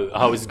phrasing.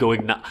 How it's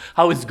going now?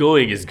 How it's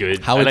going is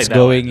good. How I it's like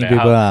going, like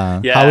people.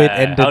 How it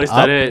ended how it up.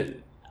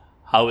 started,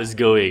 how it's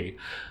going.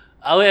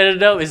 How it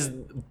ended up is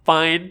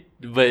fine,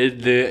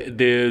 but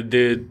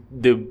the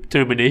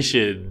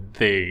termination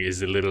thing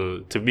is a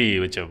little, to me,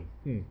 which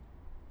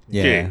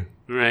Yeah.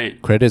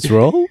 right. Credits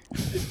roll?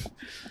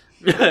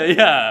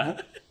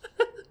 Yeah.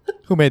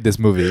 Who made this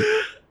movie?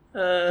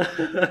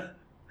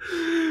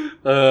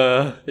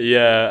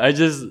 Yeah.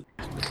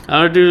 I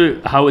don't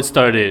do how it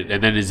started,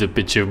 and then there's a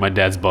picture of my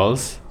dad's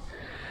balls,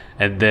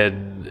 and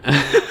then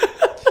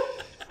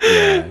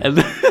Yeah.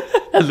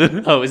 and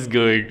then how it's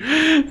going.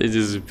 It's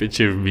just a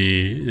picture of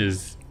me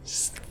just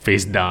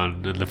face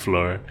down on the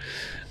floor.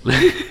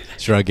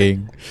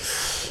 Shrugging.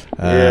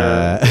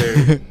 Yeah.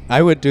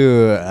 I would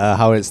do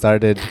how it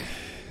started,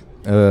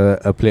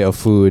 a plate of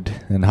food,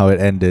 and how it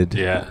ended.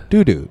 Yeah.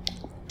 Doo-doo.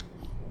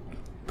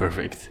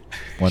 Perfect.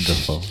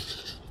 Wonderful.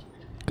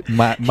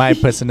 My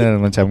personal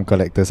macam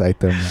collector's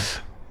item.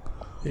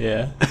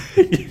 Yeah.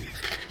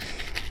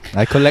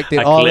 I collect it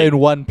I all collect-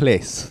 in one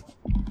place.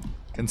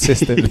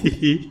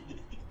 Consistently.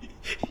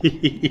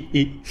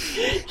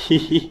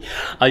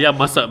 Ayam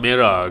masak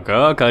merah ke,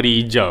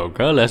 kari hijau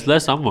ke, last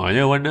sama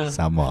je warna.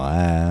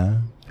 Sama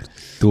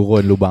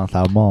turun lubang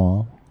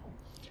sama.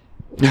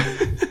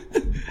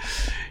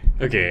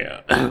 Okay,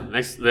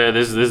 next.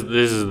 This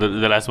is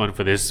the last one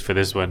for this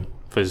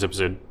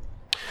episode.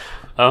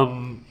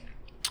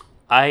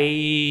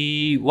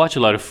 I watch a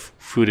lot of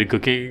food and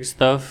cooking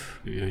stuff.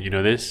 You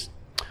know this,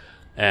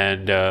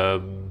 and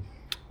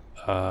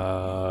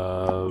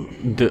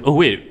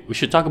we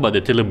should talk about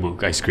the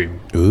Tillamook ice cream.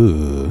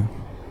 Ooh.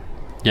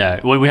 Yeah,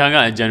 when we hung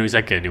out on January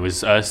 2nd, it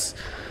was us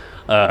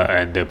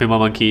and the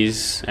Pinball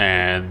Monkeys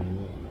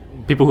and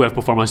people who have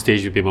performed on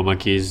stage with Pinball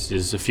Monkeys.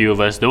 There's a few of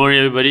us. Don't worry,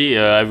 everybody.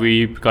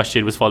 Every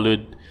precaution was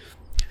followed.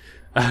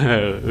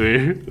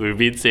 We're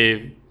being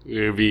safe.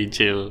 We're being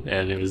chill,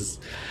 and it was.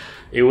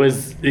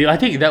 I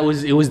think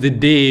it was the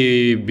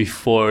day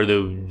before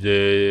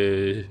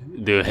the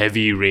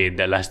heavy rain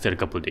that lasted a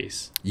couple of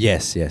days.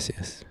 Yes.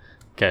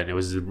 Okay, it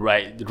was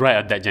right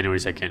on that January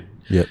 2nd.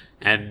 Yep.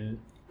 And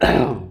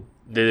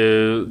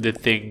the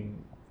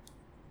thing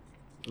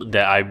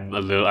that I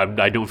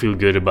don't feel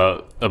good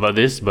about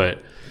this,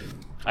 but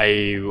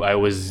I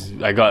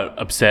got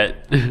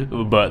upset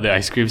about the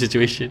ice cream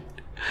situation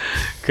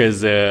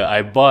because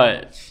I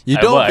bought. You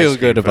I don't bought feel ice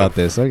cream good about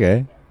this,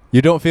 okay?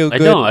 You don't feel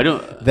good. I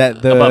don't.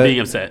 That the about being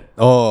upset.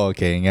 Oh,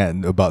 okay. Yeah,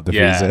 about the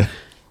freezer.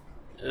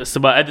 So,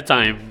 but at the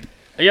time,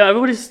 yeah,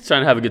 everybody's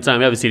trying to have a good time.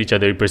 We haven't seen each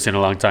other in person in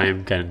a long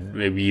time.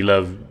 We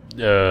love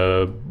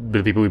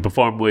the people we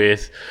performed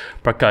with.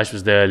 Prakash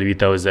was there,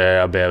 Levita was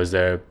there, Abhay was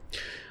there,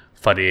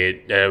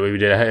 Farid.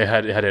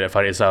 Had it at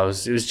Farid's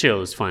house. It was chill. It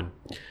was fun.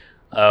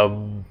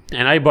 And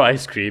I bought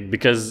ice cream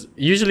because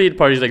usually at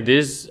parties like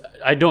this,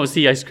 I don't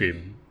see ice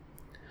cream.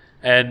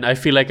 And I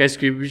feel like ice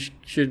cream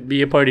should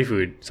be a party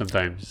food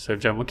sometimes. So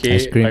I'm okay.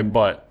 Ice cream I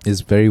bought.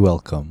 is very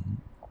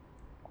welcome.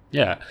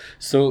 Yeah.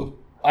 So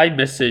I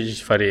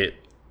messaged Farid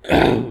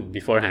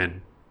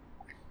beforehand,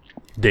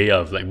 day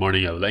of, like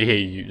morning of, like,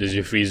 hey, does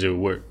your freezer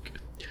work?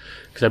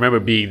 Because I remember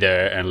being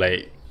there and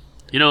like,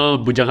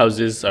 Bujang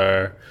houses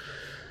are.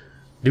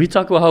 Did we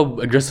talk about how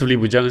aggressively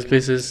Bujang's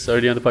place is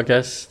already on the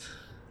podcast?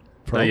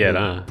 Probably, Not yet,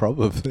 huh?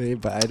 Probably,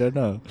 but I don't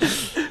know.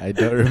 I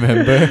don't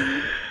remember.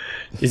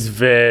 It's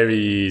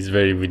very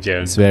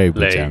Bujang. It's very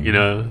Bujang.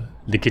 Like,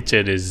 the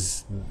kitchen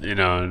is,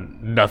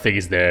 nothing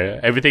is there.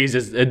 Everything is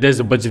just, there's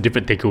a bunch of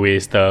different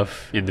takeaway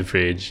stuff in the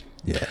fridge.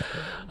 Yeah.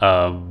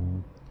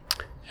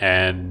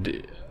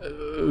 And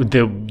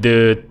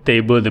the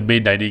table, the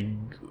main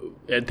dining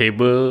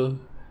table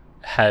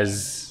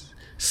has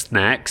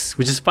snacks,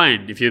 which is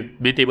fine. If your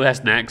main table has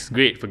snacks,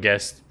 great for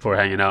guests, for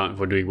hanging out,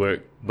 for doing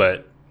work.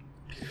 But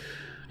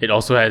it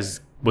also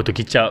has botol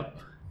kicap,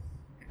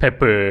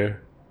 pepper,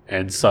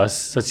 and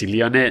sauce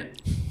chili on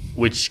it,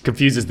 which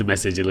confuses the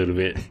message a little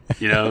bit.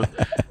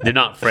 They're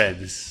not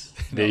friends.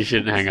 They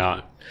shouldn't hang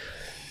out.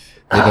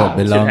 They don't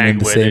belong in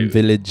the same the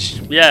village.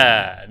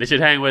 Yeah, they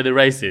should hang where the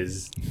rice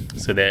is,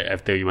 so that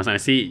after you must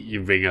not see, you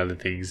bring other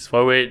things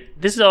forward.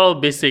 This is all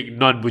basic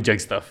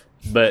non-Bujang stuff,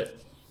 but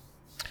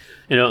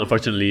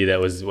unfortunately, that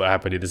was what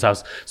happened in this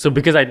house. So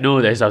because I know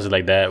that his house is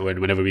like that,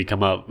 whenever we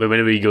come up,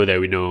 whenever we go there,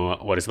 we know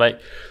what it's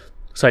like.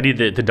 So I need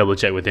to double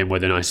check with him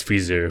whether or not his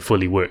freezer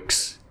fully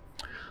works.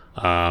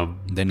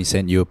 Then he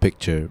sent you a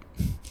picture.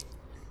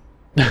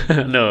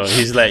 No,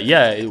 he's like,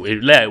 yeah,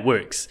 it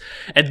works.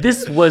 And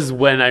this was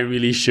when I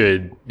really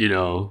should,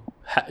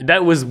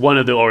 that was one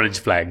of the orange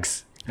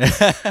flags.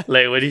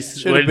 Like when I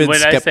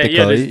said,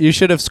 yeah, you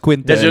should have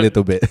squinted a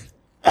little bit.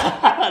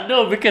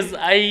 No, because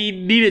I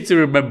needed to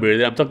remember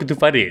that I'm talking to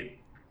Farid.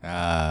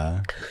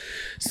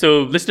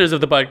 So listeners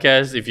of the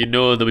podcast, if you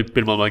know the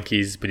Pinball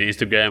Monkeys on your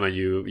Instagram and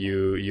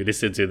you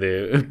listen to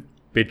the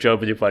Patreon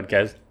of your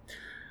podcast,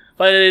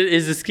 Farid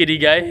is a skinny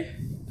guy.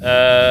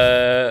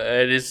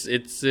 And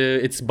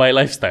it's by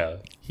lifestyle.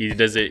 He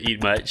doesn't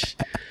eat much,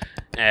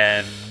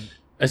 and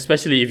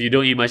especially if you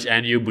don't eat much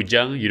and you're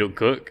Bujang, you don't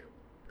cook.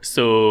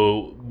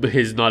 So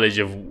his knowledge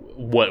of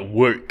what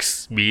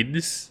works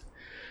means,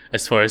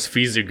 as far as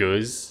freezer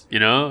goes,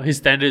 his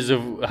standards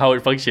of how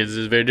it functions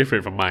is very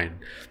different from mine.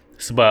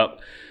 So,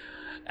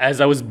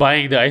 as I was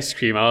buying the ice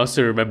cream, I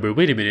also remember,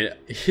 wait a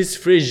minute, his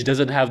fridge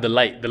doesn't have the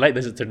light. The light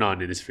doesn't turn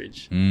on in his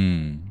fridge.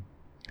 And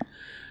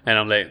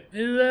I'm like,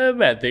 is that a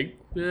bad thing?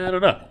 I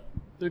don't know.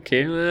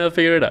 Okay, I'll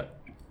figure it out.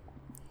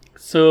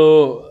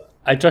 So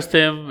I trust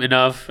him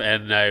enough,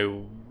 and I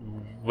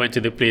went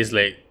to the place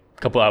like a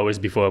couple hours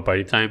before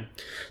party time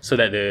so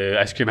that the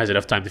ice cream has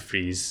enough time to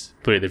freeze,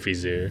 put it in the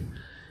freezer.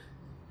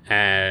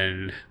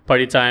 And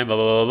party time, blah,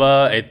 blah, blah,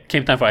 blah. It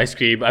came time for ice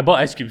cream. I bought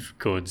ice cream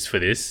cones for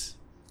this.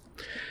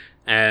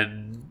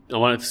 And I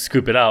wanted to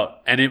scoop it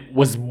out. And it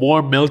was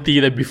more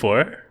melty than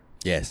before.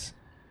 Yes.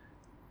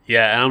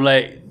 Yeah, and I'm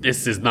like,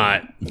 this is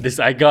not this.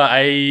 I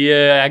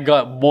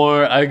got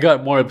more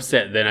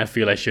upset than I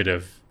feel I should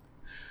have.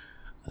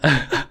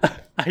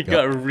 I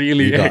got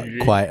really angry.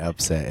 Quite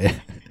upset.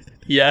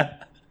 Yeah,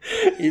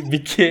 it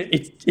became.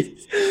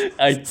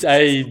 I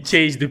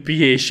changed the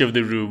pH of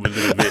the room a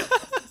little bit,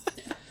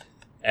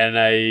 and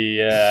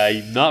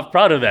I'm not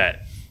proud of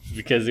that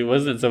because it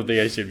wasn't something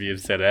I should be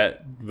upset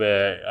at,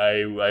 but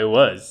I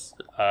was.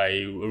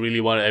 I really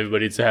wanted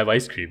everybody to have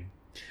ice cream.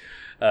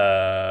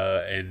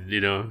 And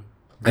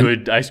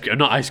good ice cream,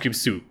 not ice cream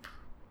soup.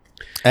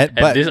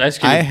 But this ice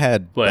cream, I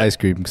had ice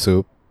cream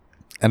soup,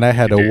 and I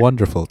had a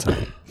wonderful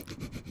time.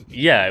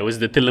 Yeah, it was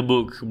the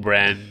Tillamook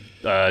brand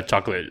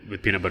chocolate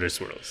with peanut butter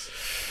swirls.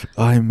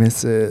 Oh, I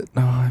miss it.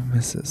 Oh, I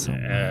miss it so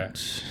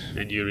much.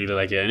 And you really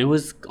like it, and it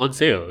was on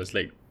sale. It was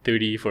like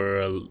 30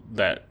 for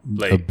that,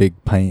 like a big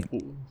pint.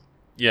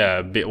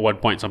 Yeah, 1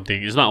 point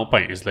something. It's not 1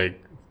 pint. It's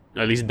like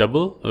at least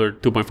double or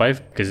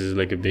 2.5 because it's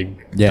like a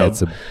big. Yeah, tub.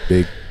 It's a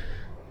big.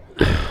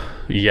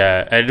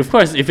 Yeah, and of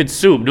course, if it's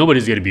soup,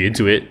 nobody's gonna be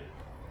into it.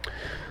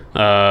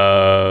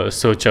 I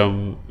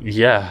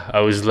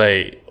was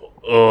like,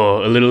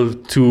 a little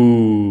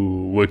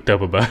too worked up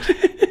about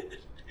it.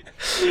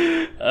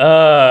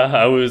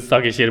 I was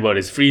talking shit about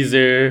his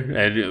freezer,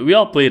 and we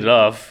all played it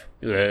off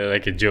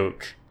like a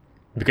joke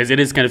because it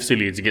is kind of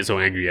silly to get so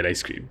angry at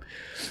ice cream.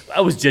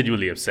 I was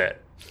genuinely upset.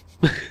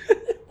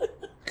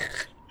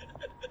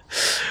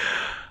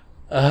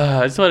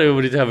 I just want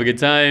everybody to have a good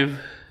time.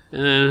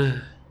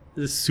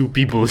 This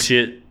soupy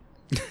bullshit.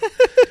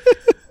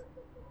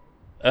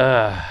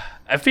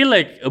 I feel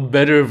like a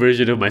better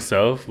version of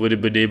myself would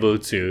have been able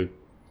to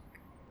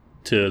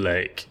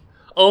like,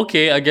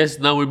 okay, I guess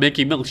now we're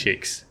making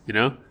milkshakes,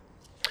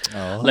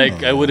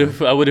 Like I would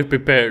have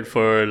prepared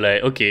for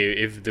like, okay,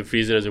 if the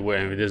freezer doesn't work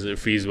and it doesn't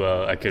freeze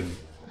well, I could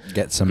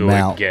get some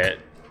milk. Get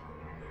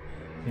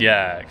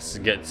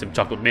some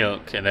chocolate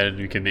milk, and then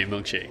we can make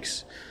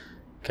milkshakes.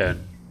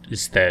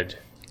 Instead.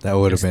 That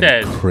would have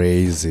been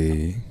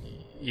crazy.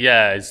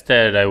 Yeah,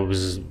 instead I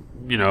was,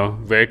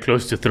 very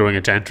close to throwing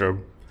a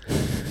tantrum.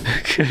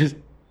 Because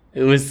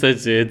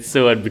it's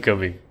so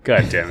unbecoming.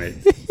 God damn it.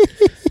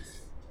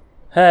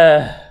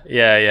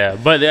 Yeah.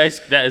 But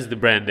that is the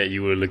brand that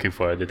you were looking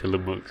for, the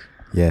Tillamook.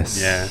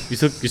 Yes. Yeah. You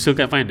still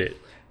can't find it.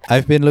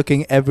 I've been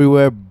looking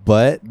everywhere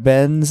but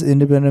Ben's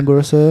Independent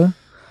Grocer.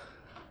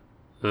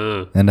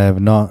 And I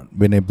have not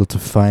been able to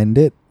find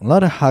it. A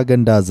lot of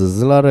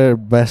Haagen-Dazs, a lot of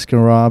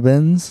Baskin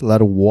Robbins, a lot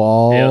of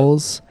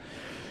Walls.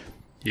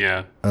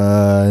 Yeah.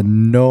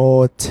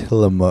 No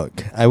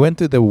Tillamook. I went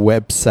to the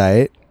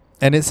website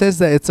and it says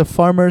that it's a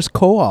farmer's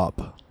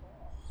co-op.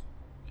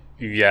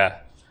 Yeah.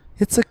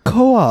 It's a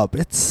co-op.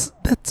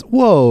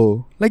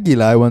 Whoa. Like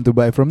gila, I want to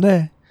buy from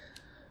there.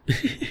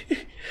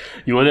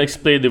 You want to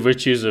explain the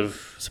virtues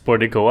of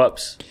supporting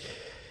co-ops?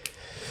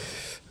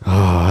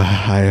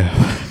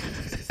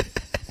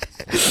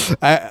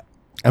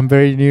 I'm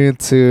very new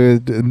to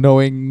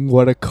knowing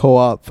what a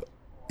co-op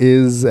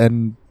is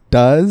and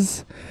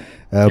does.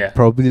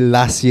 Probably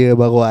last year,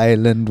 Bago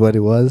Island, what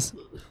it was.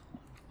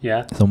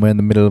 Yeah. Somewhere in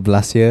the middle of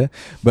last year.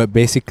 But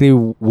basically,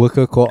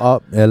 worker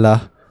co-op,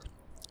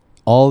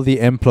 all the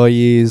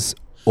employees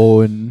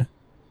own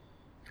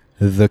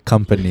the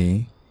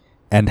company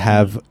and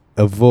have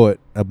a vote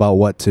about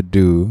what to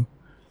do.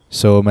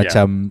 So,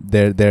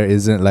 there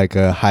isn't like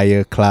a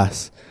higher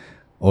class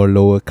or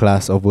lower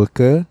class of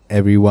worker.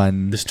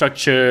 Everyone. The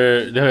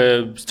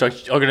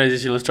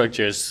organizational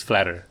structure is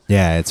flatter.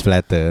 Yeah, it's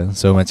flatter.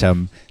 So,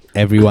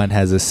 everyone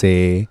has a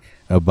say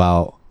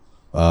about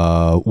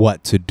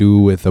what to do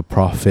with the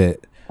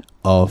profit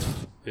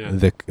of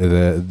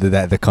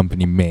that the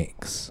company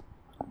makes.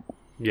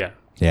 Yeah.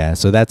 Yeah,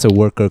 so that's a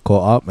worker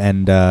co-op,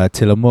 and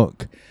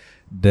Tillamook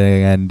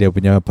dengan dia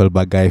punya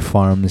pelbagai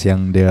farms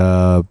yang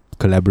dia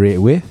collaborate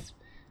with,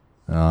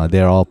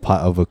 they're all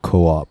part of a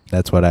co-op.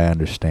 That's what I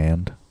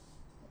understand.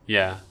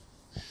 Yeah.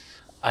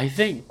 I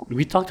think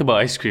we talked about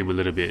ice cream a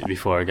little bit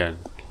before again.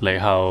 Like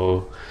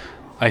how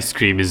ice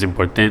cream is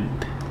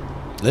important.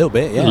 A little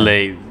bit, yeah.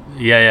 Like,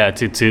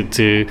 to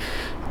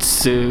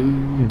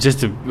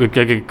just a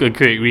quick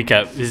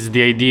recap is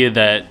the idea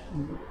that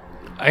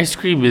ice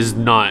cream is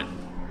not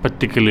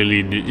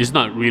it's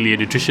not really a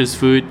nutritious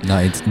food. No,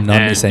 it's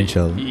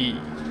non-essential.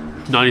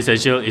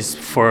 Non-essential is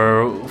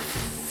for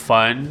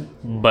fun,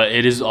 but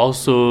it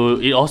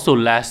also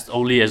lasts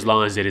only as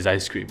long as it is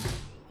ice cream.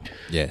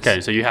 Yes.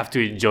 Okay, so you have to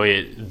enjoy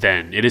it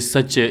then. It is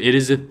a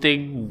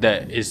thing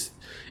that is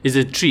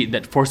a treat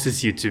that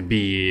forces you to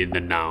be in the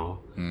now.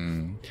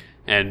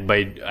 And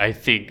I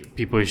think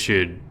people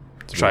should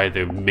try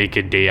to make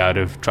a day out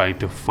of trying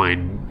to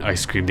find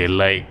ice cream they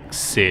like,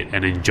 sit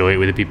and enjoy it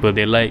with the people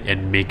they like,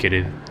 and make it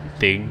a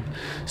thing,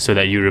 so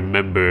that you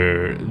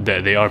remember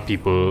that there are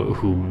people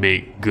who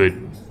make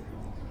good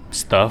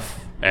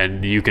stuff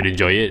and you can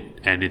enjoy it,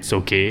 and it's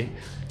okay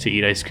to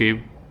eat ice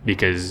cream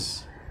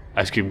because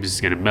ice cream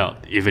is gonna melt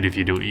even if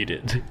you don't eat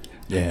it.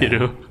 Yeah. You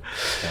know.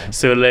 Yeah.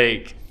 So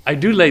like I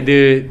do like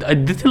I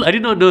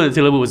did not know that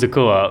Tillamook was a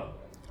co-op,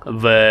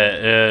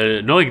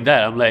 but knowing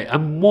that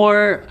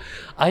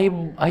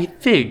I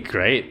think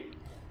right.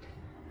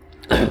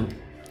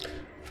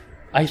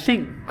 I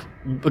think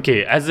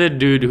okay, as a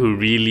dude who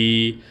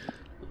really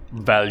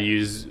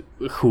values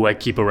who I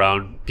keep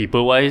around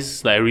people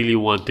wise, like I really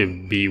want to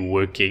be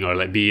working or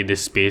like be in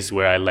this space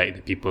where I like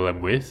the people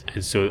I'm with,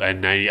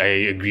 and I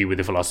agree with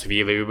the philosophy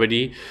of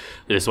everybody.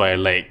 That's why I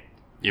like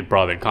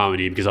improv and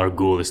comedy, because our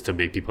goal is to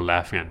make people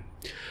laugh. And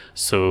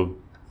so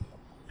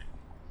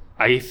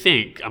I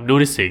think I'm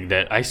noticing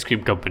that ice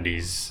cream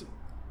companies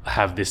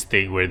have this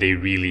thing where they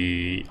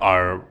really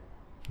are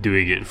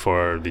doing it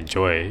for the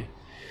joy.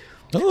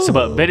 Oh. So,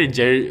 but Ben and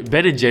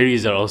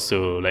Jerry's are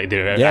also like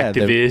they're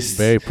activists.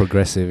 They're very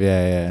progressive.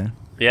 Yeah.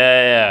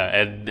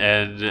 And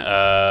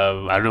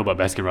I don't know about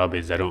Baskin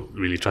Robbins. I don't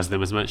really trust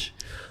them as much.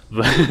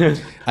 But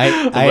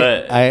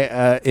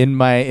I in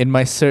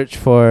my search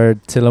for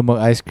Tillamook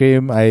ice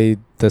cream, I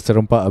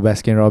terserempak a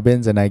Baskin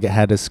Robbins and I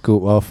had a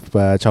scoop of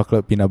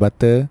chocolate peanut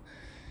butter.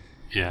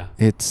 Yeah,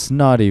 it's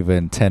not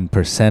even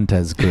 10%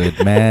 as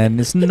good, man.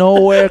 It's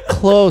nowhere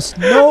close.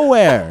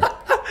 Nowhere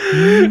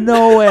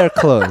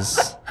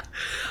close.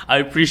 I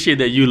appreciate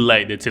that you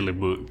like the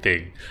Tillamook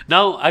thing.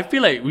 Now, I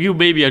feel like you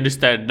maybe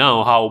understand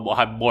now how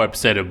I'm more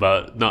upset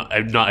about not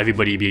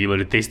everybody being able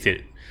to taste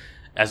it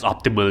as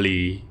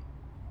optimally.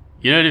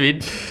 You know what I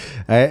mean?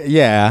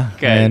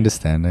 I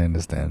understand.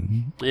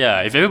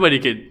 Yeah, if everybody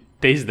could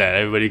taste that,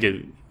 everybody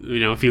could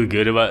feel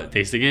good about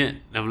tasting it.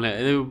 I'm like,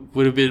 it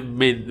would have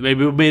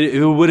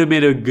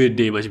made a good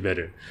day much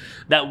better.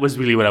 That was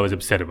really what I was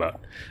upset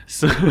about.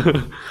 So,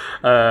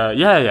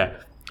 yeah.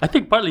 I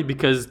think partly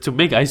because to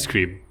make ice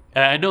cream.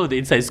 I know the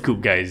Inside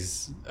Scoop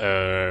guys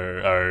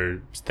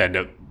are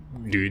stand-up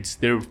dudes.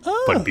 They're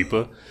fun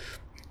people.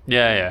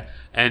 Yeah.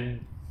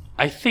 And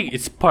I think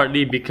it's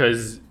partly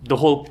because the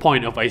whole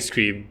point of ice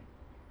cream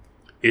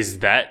is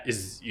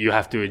you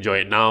have to enjoy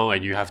it now,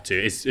 and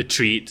it's a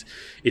treat.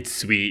 It's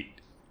sweet.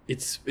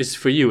 It's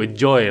for you.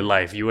 Enjoy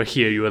life. You are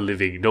here. You are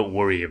living. Don't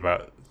worry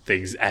about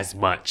things as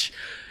much.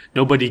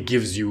 Nobody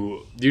gives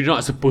you. You're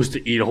not supposed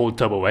to eat a whole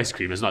tub of ice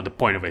cream. That's not the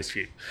point of ice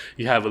cream.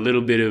 You have a little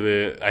bit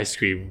of ice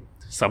cream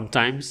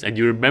sometimes, and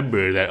you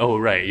remember that, oh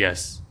right,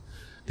 yes,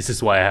 this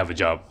is why I have a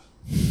job,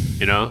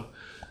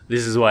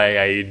 this is why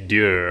I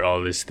endure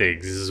all these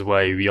things, this is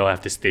why we all have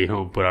to stay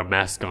home, put our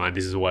mask on,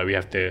 this is why we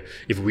have to,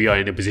 if we are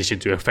in a position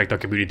to affect our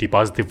community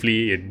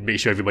positively and make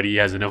sure everybody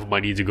has enough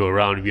money to go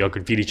around, we all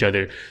can feed each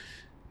other.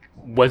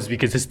 Once we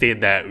can sustain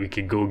that, we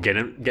can go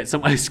get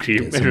some ice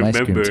cream and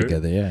remember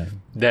together,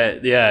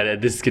 that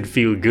this can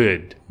feel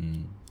good.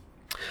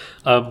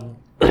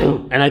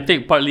 And I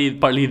think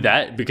partly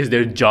that because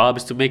their job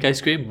is to make ice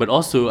cream, but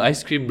also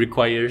ice cream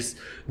requires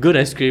good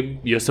ice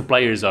cream. Your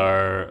suppliers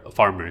are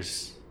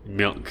farmers,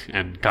 milk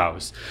and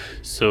cows.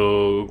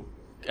 So,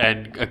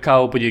 and a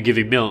cow when you're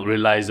giving milk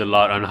relies a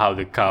lot on how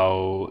the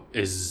cow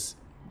is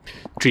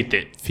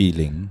treated.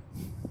 Feeling.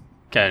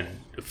 I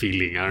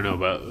don't know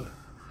about.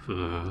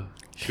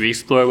 Should we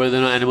explore whether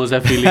or not animals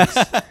have feelings?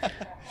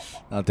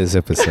 Not this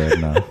episode,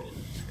 no.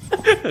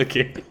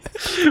 Okay,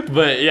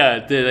 but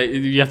yeah,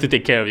 you have to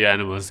take care of your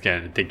animals,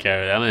 take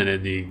care of them, and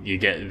then you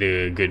get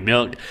the good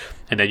milk,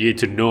 and then you need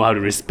to know how to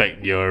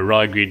respect your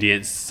raw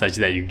ingredients such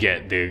that you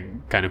get the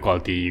kind of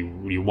quality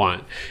you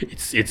want.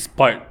 It's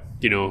part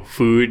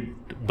food,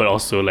 but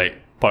also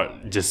like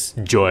part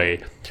just joy.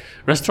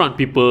 Restaurant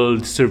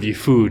people serve you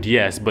food,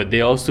 yes, but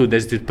there's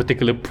this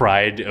particular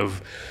pride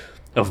of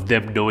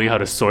them knowing how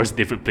to source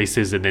different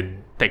places, and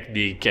then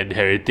technique and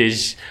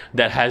heritage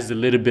that has a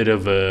little bit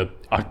of a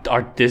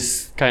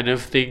artist kind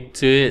of thing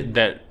to it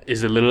that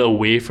is a little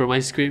away from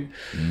ice cream.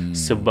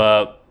 So,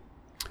 but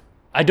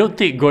I don't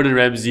think Gordon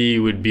Ramsay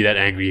would be that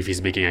angry if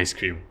he's making ice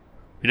cream.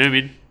 You know what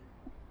I mean?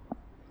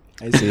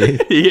 I see.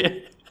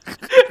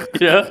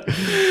 Yeah.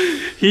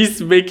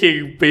 He's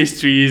making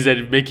pastries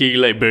and making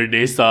like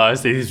béarnaise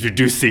sauce, and he's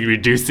reducing.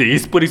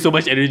 He's putting so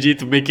much energy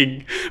to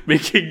making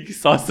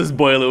sauces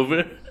boil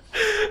over.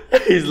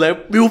 He's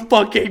like, you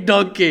fucking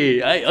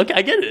donkey. I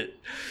get it.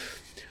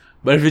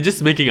 But if you're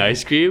just making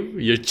ice cream,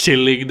 you're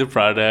chilling the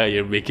product,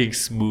 you're making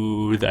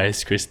smooth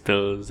ice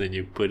crystals, and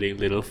you're putting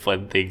little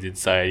fun things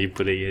inside. You're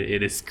putting it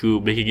in a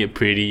scoop, making it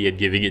pretty, and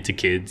giving it to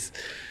kids.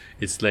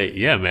 It's like,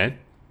 yeah, man,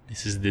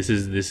 this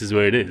is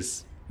where it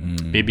is.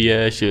 Maybe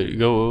I should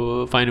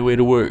go find a way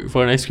to work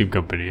for an ice cream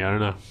company. I don't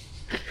know.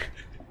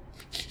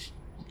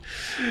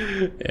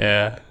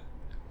 Yeah.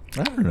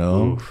 I don't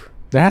know.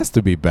 There has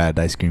to be bad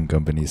ice cream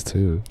companies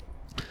too.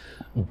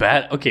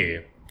 Bad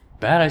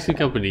ice cream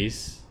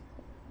companies.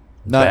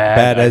 Not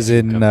bad as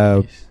in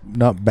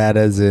not bad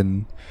as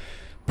in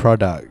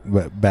product,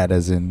 but bad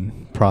as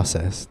in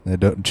process. They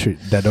don't treat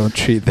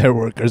their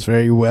workers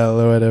very well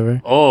or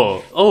whatever.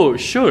 Oh,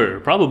 sure,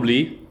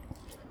 probably.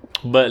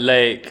 But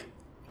like,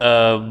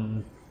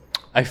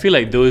 I feel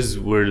like those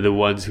were the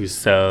ones who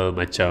sell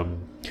macam,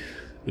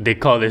 they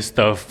call this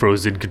stuff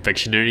frozen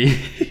confectionery.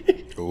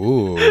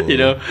 Ooh. You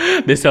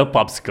know, they sell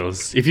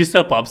popsicles. If you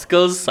sell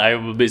popsicles,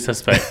 I'm a bit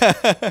suspect.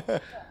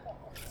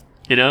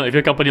 You know, if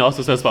your company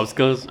also sells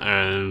popsicles,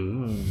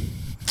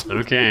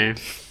 okay.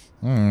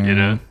 You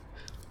know,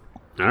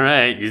 all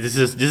right. This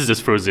is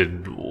just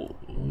frozen.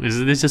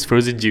 Isn't this just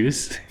frozen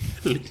juice?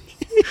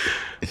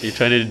 You're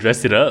trying to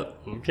dress it up.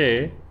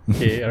 Okay,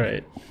 all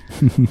right.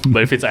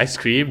 But if it's ice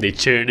cream, they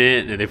churn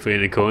it and they put it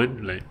in a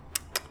cone. Like,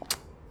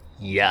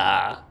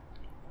 yeah.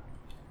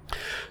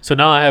 So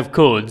now I have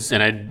cones,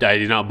 and I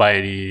did not buy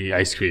any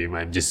ice cream.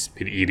 I've just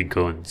been eating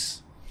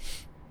cones,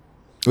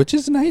 which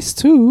is nice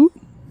too.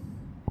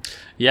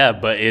 Yeah,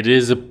 but it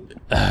is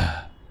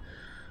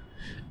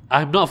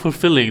I'm not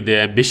fulfilling the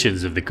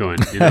ambitions of the cone.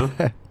 You know,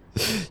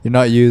 you're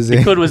not using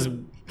the cone was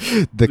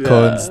the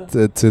cones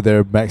to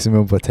their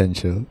maximum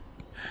potential.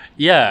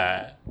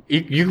 Yeah,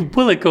 you can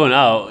pull a cone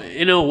out.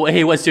 You know,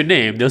 hey, what's your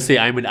name? They'll say,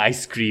 I'm an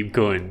ice cream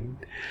cone.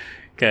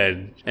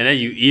 And then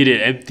you eat it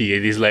empty,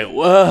 and it's like,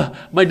 whoa,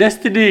 my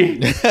destiny.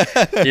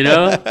 You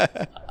know,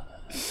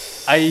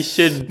 I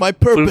should my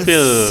purpose.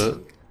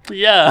 Fulfill.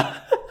 Yeah.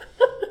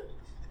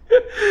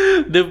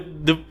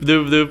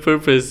 the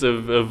purpose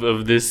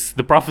of this,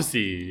 the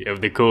prophecy of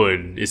the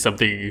cone is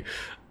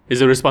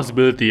a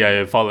responsibility I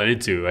have fallen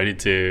into. I need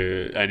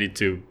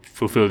to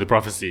fulfill the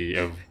prophecy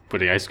of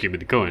putting ice cream in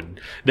the cone.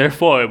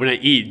 Therefore, when I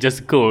eat just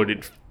a cone,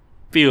 it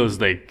feels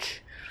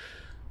like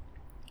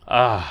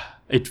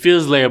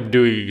I'm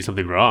doing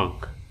something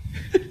wrong.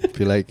 I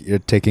feel like you're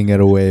taking it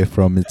away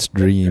from its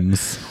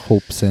dreams,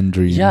 hopes and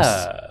dreams.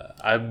 Yeah,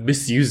 I'm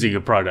misusing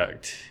a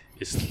product.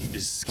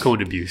 It's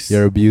cone abuse.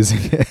 You're abusing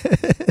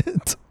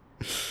it.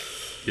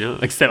 You know,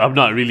 except I'm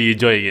not really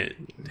enjoying it.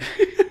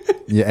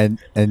 Yeah,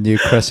 and you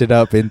crush it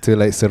up into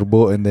like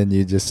serbuk and then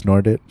you just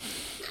snort it.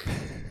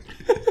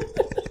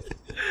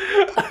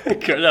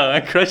 No, I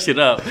crush it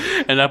up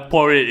and I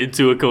pour it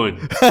into a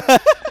cone.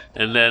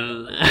 And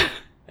then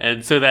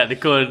and so that the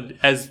cone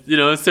has, you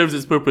know, serves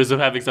its purpose of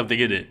having something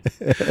in it.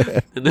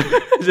 And then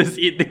just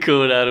eat the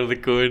cone out of the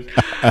cone.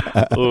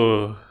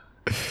 Oh,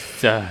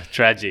 it's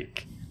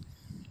tragic.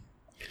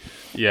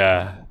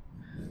 Yeah.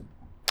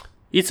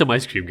 Eat some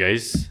ice cream,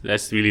 guys.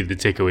 That's really the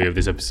takeaway of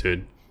this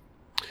episode.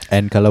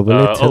 And kalau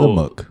boleh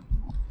Tillamook.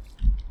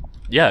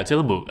 Yeah,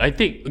 Tillamook. I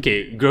think,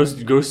 okay,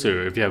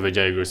 grocer, if you have a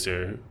Jaya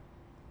grocer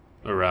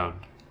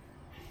around.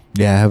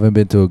 Yeah, I haven't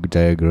been to a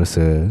Jaya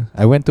grocer.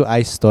 I went to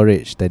Ice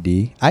Storage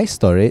tadi. Ice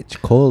Storage?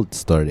 Cold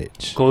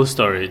Storage. Cold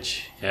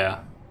Storage,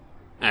 yeah.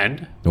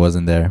 And? It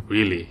wasn't there.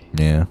 Really?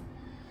 Yeah.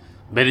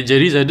 Ben &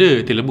 Jerry's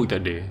ada, Tillamook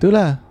tak ada.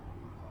 Itulah.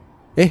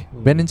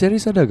 Ben &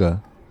 Jerry's ada ke?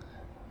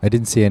 I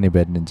didn't see any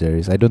Ben &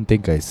 Jerry's. I don't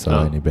think I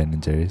saw any Ben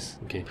 & Jerry's.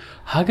 Okay.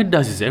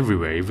 Haagen-Dazs is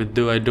everywhere, even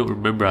though I don't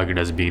remember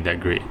Haagen-Dazs being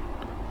that great.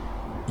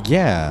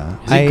 Yeah.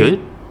 Is it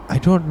good? I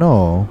don't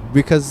know.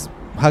 Because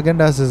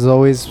Haagen-Dazs has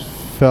always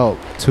felt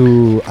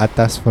too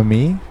atas for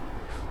me.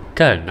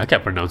 I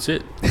can't pronounce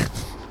it.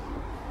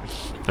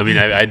 I mean,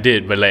 I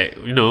did, but like,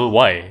 you know,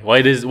 why? Why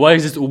is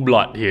this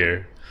umlaut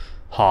here?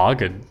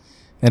 Hagen.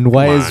 And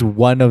why is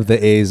one of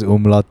the A's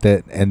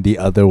umlauted and the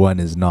other one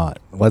is not?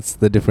 What's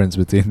the difference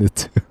between the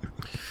two?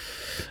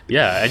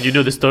 Yeah, and you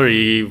know the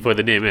story for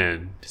the name,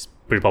 man. It's a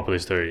pretty popular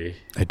story.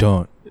 I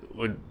don't.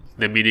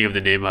 The meaning of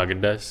the name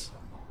Haagen-Dazs?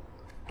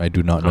 I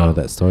do not know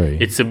that story.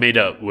 It's a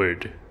made-up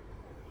word.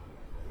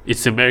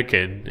 It's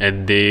American,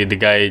 and the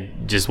guy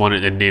just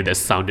wanted a name that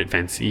sounded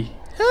fancy.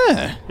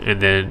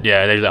 And then,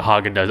 yeah, there's like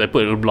Haagen-Dazs. I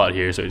put an umlaut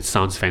here, so it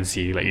sounds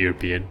fancy, like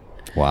European.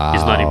 Wow.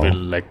 It's not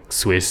even like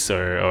Swiss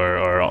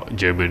or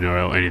German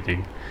or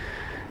anything.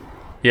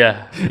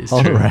 Yeah, it's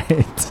all true.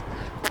 Right.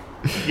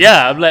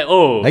 Yeah, I'm like,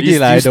 oh, you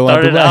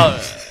started out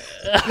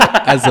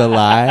as a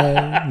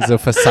lie, as a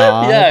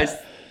facade. Yeah,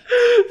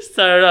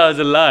 started out as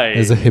a lie.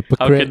 As a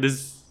hypocrite.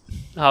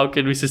 How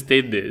can we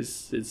sustain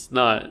this? It's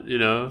not, you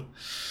know.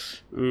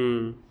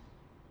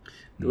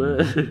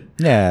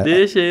 Yeah.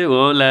 This shit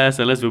won't last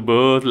unless we're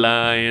both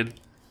lying.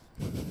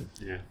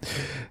 Yeah.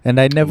 And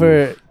I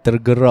never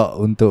tergerak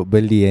untuk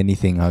beli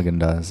anything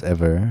Haagen-Dazs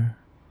ever.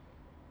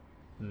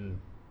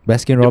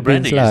 Baskin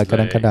Robbins lah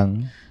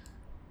kadang-kadang.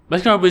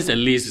 Baskin Robbins at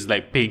least is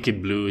like pink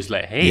and blue. It's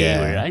like, hey,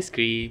 we're ice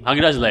cream.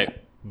 Haagen-Dazs is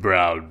like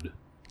brown.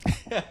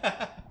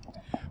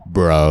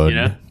 Brown. You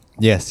know?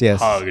 Yes.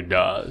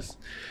 Haagen-Dazs.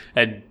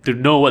 And to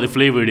know what the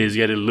flavor it is,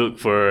 you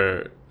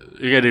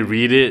gotta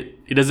read it.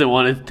 It doesn't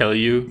want to tell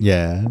you.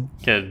 Yeah.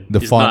 The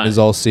font is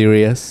all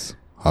serious.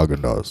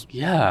 Haagen-Dazs.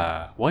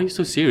 Yeah. Why are you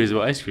so serious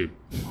about ice cream?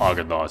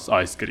 Haagen-Dazs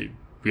ice cream.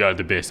 We are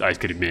the best ice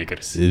cream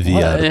makers.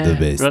 We are the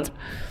best.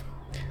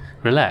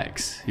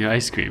 Relax. Your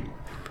ice cream.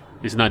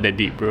 It's not that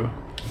deep, bro.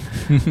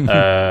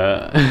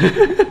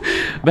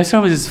 Baskin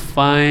Robbins is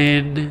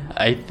fine.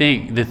 I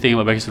think the thing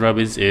about Baskin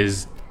Robbins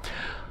is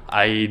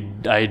I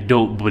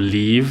don't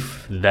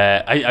believe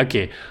that I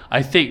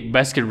think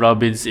Baskin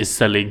Robbins is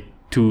selling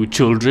to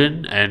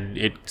children and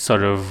it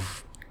sort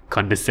of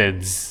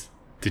condescends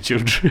to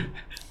children.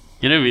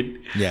 You know what I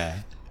mean? Yeah.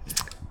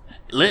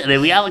 Look,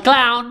 we have a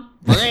clown.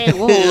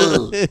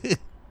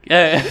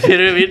 Yeah, you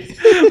know what I mean?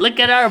 Look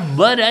at our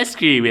bud ice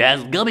cream. It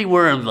has gummy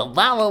worms. I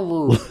don't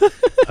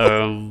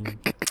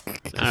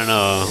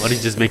know. Why don't you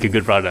just make a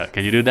good product?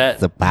 Can you do that?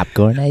 The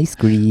popcorn ice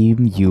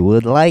cream. You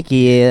would like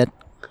it.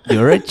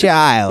 You're a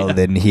child,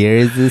 and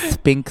here's this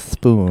pink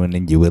spoon,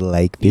 and you will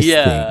like this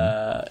thing.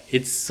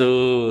 It's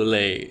so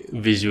like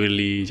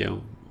visually,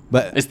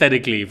 but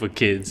aesthetically for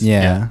kids.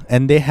 Yeah,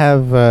 and they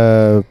have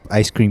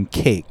ice cream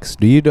cakes.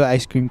 Do you do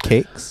ice cream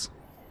cakes?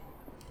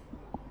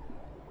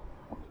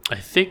 I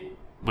think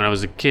when I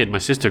was a kid, my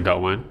sister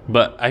got one,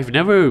 but I've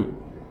never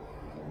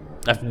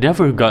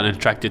gotten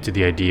attracted to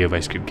the idea of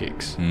ice cream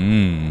cakes. What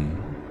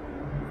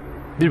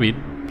do you mean?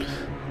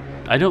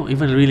 I don't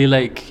even really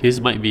like. This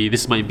might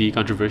be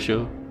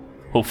controversial.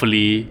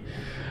 Hopefully,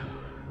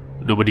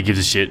 nobody gives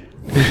a shit.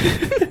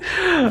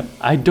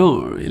 I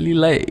don't really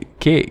like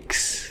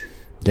cakes.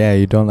 Yeah,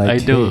 you don't like I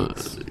cakes.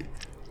 don't.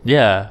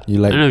 Yeah, You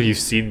like, I don't know if you've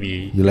seen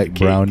me. You like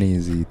cake.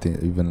 brownies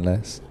even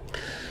less.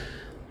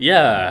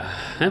 Yeah,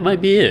 that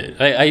might be it.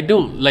 I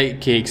don't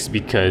like cakes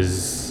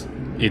because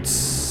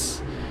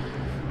it's...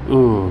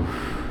 Ooh.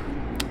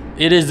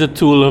 It is a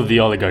tool of the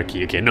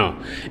oligarchy. Okay, no.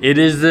 It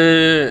is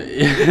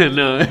a...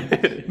 no.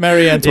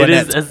 Marie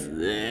Antoinette.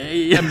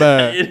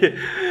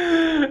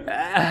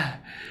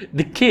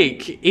 The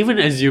cake, even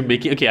as you're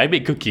making... Okay, I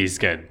make cookies,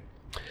 Ken.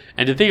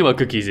 And the thing about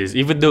cookies is,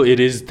 even though it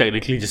is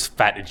technically just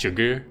fat and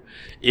sugar,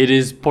 it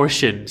is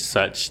portioned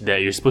such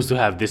that you're supposed to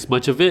have this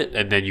much of it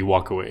and then you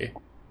walk away.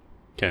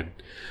 Ken.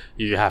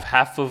 You have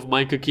half of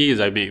my cookies.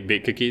 I make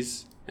baked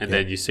cookies, and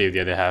then you save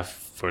the other half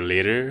for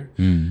later.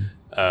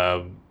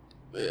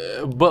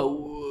 But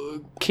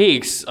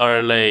cakes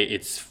are like,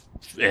 it's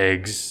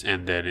eggs,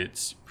 and then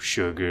it's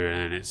sugar,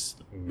 and it's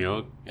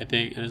milk, I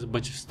think, and there's a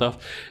bunch of stuff,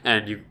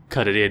 and you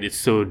cut it in. It's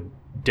so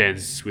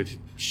dense with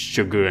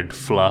sugar and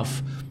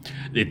fluff.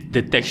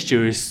 The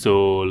texture is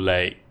so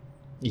like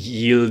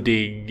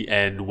yielding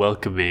and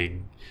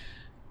welcoming.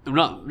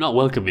 Not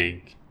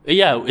welcoming.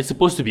 Yeah, it's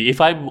supposed to be.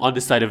 If I'm on the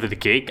side of the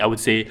cake, I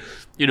would say,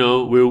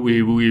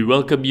 we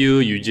welcome you.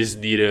 You just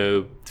need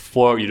a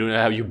fork.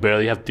 You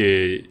barely have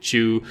to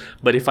chew.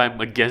 But if I'm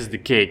against the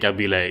cake, I'll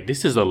be like,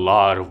 this is a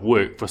lot of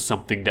work for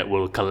something that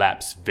will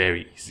collapse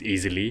very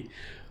easily.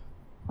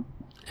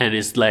 And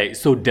it's like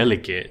so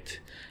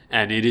delicate,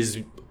 and it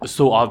is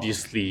so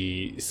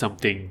obviously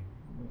something.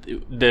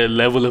 The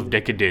level of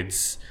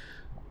decadence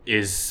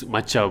is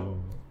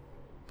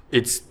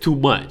it's too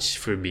much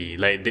for me.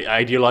 Like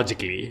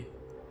ideologically.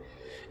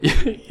 You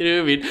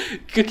know what I mean?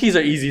 Cookies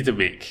are easy to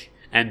make,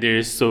 and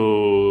they're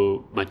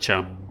so much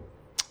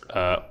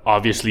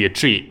obviously a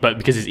treat. But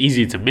because it's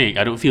easy to make,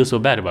 I don't feel so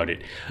bad about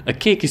it. A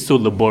cake is so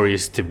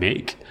laborious to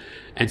make,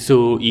 and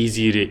so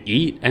easy to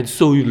eat, and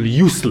so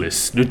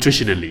useless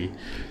nutritionally.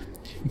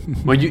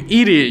 When you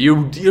eat it,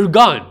 you're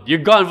gone. You're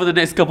gone for the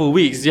next couple of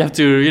weeks. You have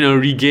to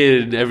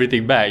regain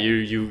everything back.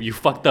 You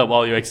fucked up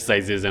all your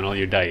exercises and all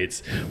your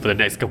diets for the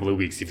next couple of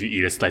weeks if you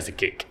eat a slice of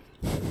cake.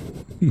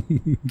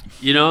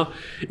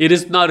 It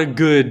is not a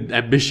good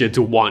ambition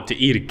to want to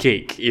eat a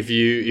cake if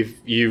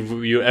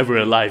you're ever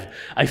alive.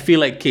 I feel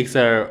like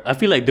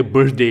the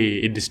birthday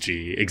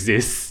industry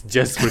exists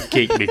just for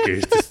cake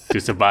makers to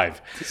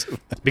survive.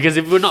 Because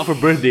if it were not for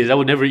birthdays, I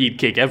would never eat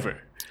cake ever.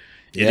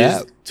 It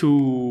is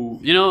too,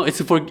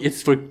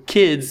 it's for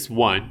kids,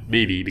 one,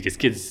 maybe, because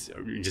kids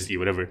just eat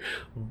whatever.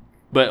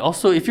 But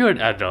also, if you're an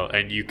adult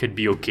and you can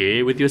be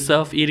okay with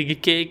yourself eating a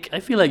cake, I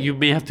feel like you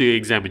may have to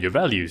examine your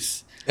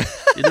values.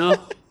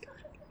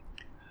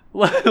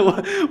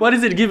 What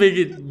is it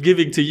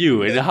giving to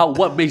you, and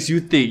what makes you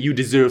think you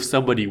deserve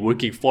somebody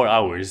working 4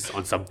 hours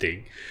on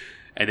something,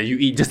 and then you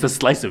eat just a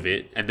slice of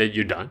it and then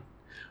you're done?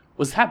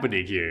 What's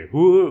happening here?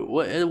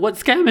 What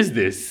scam is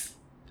this?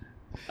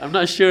 I'm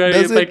not sure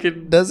if I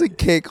can. Does a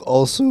cake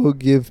also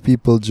give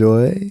people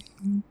joy?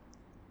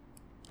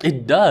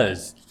 It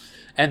does.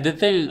 And the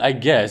thing, I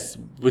guess,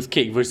 with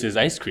cake versus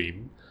ice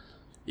cream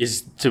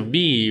is, to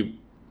me,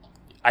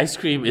 ice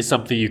cream is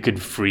something you can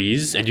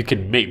freeze and you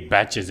can make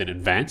batches in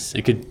advance.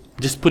 You could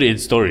just put it in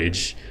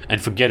storage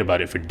and forget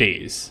about it for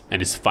days,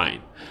 and it's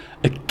fine.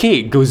 A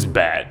cake goes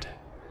bad,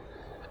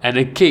 and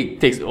a cake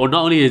takes. Or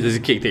not only does a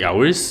cake take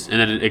hours, and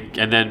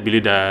then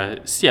bila dah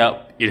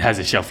siap, it has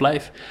a shelf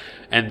life,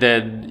 and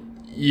then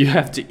you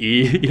have to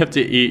eat. You have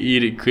to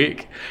eat it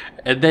quick,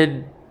 and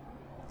then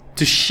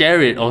to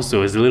share it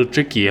also is a little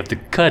tricky. You have to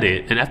cut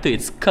it, and after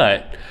it's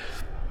cut,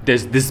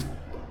 there's this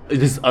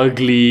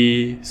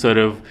ugly sort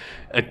of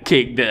a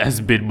cake that has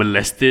been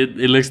molested.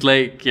 It looks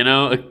like,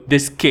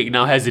 this cake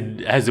now has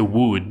a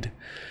wound,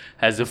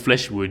 has a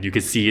flesh wound you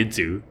can see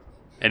into,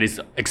 and it's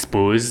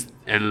exposed.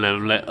 And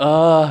I'm like,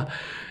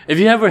 if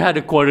you ever had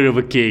a quarter of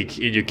a cake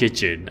in your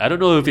kitchen, I don't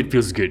know if it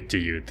feels good to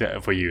you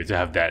for you to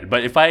have that.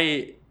 But if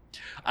living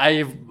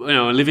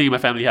in my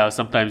family house,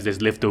 sometimes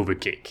there's leftover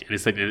cake and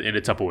it's like in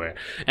a Tupperware,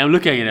 and I'm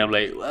looking at it and I'm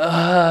like,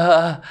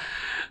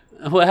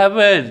 what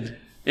happened?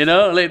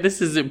 Like,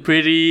 this isn't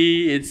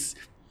pretty. It's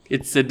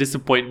a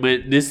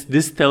disappointment.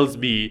 This tells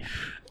me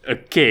a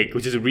cake,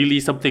 which is really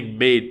something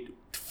made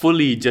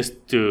fully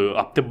just to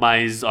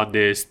optimize on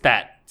the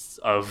stats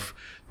of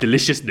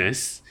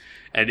deliciousness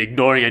and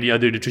ignoring any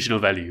other nutritional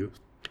value.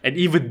 And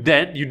even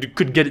then, you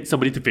could get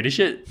somebody to finish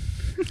it.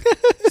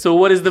 So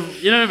what is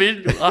you know what I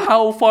mean?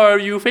 How far are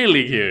you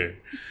failing here?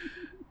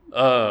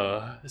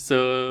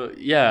 So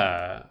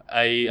yeah,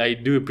 I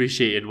do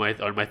appreciate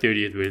on my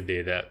 30th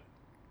birthday that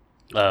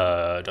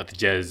Dr.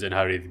 Jez and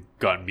Harith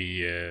got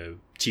me a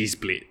cheese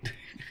plate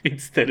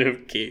instead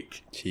of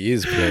cake.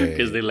 Cheese plate.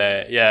 Because they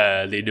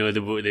know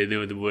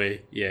the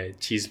boy. Yeah,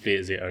 cheese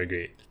plates, they are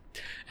great.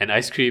 And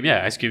ice cream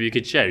you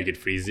can share. You can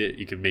freeze it.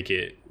 You can make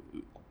it.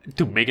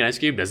 To make an ice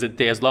cream doesn't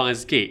take as long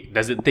as cake.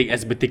 Doesn't take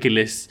as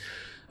meticulous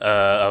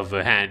of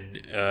a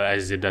hand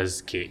as it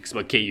does cakes.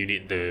 But cake, you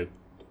need the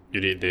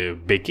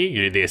baking,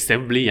 you need the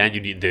assembly, and you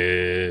need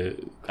the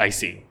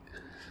icing.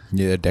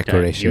 Yeah,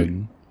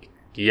 decoration.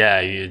 You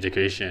need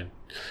decoration.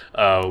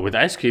 With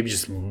ice cream, you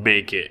just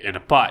make it in a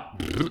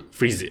pot,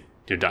 freeze it,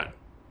 you're done.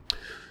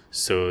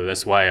 So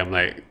that's why I'm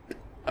like,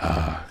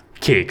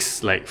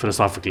 cakes, like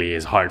philosophically,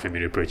 is hard for me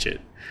to approach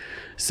it.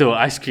 So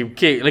ice cream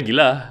cake, lagi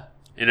lah,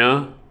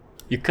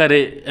 you cut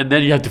it and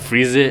then you have to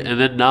freeze it, and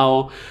then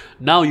now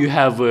you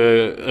have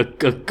a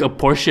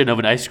portion of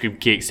an ice cream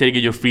cake sitting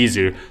in your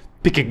freezer,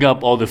 picking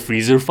up all the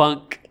freezer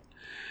funk.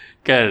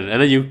 And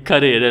then you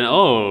cut it, and then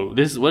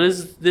what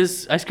is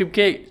this ice cream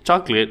cake?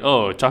 Chocolate.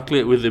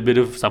 Chocolate with a bit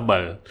of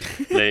sambal,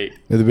 like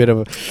with a bit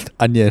of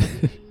onion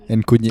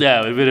and kunyit.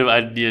 Yeah, with a bit of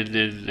onion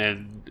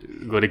and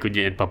goreng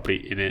kunyit and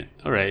paprik in it.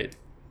 All right.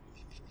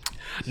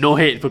 No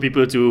hate for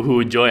people who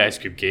enjoy ice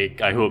cream cake.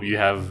 I hope you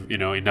have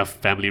enough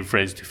family and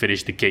friends to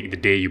finish the cake the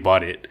day you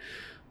bought it.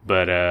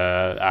 But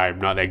I'm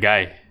not that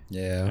guy.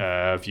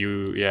 Yeah.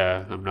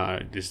 I'm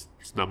not. It's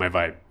not my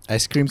vibe.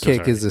 Ice cream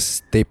cake is a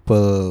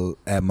staple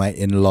at my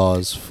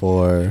in-laws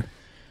for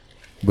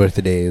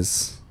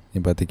birthdays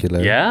in particular.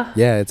 Yeah?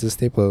 Yeah, it's a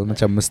staple.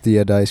 Macam mesti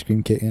ada ice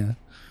cream cake. Yeah.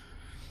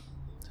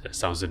 That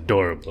sounds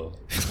adorable.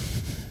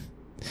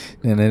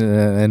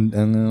 and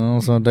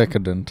also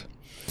decadent.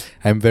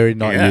 I'm very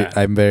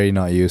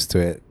not used to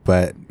it,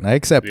 but I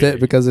accept it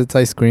because it's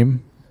ice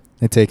cream.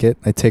 I take it.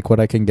 I take what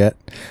I can get.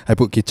 I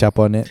put ketchup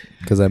on it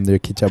because I'm their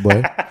ketchup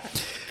boy.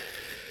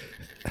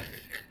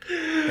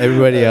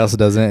 Everybody else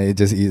doesn't. It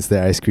just eats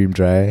their ice cream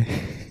dry.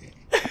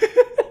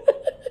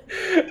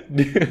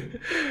 Do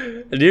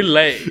you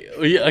like?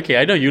 Okay,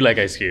 I know you like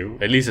ice cream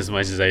at least as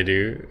much as I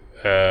do.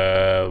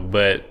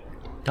 But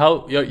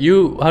how are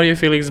your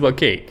feelings about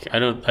cake? I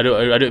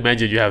don't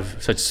imagine you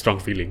have such strong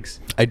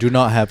feelings. I do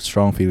not have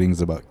strong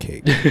feelings about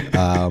cake.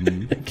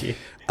 Okay.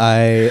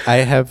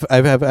 I've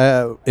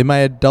in my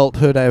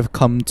adulthood I've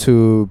come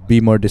to be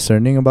more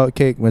discerning about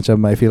cake, which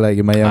I feel like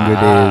in my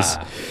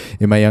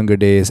younger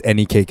days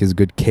any cake is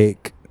good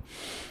cake.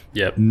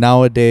 Yep.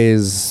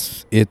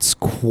 Nowadays it's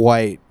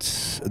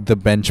quite the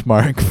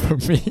benchmark for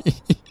me.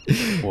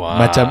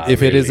 Wow.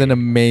 If it isn't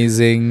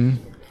amazing,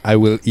 I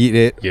will eat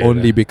it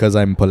only because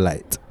I'm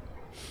polite.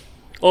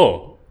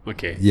 Oh,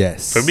 okay.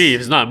 Yes. For me,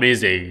 if it's not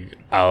amazing,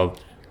 I'll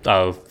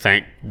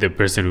thank the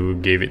person who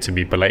gave it to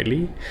me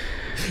politely.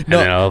 And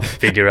then I'll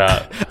figure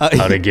out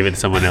how to give it to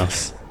someone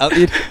else. I'll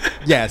eat.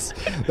 Yes.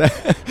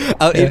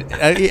 I'll eat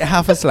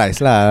half a slice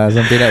lah,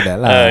 something like that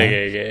lah.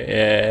 Okay,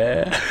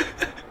 yeah.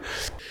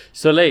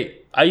 So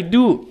like I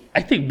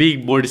think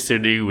being more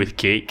discerning with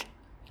cake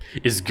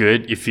is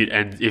good if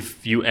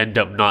you end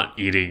up not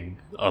eating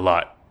a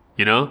lot.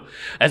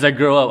 As I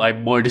grow up,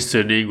 I'm more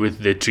discerning with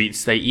the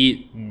treats I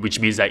eat, which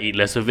means I eat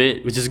less of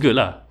it, which is good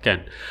lah.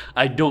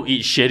 I don't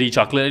eat shitty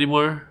chocolate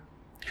anymore,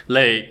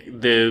 like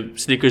the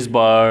Snickers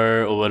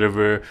bar or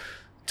whatever,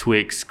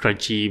 Twix,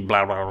 crunchy,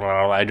 blah blah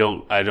blah. I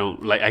don't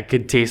like. I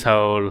can taste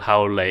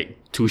how like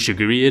too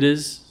sugary it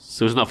is,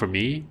 so it's not for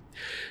me.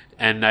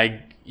 And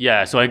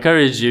so I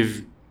encourage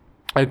the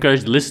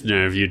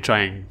listener, if you're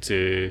trying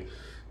to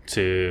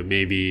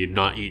maybe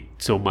not eat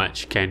so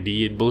much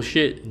candy and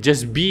bullshit,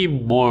 just be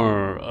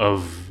more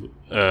of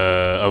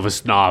a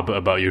snob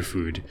about your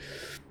food.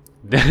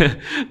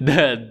 Then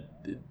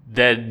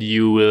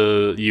you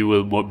will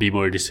be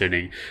more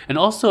discerning. And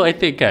also I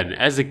think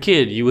as a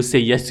kid you will say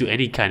yes to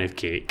any kind of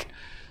cake.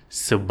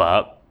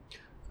 Sebab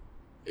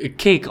a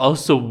cake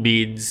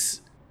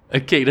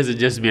doesn't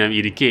just mean I'm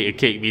eating cake. A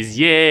cake means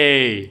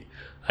yay,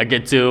 I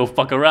get to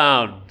fuck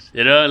around.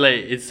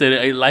 Like it's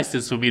a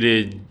license for me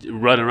to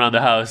run around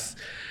the house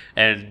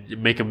and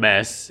make a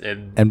mess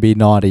and be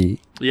naughty.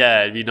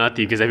 Yeah, and be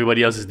naughty because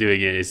everybody else is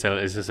doing it. It's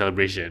a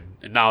celebration.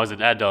 And now as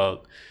an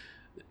adult,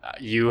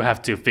 you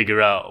have to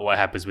figure out what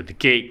happens with the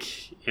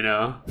cake.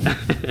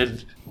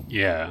 And,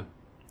 yeah.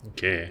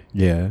 Okay.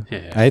 Yeah.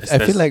 I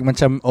feel like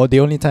the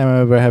only time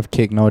I ever have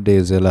cake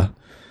nowadays is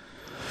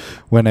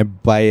when I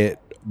buy it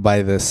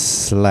buy the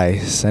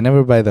slice. I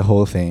never buy the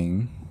whole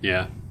thing.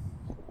 Yeah.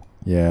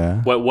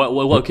 Yeah.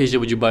 What occasion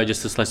would you buy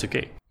just a slice of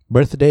cake?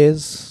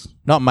 Birthdays,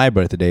 not my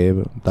birthday,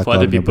 but For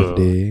other people.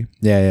 birthday.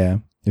 Yeah.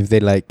 If they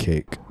like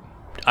cake.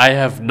 I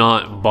have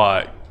not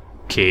bought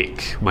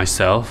cake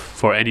myself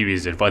for any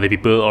reason, for other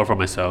people or for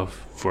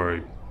myself,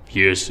 for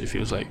years, it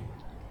feels like.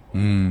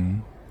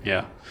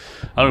 Yeah.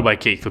 I don't buy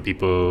cake for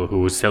people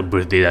who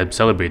celebrate birthday I'm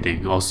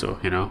celebrating also,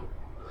 you know.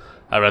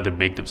 I'd rather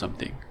make them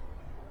something.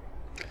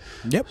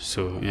 Yep.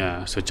 So,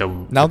 yeah. So,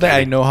 Now that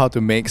I know how to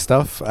make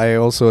stuff, I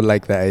also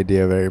like that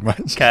idea very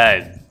much.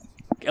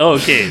 Oh,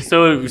 okay.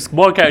 So,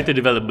 more character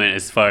development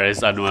as far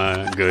as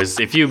Anwar goes.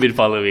 If you've been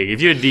following,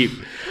 if you're deep,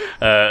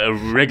 a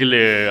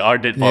regular,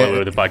 ardent follower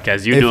of the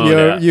podcast, you know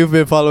that. You've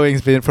been following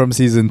from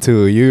season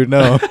 2, you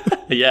know.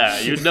 Yeah,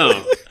 you know.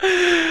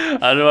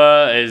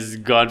 Anwar has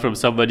gone from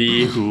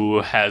somebody who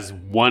has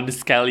one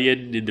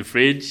scallion in the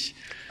fridge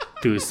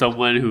to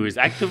someone who is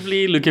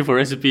actively looking for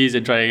recipes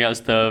and trying out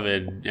stuff,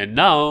 and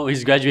now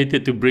he's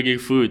graduated to bringing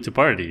food to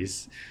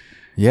parties.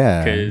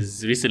 Yeah.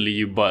 Because recently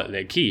you bought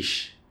like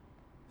quiche.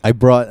 I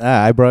brought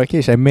a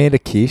quiche. I made a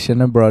quiche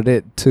and I brought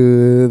it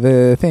to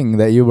the thing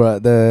that you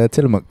brought the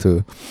Tillamook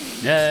to.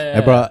 Yeah.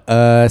 I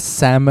brought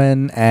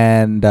salmon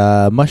and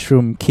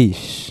mushroom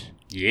quiche.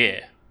 Yeah.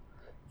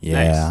 Yeah.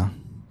 Nice.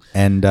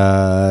 And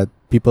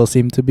people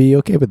seem to be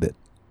okay with it.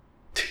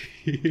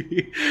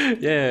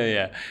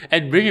 yeah.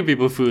 And bringing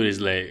people food is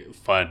like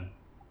fun.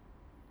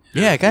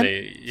 Yeah, kan?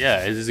 Like,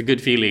 yeah, it's a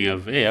good feeling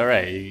of, hey, all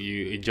right,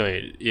 you enjoy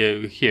it.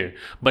 You're here.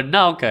 But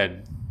now,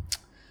 kan,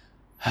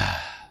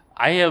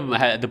 I am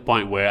at the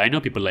point where I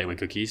know people like my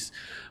cookies,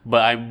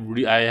 but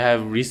I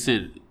have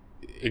recent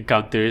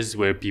encounters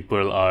where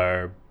people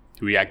are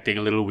reacting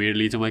a little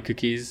weirdly to my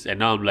cookies, and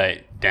now I'm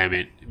like, damn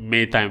it,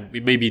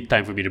 it may be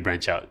time for me to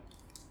branch out.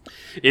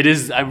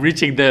 I'm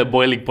reaching the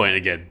boiling point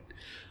again.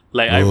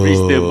 Like, I've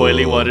reached the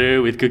boiling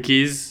water with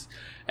cookies,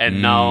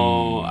 and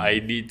now I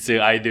need to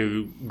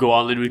either go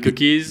all in with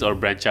cookies or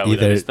branch out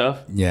with other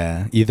stuff.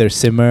 Yeah, either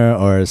simmer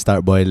or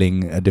start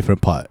boiling a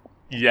different pot.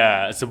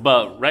 Yeah, so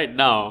but right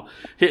now,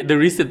 the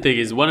recent thing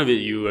is one of it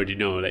you already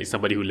know, like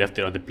somebody who left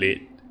it on the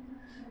plate.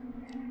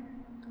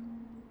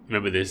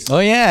 Remember this? Oh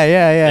yeah.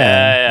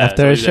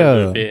 After a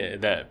show,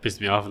 that pissed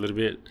me off a little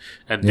bit,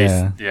 and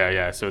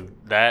So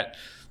that.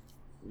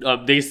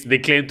 They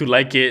claimed to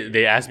like it.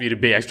 They asked me to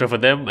pay extra for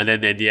them, and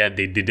then at the end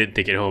they didn't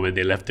take it home and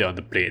they left it on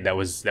the plate. That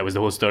was the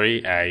whole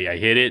story. I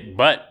hate it,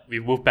 but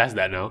we've moved past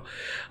that now.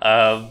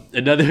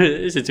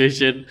 Another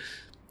situation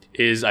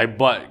is I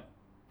bought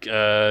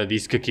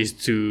these cookies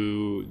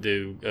to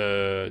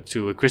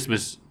a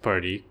Christmas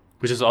party,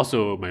 which is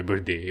also my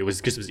birthday. It was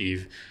Christmas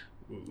Eve,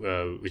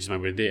 which is my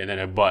birthday, and then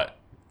I bought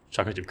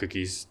chocolate chip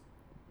cookies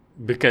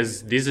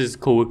because this is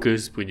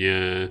coworkers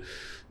punya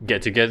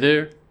get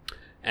together.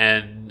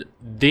 And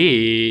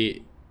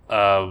they,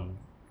 how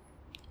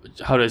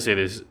do I say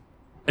this?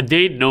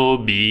 They know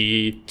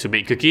me to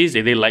make cookies,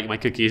 and they like my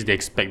cookies. They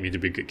expect me to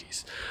bring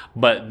cookies,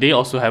 but they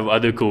also have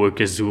other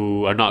coworkers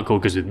who are not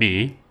coworkers with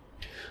me.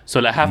 So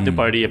like half the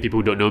party are people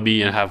who don't know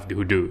me, and half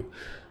who do.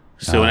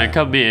 So when I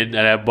come in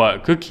and I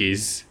bought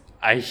cookies,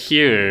 I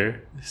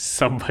hear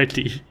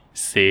somebody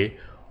say,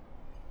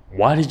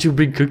 "Why did you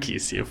bring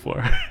cookies here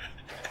for?"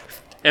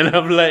 And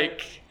I'm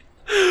like,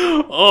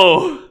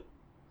 "Oh,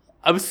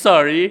 I'm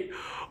sorry.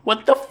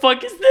 What the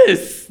fuck is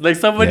this?" Like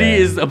somebody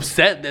is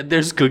upset that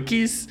there's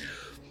cookies.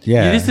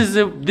 Yeah. This is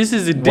a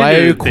dinner. Why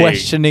are you thing.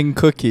 questioning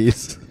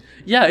cookies?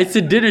 Yeah, it's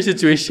a dinner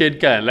situation,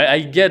 kan. Like I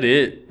get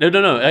it. No.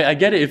 I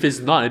get it if it's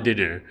not a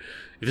dinner.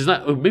 If it's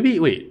not,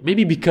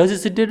 maybe because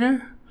it's a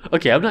dinner.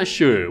 Okay, I'm not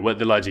sure what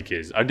the logic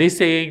is. Are they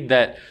saying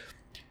that,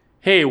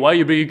 hey, why are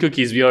you bringing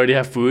cookies? We already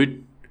have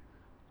food,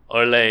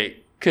 or like.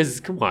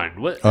 Cause come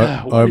on, what?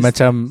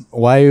 Macam,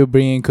 why are you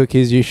bringing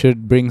cookies? You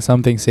should bring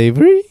something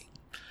savory.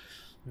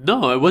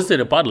 No, it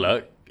wasn't a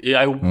potluck.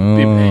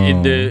 Everybody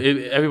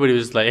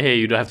was like, "Hey,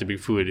 you don't have to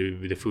bring food.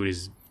 The food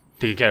is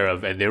taken care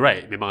of," and they're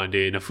right. Memang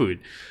ada enough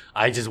food.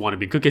 I just want to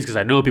bring cookies because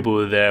I know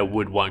people there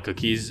would want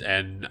cookies,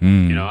 and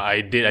you know,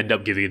 I did end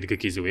up giving the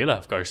cookies away,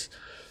 lah, of course.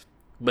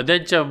 But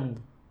then,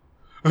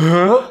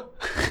 huh?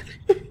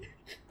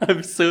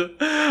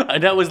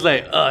 That was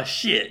like, oh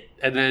shit,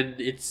 and then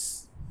it's.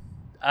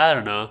 I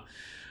don't know.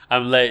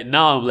 I'm like,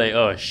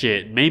 oh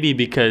shit. Maybe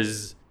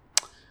because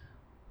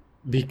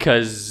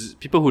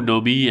people who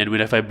know me, and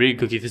if I bring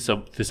cookies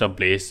to some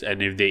place,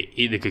 and if they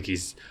eat the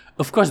cookies,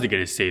 of course they're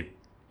gonna say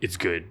it's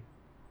good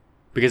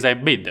because I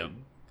made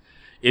them.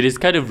 It is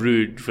kind of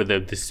rude for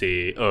them to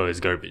say, "Oh, it's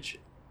garbage."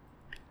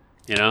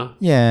 You know?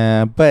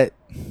 Yeah, but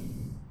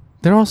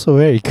they're also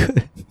very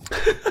good.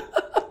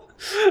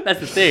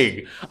 That's the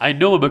thing. I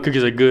know when my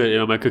cookies are good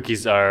and when my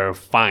cookies are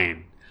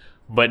fine,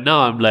 but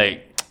now I'm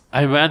like.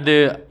 I'm at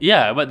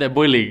that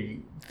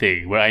boiling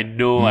thing where I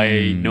know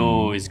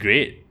is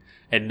great,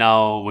 and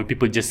now when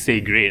people just say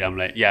great, I'm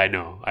like, yeah, I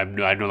know. I'm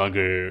no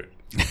longer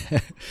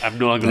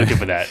looking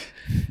for that.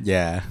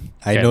 Yeah,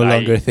 I no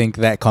longer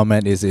think that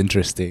comment is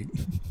interesting.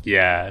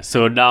 Yeah.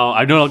 So now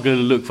I'm no longer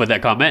gonna look for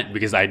that comment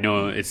because I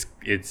know it's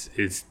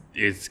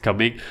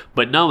coming.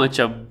 But now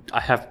macam I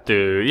have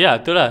to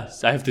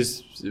itulah. I have to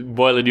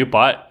boil a new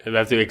pot. I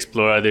have to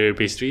explore other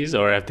pastries,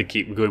 or I have to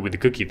keep going with the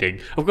cookie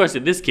thing. Of course,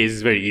 in this case,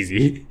 it's very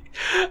easy.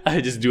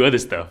 I just do other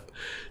stuff.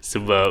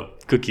 So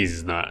cookies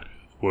is not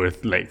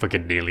worth like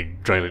fucking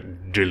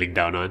drilling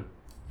down on.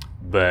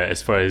 But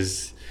as far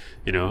as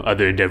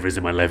other endeavors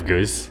in my life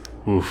goes,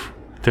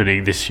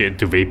 turning this shit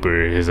into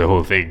vapor is a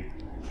whole thing.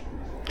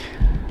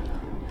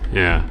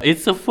 Yeah,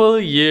 it's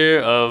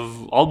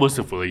almost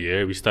a full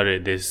year. We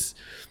started this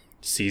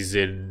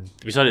season.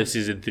 We started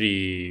season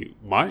 3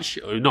 March.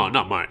 No,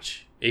 not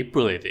March.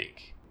 April, I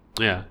think.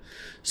 Yeah.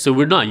 So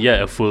we're not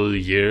yet a full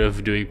year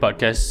of doing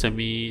podcasts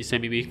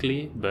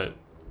semi-weekly, but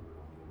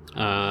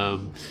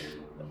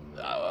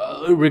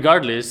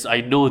regardless,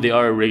 I know they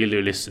are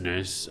regular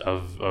listeners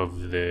of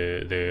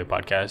the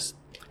podcast,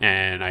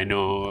 and I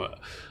know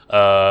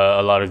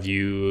a lot of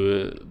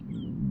you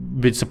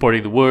been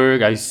supporting the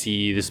work. I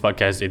see this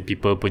podcast in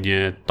people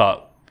punya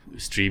top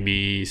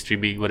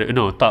streaming whatever,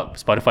 top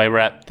Spotify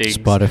rap things.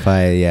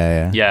 Spotify,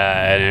 yeah.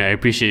 Yeah, and I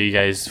appreciate you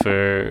guys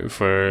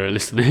for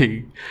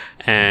listening,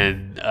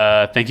 and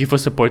thank you for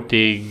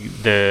supporting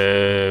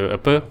the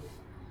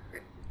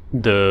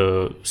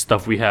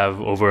stuff we have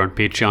over on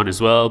Patreon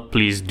as well.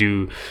 Please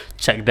do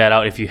check that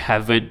out if you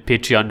haven't.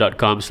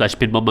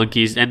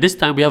 Patreon.com/pinballmonkeys. And this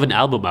time we have an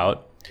album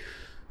out,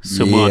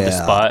 so we're on the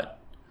spot.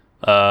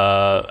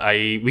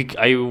 I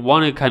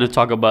want to kind of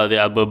talk about the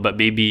album, but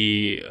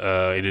maybe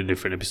in a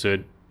different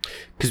episode,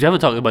 because we haven't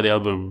talked about the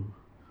album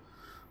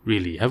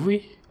really, have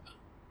we?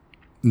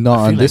 Not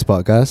on this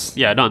podcast.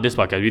 Yeah, not on this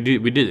podcast.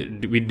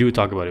 We do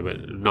talk about it,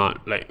 but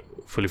not like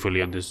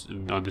fully on this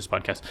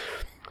podcast.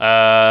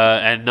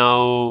 And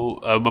now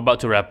I'm about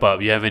to wrap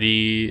up. You have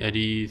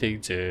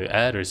anything to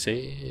add or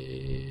say?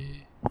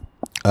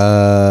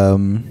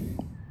 I'm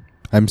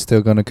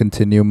still gonna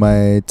continue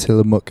my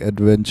Tillamook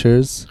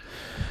adventures.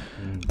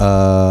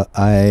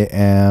 I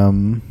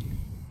am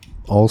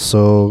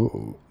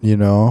also,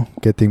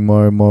 getting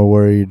more and more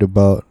worried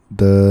about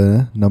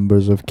the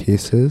numbers of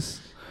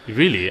cases.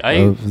 Really?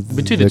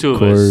 Between the two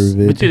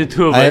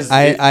of us,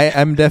 I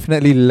am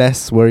definitely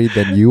less worried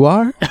than you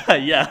are.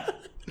 Yeah.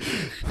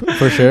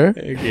 For sure.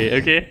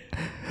 Okay.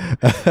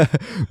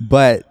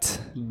 But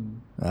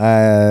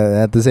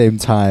at the same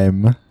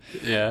time,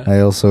 yeah, I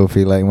also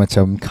feel like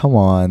come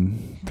on,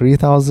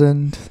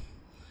 3,000.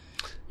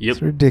 Yep.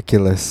 It's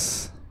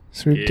ridiculous.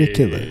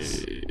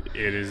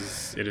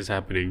 It is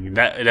happening.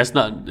 That's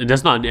not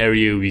an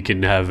area we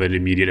can have an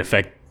immediate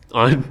effect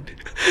on.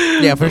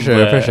 Yeah, for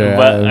sure.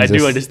 But I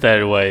do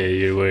understand why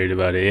you're worried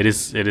about it.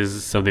 It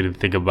is something to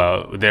think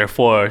about.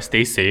 Therefore,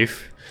 stay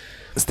safe.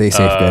 Stay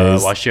safe,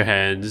 guys. Wash your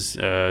hands.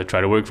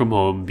 Try to work from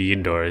home. Be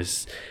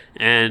indoors,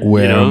 and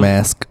wear a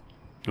mask.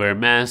 Wear a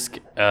mask.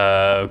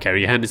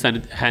 Carry hand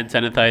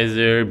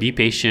sanitizer. Be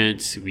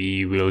patient.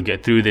 We will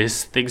get through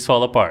this. Things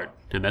fall apart,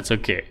 and that's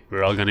okay.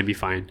 We're all gonna be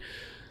fine.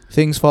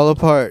 Things fall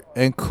apart,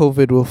 and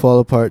COVID will fall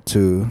apart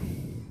too.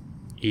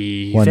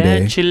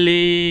 Eventually.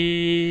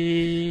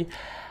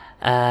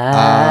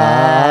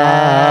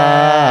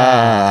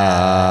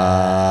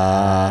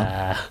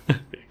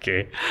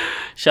 Okay.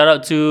 Shout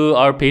out to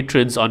our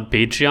patrons on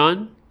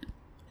Patreon.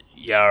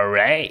 Yeah,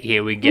 right.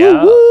 Here we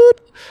go. Woo-woo.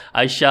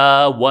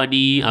 Aisha,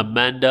 Wani,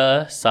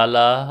 Amanda,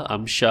 Salah,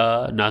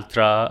 Amsha,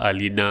 Natra,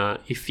 Alina,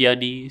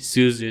 Ifyani,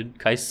 Susan,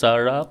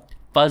 Kaisara,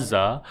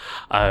 Faza,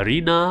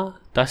 Arina,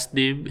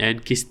 Tasnim,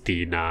 and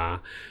Christina.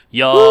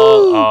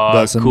 Y'all are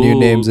got some cool new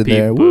names in people.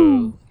 there.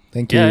 Woo.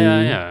 Thank you.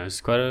 Yeah.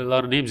 There's quite a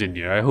lot of names in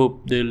here. I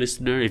hope the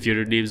listener, if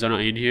your names are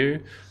not in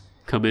here,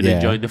 come in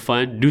and join the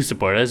fun. Do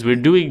support us. We're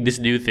doing this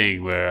new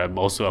thing where I'm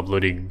also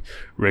uploading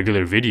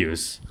regular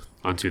videos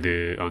onto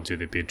the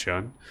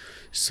Patreon.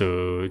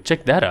 So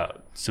check that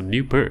out. Some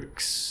new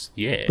perks.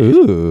 Yeah.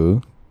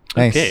 Ooh.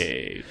 Nice.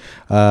 Okay.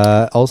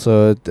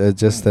 Also,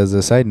 just as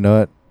a side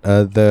note,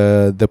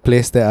 the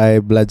place that I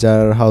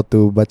belajar how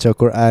to baca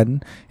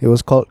Quran, it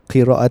was called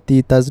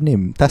Qiraati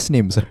Tasnim.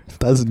 Tasnim, sorry.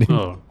 Tasnim.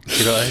 Oh,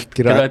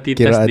 Qiraati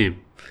Tasnim.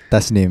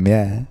 Tasnim,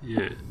 yeah.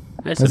 Yeah.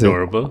 That's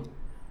adorable.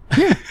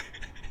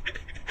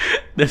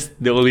 That's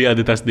the only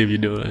other Tasnim you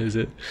know, is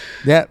it?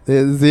 Yeah,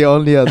 it's the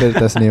only other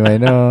Tasnim I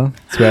know.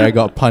 It's where I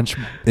got punched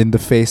in the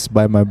face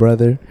by my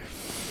brother.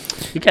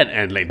 You can't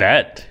end like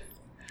that.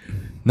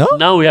 No?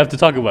 Now we have to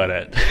talk about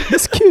it.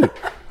 It's cute.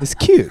 It's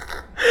cute.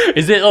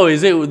 Is it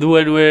the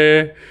one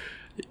where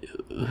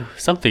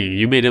something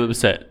you made him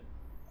upset?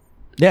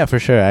 Yeah, for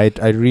sure. I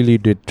really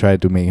did try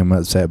to make him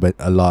upset, but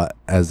a lot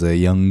as a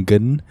young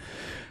gun.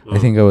 I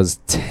think I was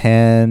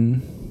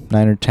 9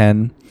 or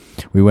 10.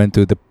 We went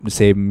to the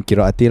same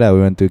Qiraati lah.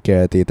 We went to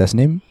Qiraati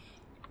Tasnim.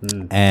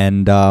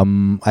 And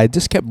I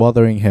just kept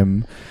bothering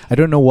him. I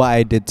don't know what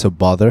I did to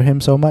bother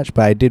him so much,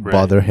 but I did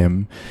bother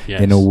him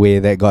in a way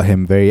that got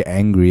him very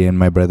angry. And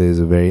my brother is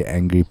a very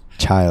angry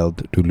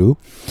child, dulu.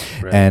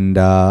 Right. And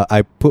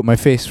I put my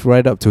face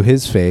right up to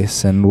his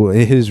face, and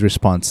his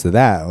response to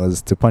that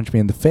was to punch me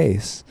in the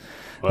face.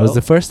 It was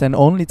the first and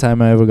only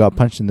time I ever got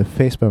punched in the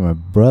face by my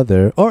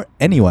brother or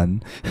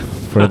anyone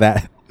for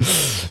that.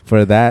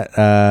 For that,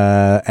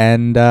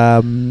 and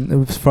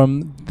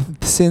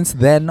since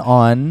then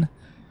on,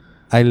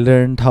 I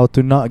learned how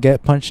to not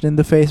get punched in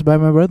the face by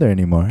my brother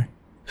anymore.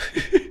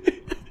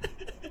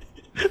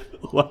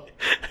 What?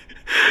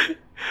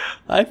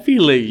 I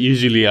feel like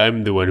usually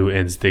I'm the one who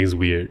ends things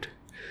weird.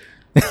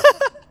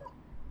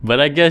 But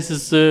I guess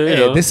it's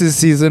this is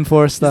season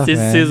 4 stuff. This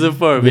is season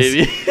 4,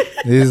 baby.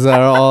 These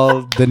are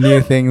all the new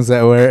things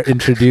that we're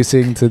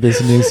introducing to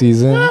this new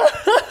season.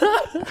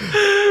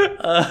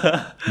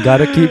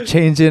 Gotta keep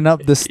changing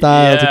up the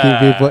style to keep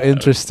people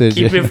interested.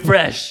 Keep it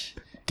fresh.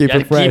 Keep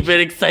it fresh. Keep it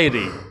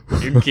exciting.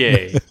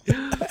 Okay.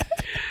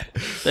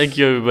 Thank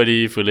you,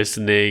 everybody, for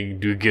listening.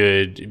 Do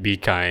good. Be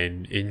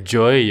kind.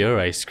 Enjoy your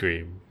ice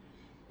cream.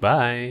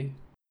 Bye.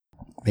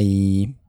 Bye.